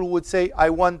people who would say,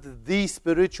 I want the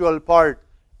spiritual part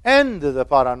and the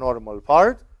paranormal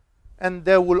part. And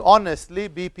there will honestly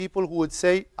be people who would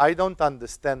say, I don't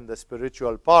understand the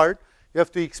spiritual part. You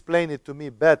have to explain it to me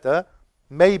better.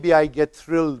 Maybe I get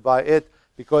thrilled by it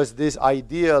because this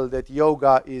ideal that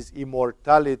yoga is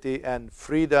immortality and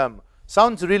freedom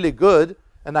sounds really good,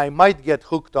 and I might get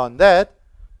hooked on that.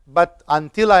 But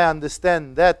until I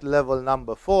understand that level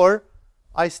number 4,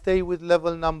 I stay with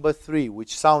level number 3,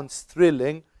 which sounds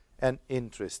thrilling and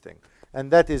interesting. And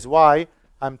that is why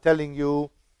I'm telling you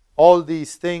all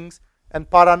these things. And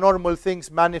paranormal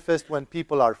things manifest when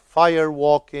people are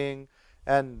firewalking.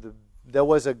 And there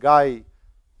was a guy,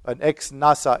 an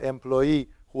ex-NASA employee,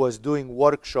 who was doing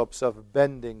workshops of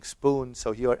bending spoons.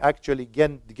 So he was actually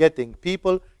getting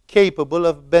people capable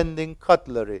of bending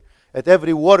cutlery. At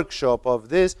every workshop of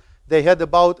this, they had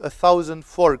about 1,000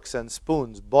 forks and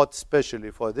spoons bought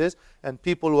specially for this, and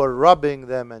people were rubbing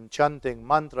them and chanting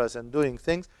mantras and doing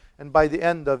things, and by the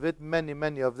end of it,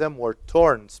 many of them were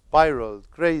torn, spiraled,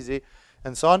 crazy,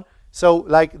 and so on. So,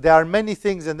 like, there are many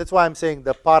things, and that's why I'm saying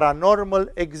the paranormal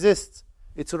exists.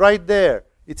 It's right there.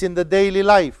 It's in the daily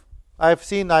life.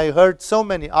 I heard so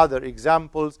many other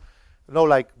examples,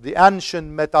 like the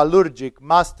ancient metallurgic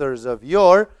masters of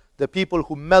yore, the people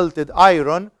who melted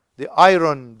iron,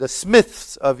 the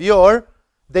smiths of yore,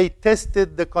 they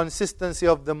tested the consistency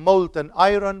of the molten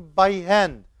iron by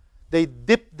hand. They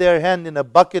dipped their hand in a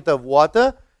bucket of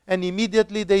water, and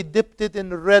immediately they dipped it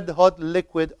in red-hot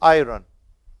liquid iron.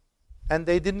 And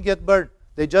they didn't get burned.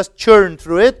 They just churned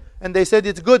through it, and they said,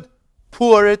 it's good,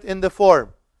 pour it in the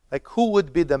form. Like, who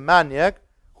would be the maniac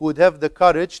who would have the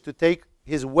courage to take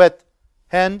his wet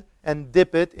hand and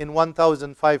dip it in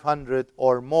 1,500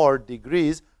 or more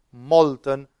degrees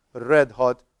molten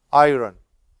red-hot iron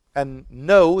and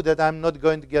know that I'm not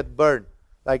going to get burned?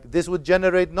 Like, this would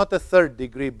generate not a 3rd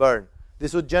degree burn.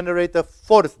 This would generate a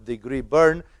 4th degree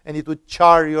burn, and it would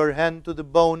char your hand to the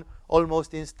bone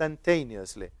almost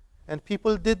instantaneously. And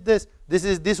people did this.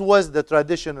 This was the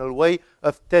traditional way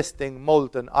of testing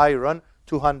molten iron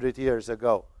 200 years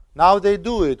ago. Now they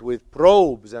do it with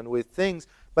probes and with things,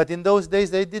 but in those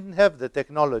days they didn't have the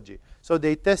technology. So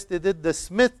they tested it. The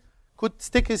smith could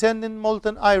stick his hand in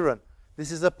molten iron.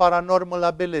 This is a paranormal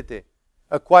ability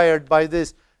acquired by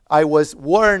this. I was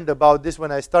warned about this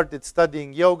when I started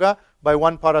studying yoga by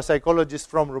one parapsychologist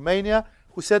from Romania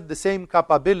who said the same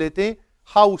capability,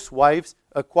 housewives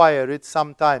acquire it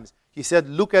sometimes. He said,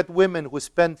 look at women who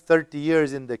spent 30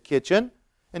 years in the kitchen,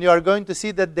 and you are going to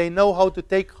see that they know how to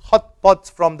take hot pots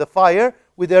from the fire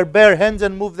with their bare hands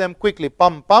and move them quickly,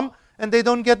 pum, pum, and they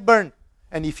don't get burned.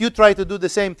 And if you try to do the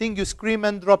same thing, you scream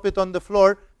and drop it on the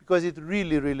floor because it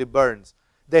really, really burns.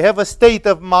 They have a state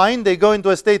of mind. They go into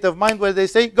a state of mind where they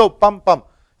say, go, pum, pum.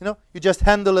 You just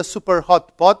handle a super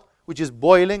hot pot, which is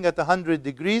boiling at 100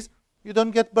 degrees. You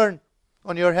don't get burned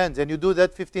on your hands. And you do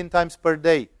that 15 times per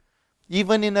day.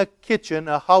 Even in a kitchen,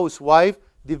 a housewife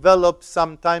develops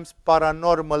sometimes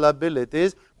paranormal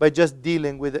abilities by just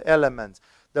dealing with the elements.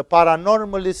 The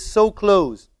paranormal is so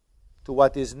close to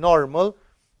what is normal,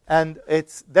 and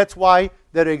that's why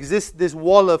there exists this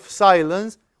wall of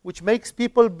silence which makes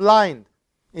people blind.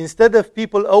 Instead of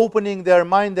people opening their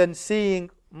mind and seeing,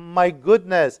 my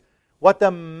goodness, what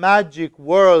a magic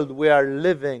world we are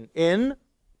living in,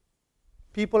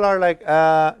 people are like,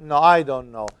 no, I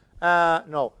don't know.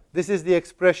 No, this is the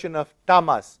expression of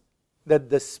tamas, that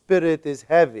the spirit is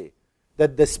heavy,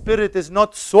 that the spirit is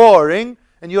not soaring,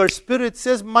 and your spirit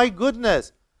says, my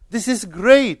goodness, this is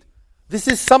great. This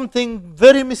is something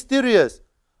very mysterious.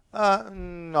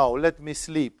 No, let me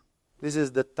sleep. This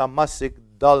is the tamasic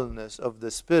dullness of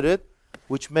the spirit,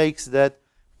 which makes that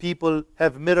people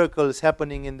have miracles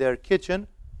happening in their kitchen,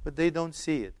 but they don't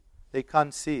see it. They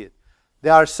can't see it.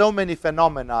 There are so many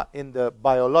phenomena in the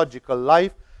biological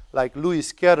life, like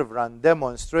Louis Kervran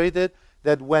demonstrated,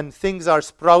 that when things are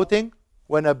sprouting,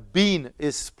 when a bean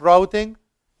is sprouting,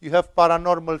 you have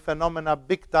paranormal phenomena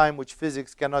big time which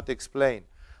physics cannot explain.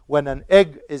 When an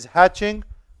egg is hatching,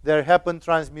 there happen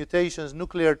transmutations,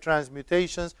 nuclear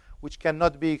transmutations, which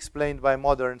cannot be explained by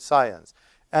modern science.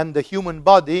 And the human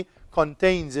body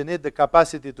contains in it the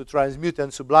capacity to transmute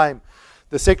and sublime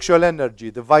the sexual energy,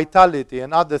 the vitality,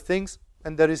 and other things,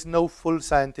 and there is no full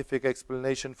scientific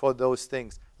explanation for those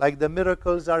things. Like the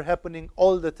miracles are happening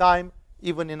all the time,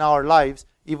 even in our lives,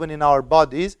 even in our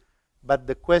bodies, but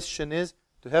the question is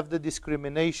to have the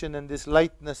discrimination and this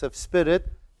lightness of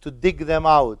spirit to dig them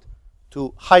out,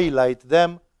 to highlight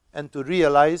them, and to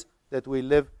realize that we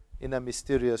live in a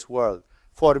mysterious world.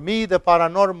 For me, the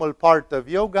paranormal part of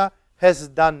yoga has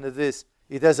done this.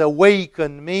 It has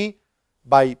awakened me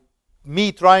by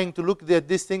me trying to look at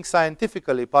these things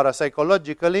scientifically,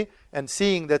 parapsychologically, and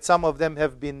seeing that some of them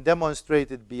have been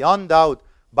demonstrated beyond doubt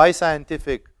by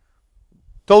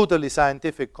totally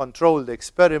scientific controlled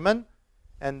experiment,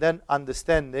 and then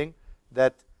understanding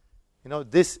that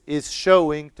this is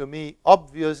showing to me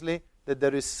obviously that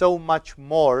there is so much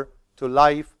more to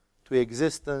life, to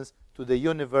existence, to the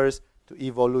universe, to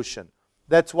evolution.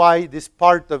 That's why this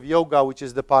part of yoga, which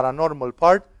is the paranormal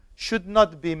part, should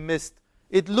not be missed.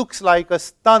 It looks like a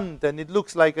stunt, and it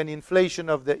looks like an inflation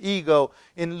of the ego,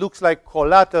 it looks like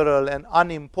collateral and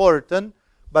unimportant,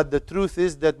 but the truth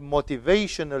is that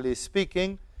motivationally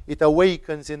speaking, it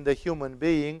awakens in the human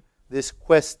being this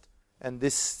quest and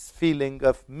this feeling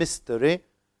of mystery,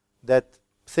 that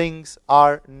things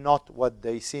are not what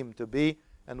they seem to be,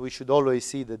 and we should always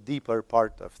see the deeper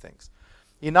part of things.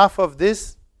 Enough of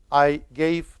this. I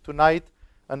gave tonight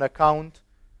an account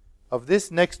of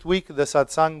this. Next week, the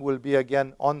satsang will be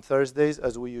again on Thursdays,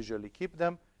 as we usually keep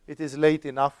them. It is late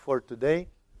enough for today.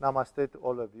 Namaste to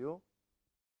all of you.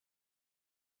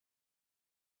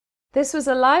 This was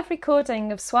a live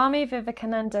recording of Swami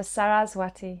Vivekananda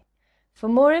Saraswati. For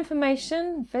more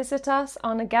information, visit us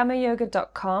on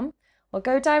agamayoga.com or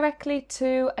go directly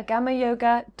to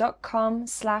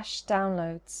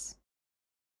agamayoga.com/downloads.